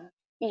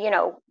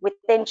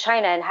 within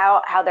China and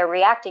how they're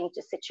reacting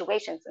to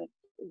situations, and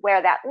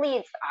where that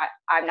leads,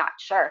 I'm not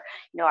sure.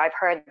 I've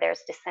heard there's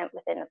dissent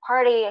within the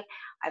party.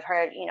 I've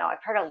heard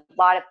a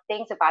lot of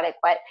things about it,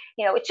 but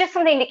it's just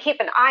something to keep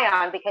an eye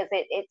on because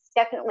it's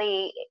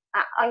definitely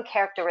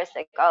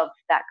uncharacteristic of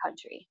that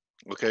country.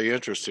 Okay,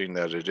 interesting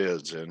that it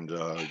is. And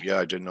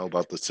I didn't know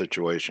about the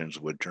situations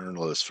with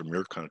journalists from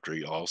your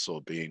country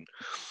also being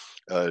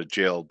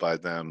jailed by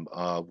them.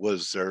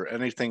 Was there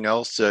anything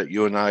else that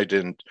you and I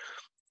didn't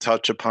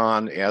touch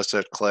upon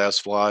asset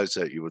class wise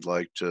that you would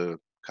like to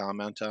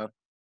comment on?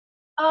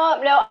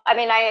 No, I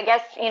mean, I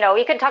guess,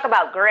 we can talk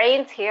about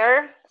grains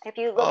here. If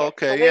you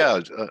look at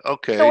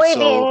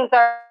soybeans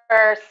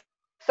are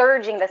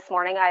surging this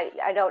morning.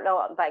 I don't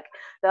know, like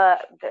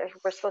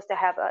we're supposed to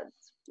have a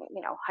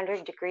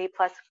 100-degree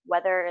plus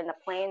weather in the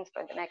plains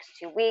for the next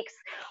 2 weeks,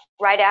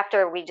 right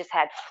after we just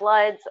had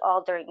floods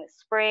all during the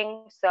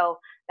spring. So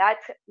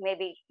that's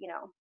maybe,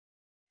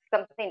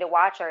 something to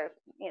watch, or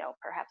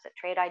perhaps a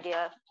trade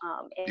idea.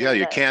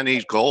 You can't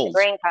eat gold.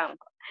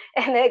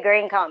 In the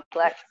grain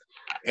complex.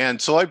 And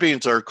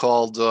soybeans are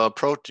called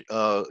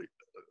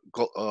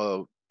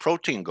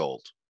protein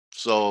gold.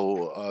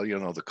 So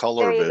the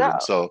color of it, and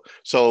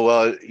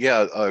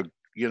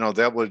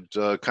that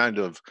would kind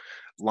of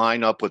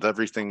line up with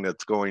everything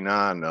that's going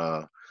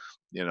on.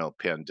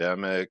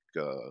 Pandemic,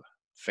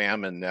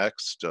 famine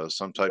next,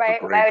 some type of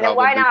grain. Right.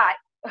 Why not?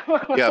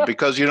 Yeah,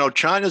 because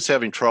China's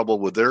having trouble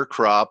with their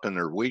crop and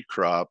their wheat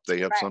crop.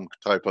 They have some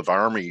type of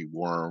army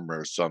worm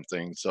or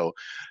something. So,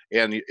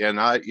 and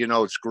I,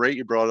 it's great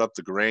you brought up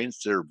the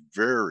grains. They're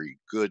very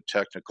good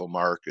technical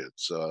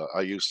markets. I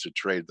used to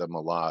trade them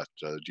a lot.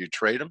 Do you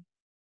trade them?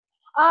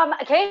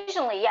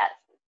 Occasionally, yes.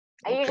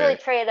 I usually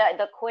trade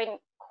the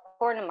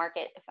corn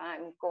market if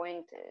I'm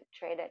going to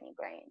trade any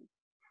grain.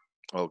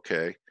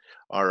 Okay,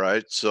 all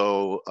right.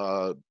 So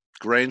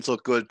grains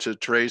look good to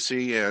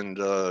Tracy, and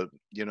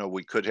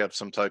we could have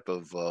some type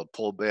of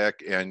pullback,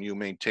 and you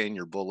maintain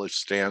your bullish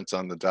stance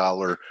on the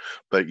dollar,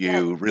 but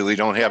you really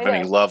don't have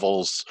any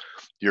levels.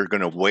 You're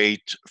going to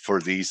wait for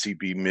the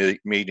ECB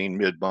meeting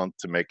mid-month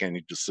to make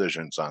any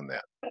decisions on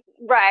that.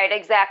 Right,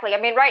 exactly.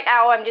 I mean, right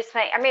now I'm just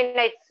saying. I mean,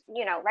 it's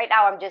right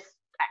now I'm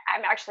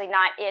actually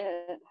not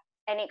in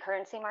any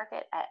currency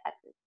market at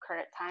the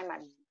current time.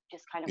 I'm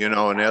just kind of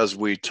and as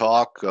we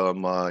talk,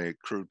 my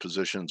crude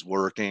position's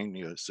working.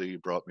 You see, you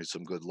brought me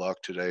some good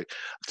luck today.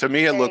 To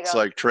me, it looks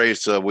like,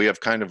 Trace, we have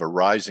kind of a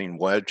rising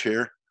wedge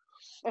here.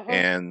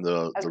 And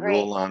the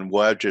rule on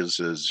wedges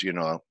is,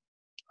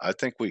 I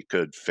think we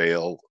could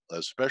fail,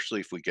 especially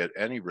if we get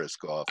any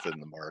risk off in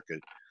the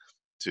market,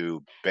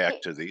 to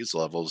back to these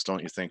levels.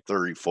 Don't you think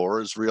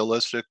 34 is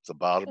realistic, the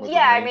bottom of the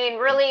range? I mean,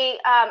 really,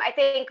 I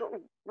think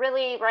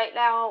really right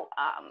now,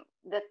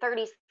 the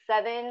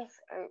 37s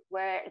are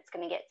where it's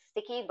going to get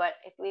sticky. But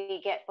if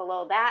we get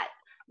below that,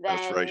 then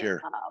that's right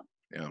here.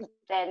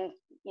 Then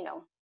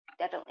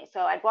definitely.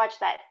 So I'd watch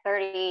that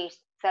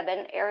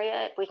 37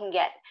 area. If we can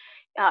get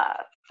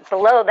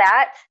below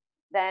that,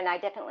 then I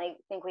definitely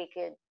think we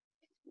could,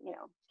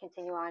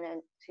 continue on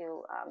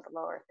into the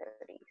lower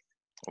 30s.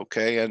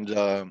 Okay, and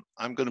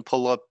I'm going to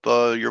pull up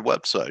your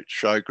website,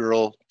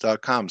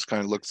 shygirl.com. It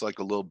kind of looks like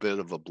a little bit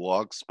of a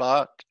blog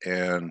spot,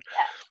 and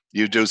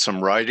you do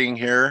some writing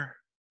here.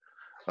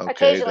 Okay.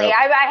 Occasionally,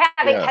 I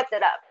haven't yeah. kept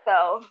it up,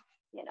 so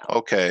you know.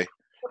 Okay.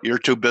 You're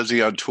too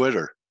busy on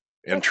Twitter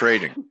and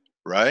trading,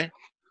 right?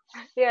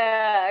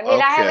 Yeah, I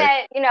mean, I Okay.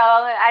 haven't, you know,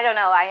 I don't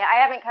know. I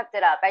haven't kept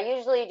it up. I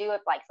usually do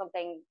if like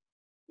something,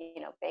 you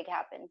know, big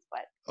happens,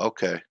 but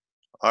Okay.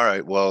 All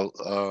right.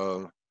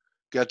 Well,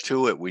 get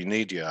to it. We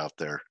need you out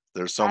there.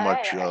 There's so all right,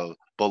 much all right.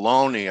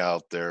 baloney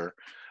out there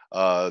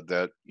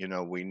that, you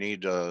know, we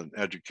need an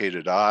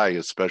educated eye,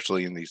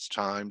 especially in these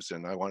times.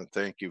 And I want to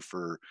thank you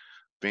for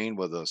being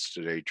with us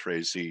today,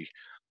 Tracy.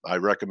 I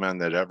recommend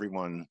that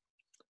everyone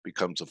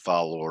becomes a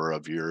follower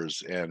of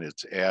yours, and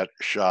it's at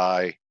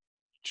Shy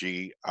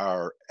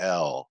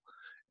GRL.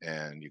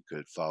 And you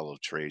could follow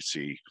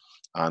Tracy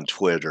on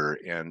Twitter,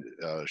 and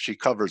she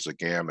covers a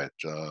gamut.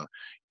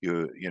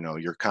 You know,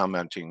 you're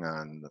commenting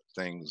on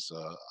things.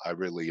 I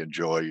really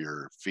enjoy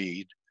your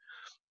feed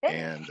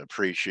and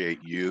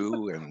appreciate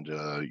you and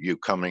you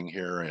coming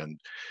here. And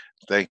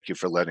thank you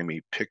for letting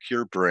me pick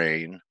your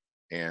brain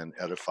and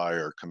edify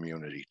our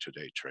community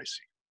today,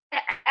 Tracy.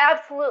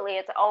 Absolutely,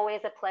 it's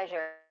always a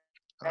pleasure.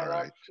 I All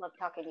right. love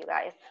talking to you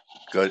guys.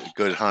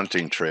 Good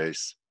hunting,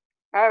 Trace.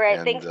 All right,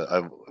 And thanks.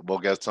 we'll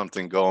get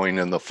something going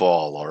in the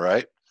fall. All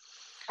right.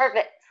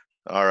 Perfect.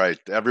 All right,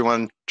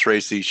 everyone,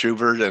 Tracy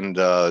Schubert, and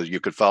you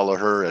could follow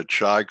her at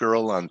Shy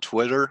Girl on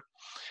Twitter.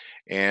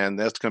 And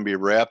that's going to be a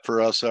wrap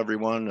for us,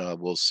 everyone.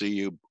 We'll see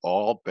you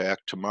all back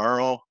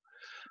tomorrow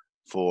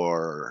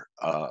for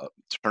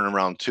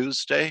Turnaround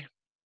Tuesday.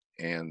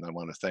 And I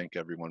want to thank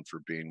everyone for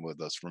being with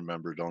us.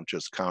 Remember, don't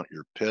just count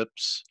your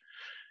pips,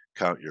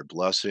 count your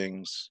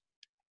blessings.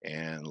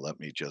 And let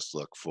me just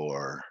look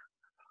for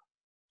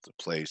the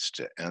place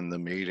to end the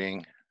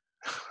meeting.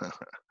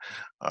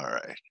 All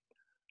right.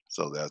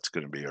 So that's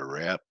going to be a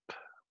wrap.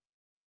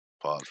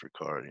 Pause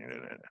recording.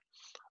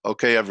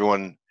 Okay,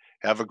 everyone,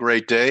 have a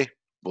great day.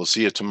 We'll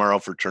see you tomorrow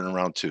for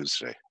Turnaround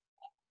Tuesday.